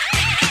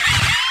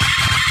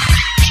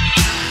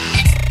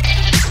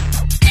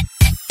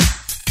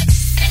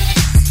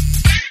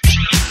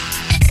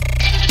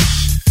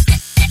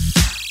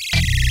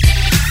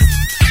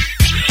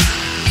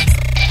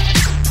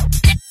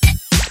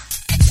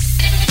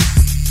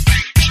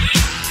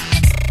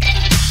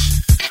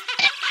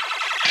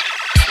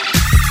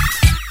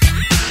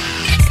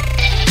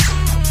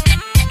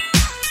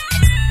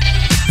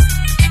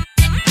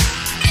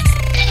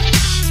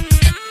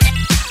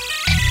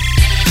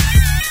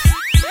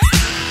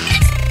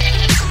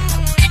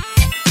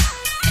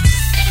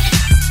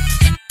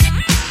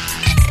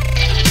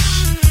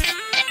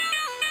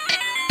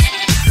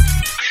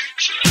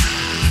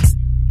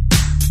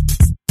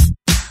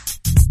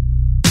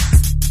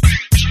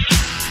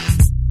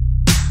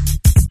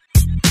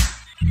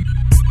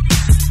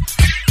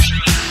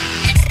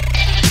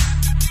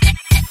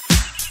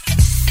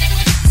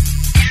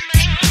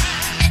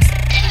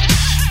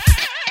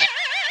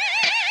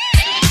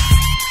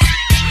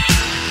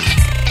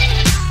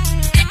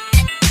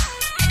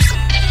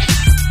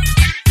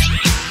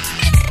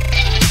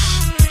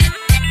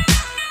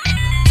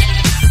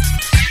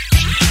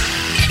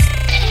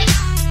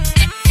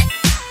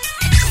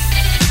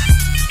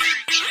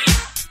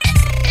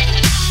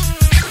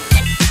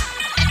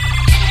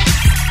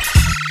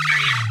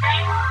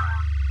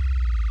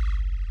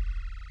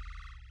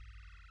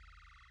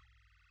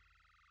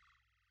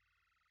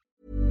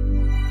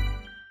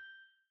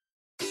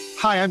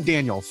 Hi, I'm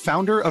Daniel,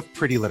 founder of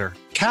Pretty Litter.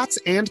 Cats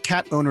and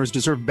cat owners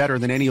deserve better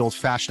than any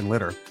old-fashioned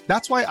litter.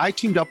 That's why I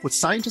teamed up with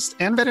scientists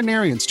and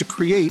veterinarians to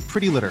create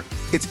Pretty Litter.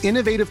 Its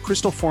innovative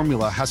crystal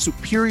formula has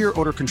superior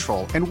odor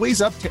control and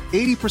weighs up to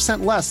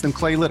 80% less than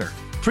clay litter.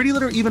 Pretty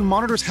Litter even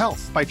monitors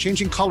health by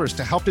changing colors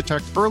to help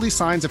detect early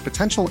signs of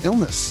potential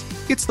illness.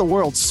 It's the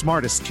world's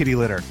smartest kitty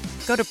litter.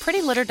 Go to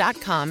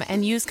prettylitter.com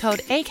and use code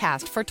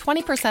ACAST for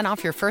 20%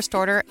 off your first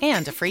order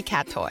and a free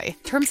cat toy.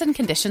 Terms and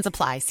conditions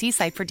apply. See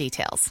site for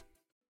details.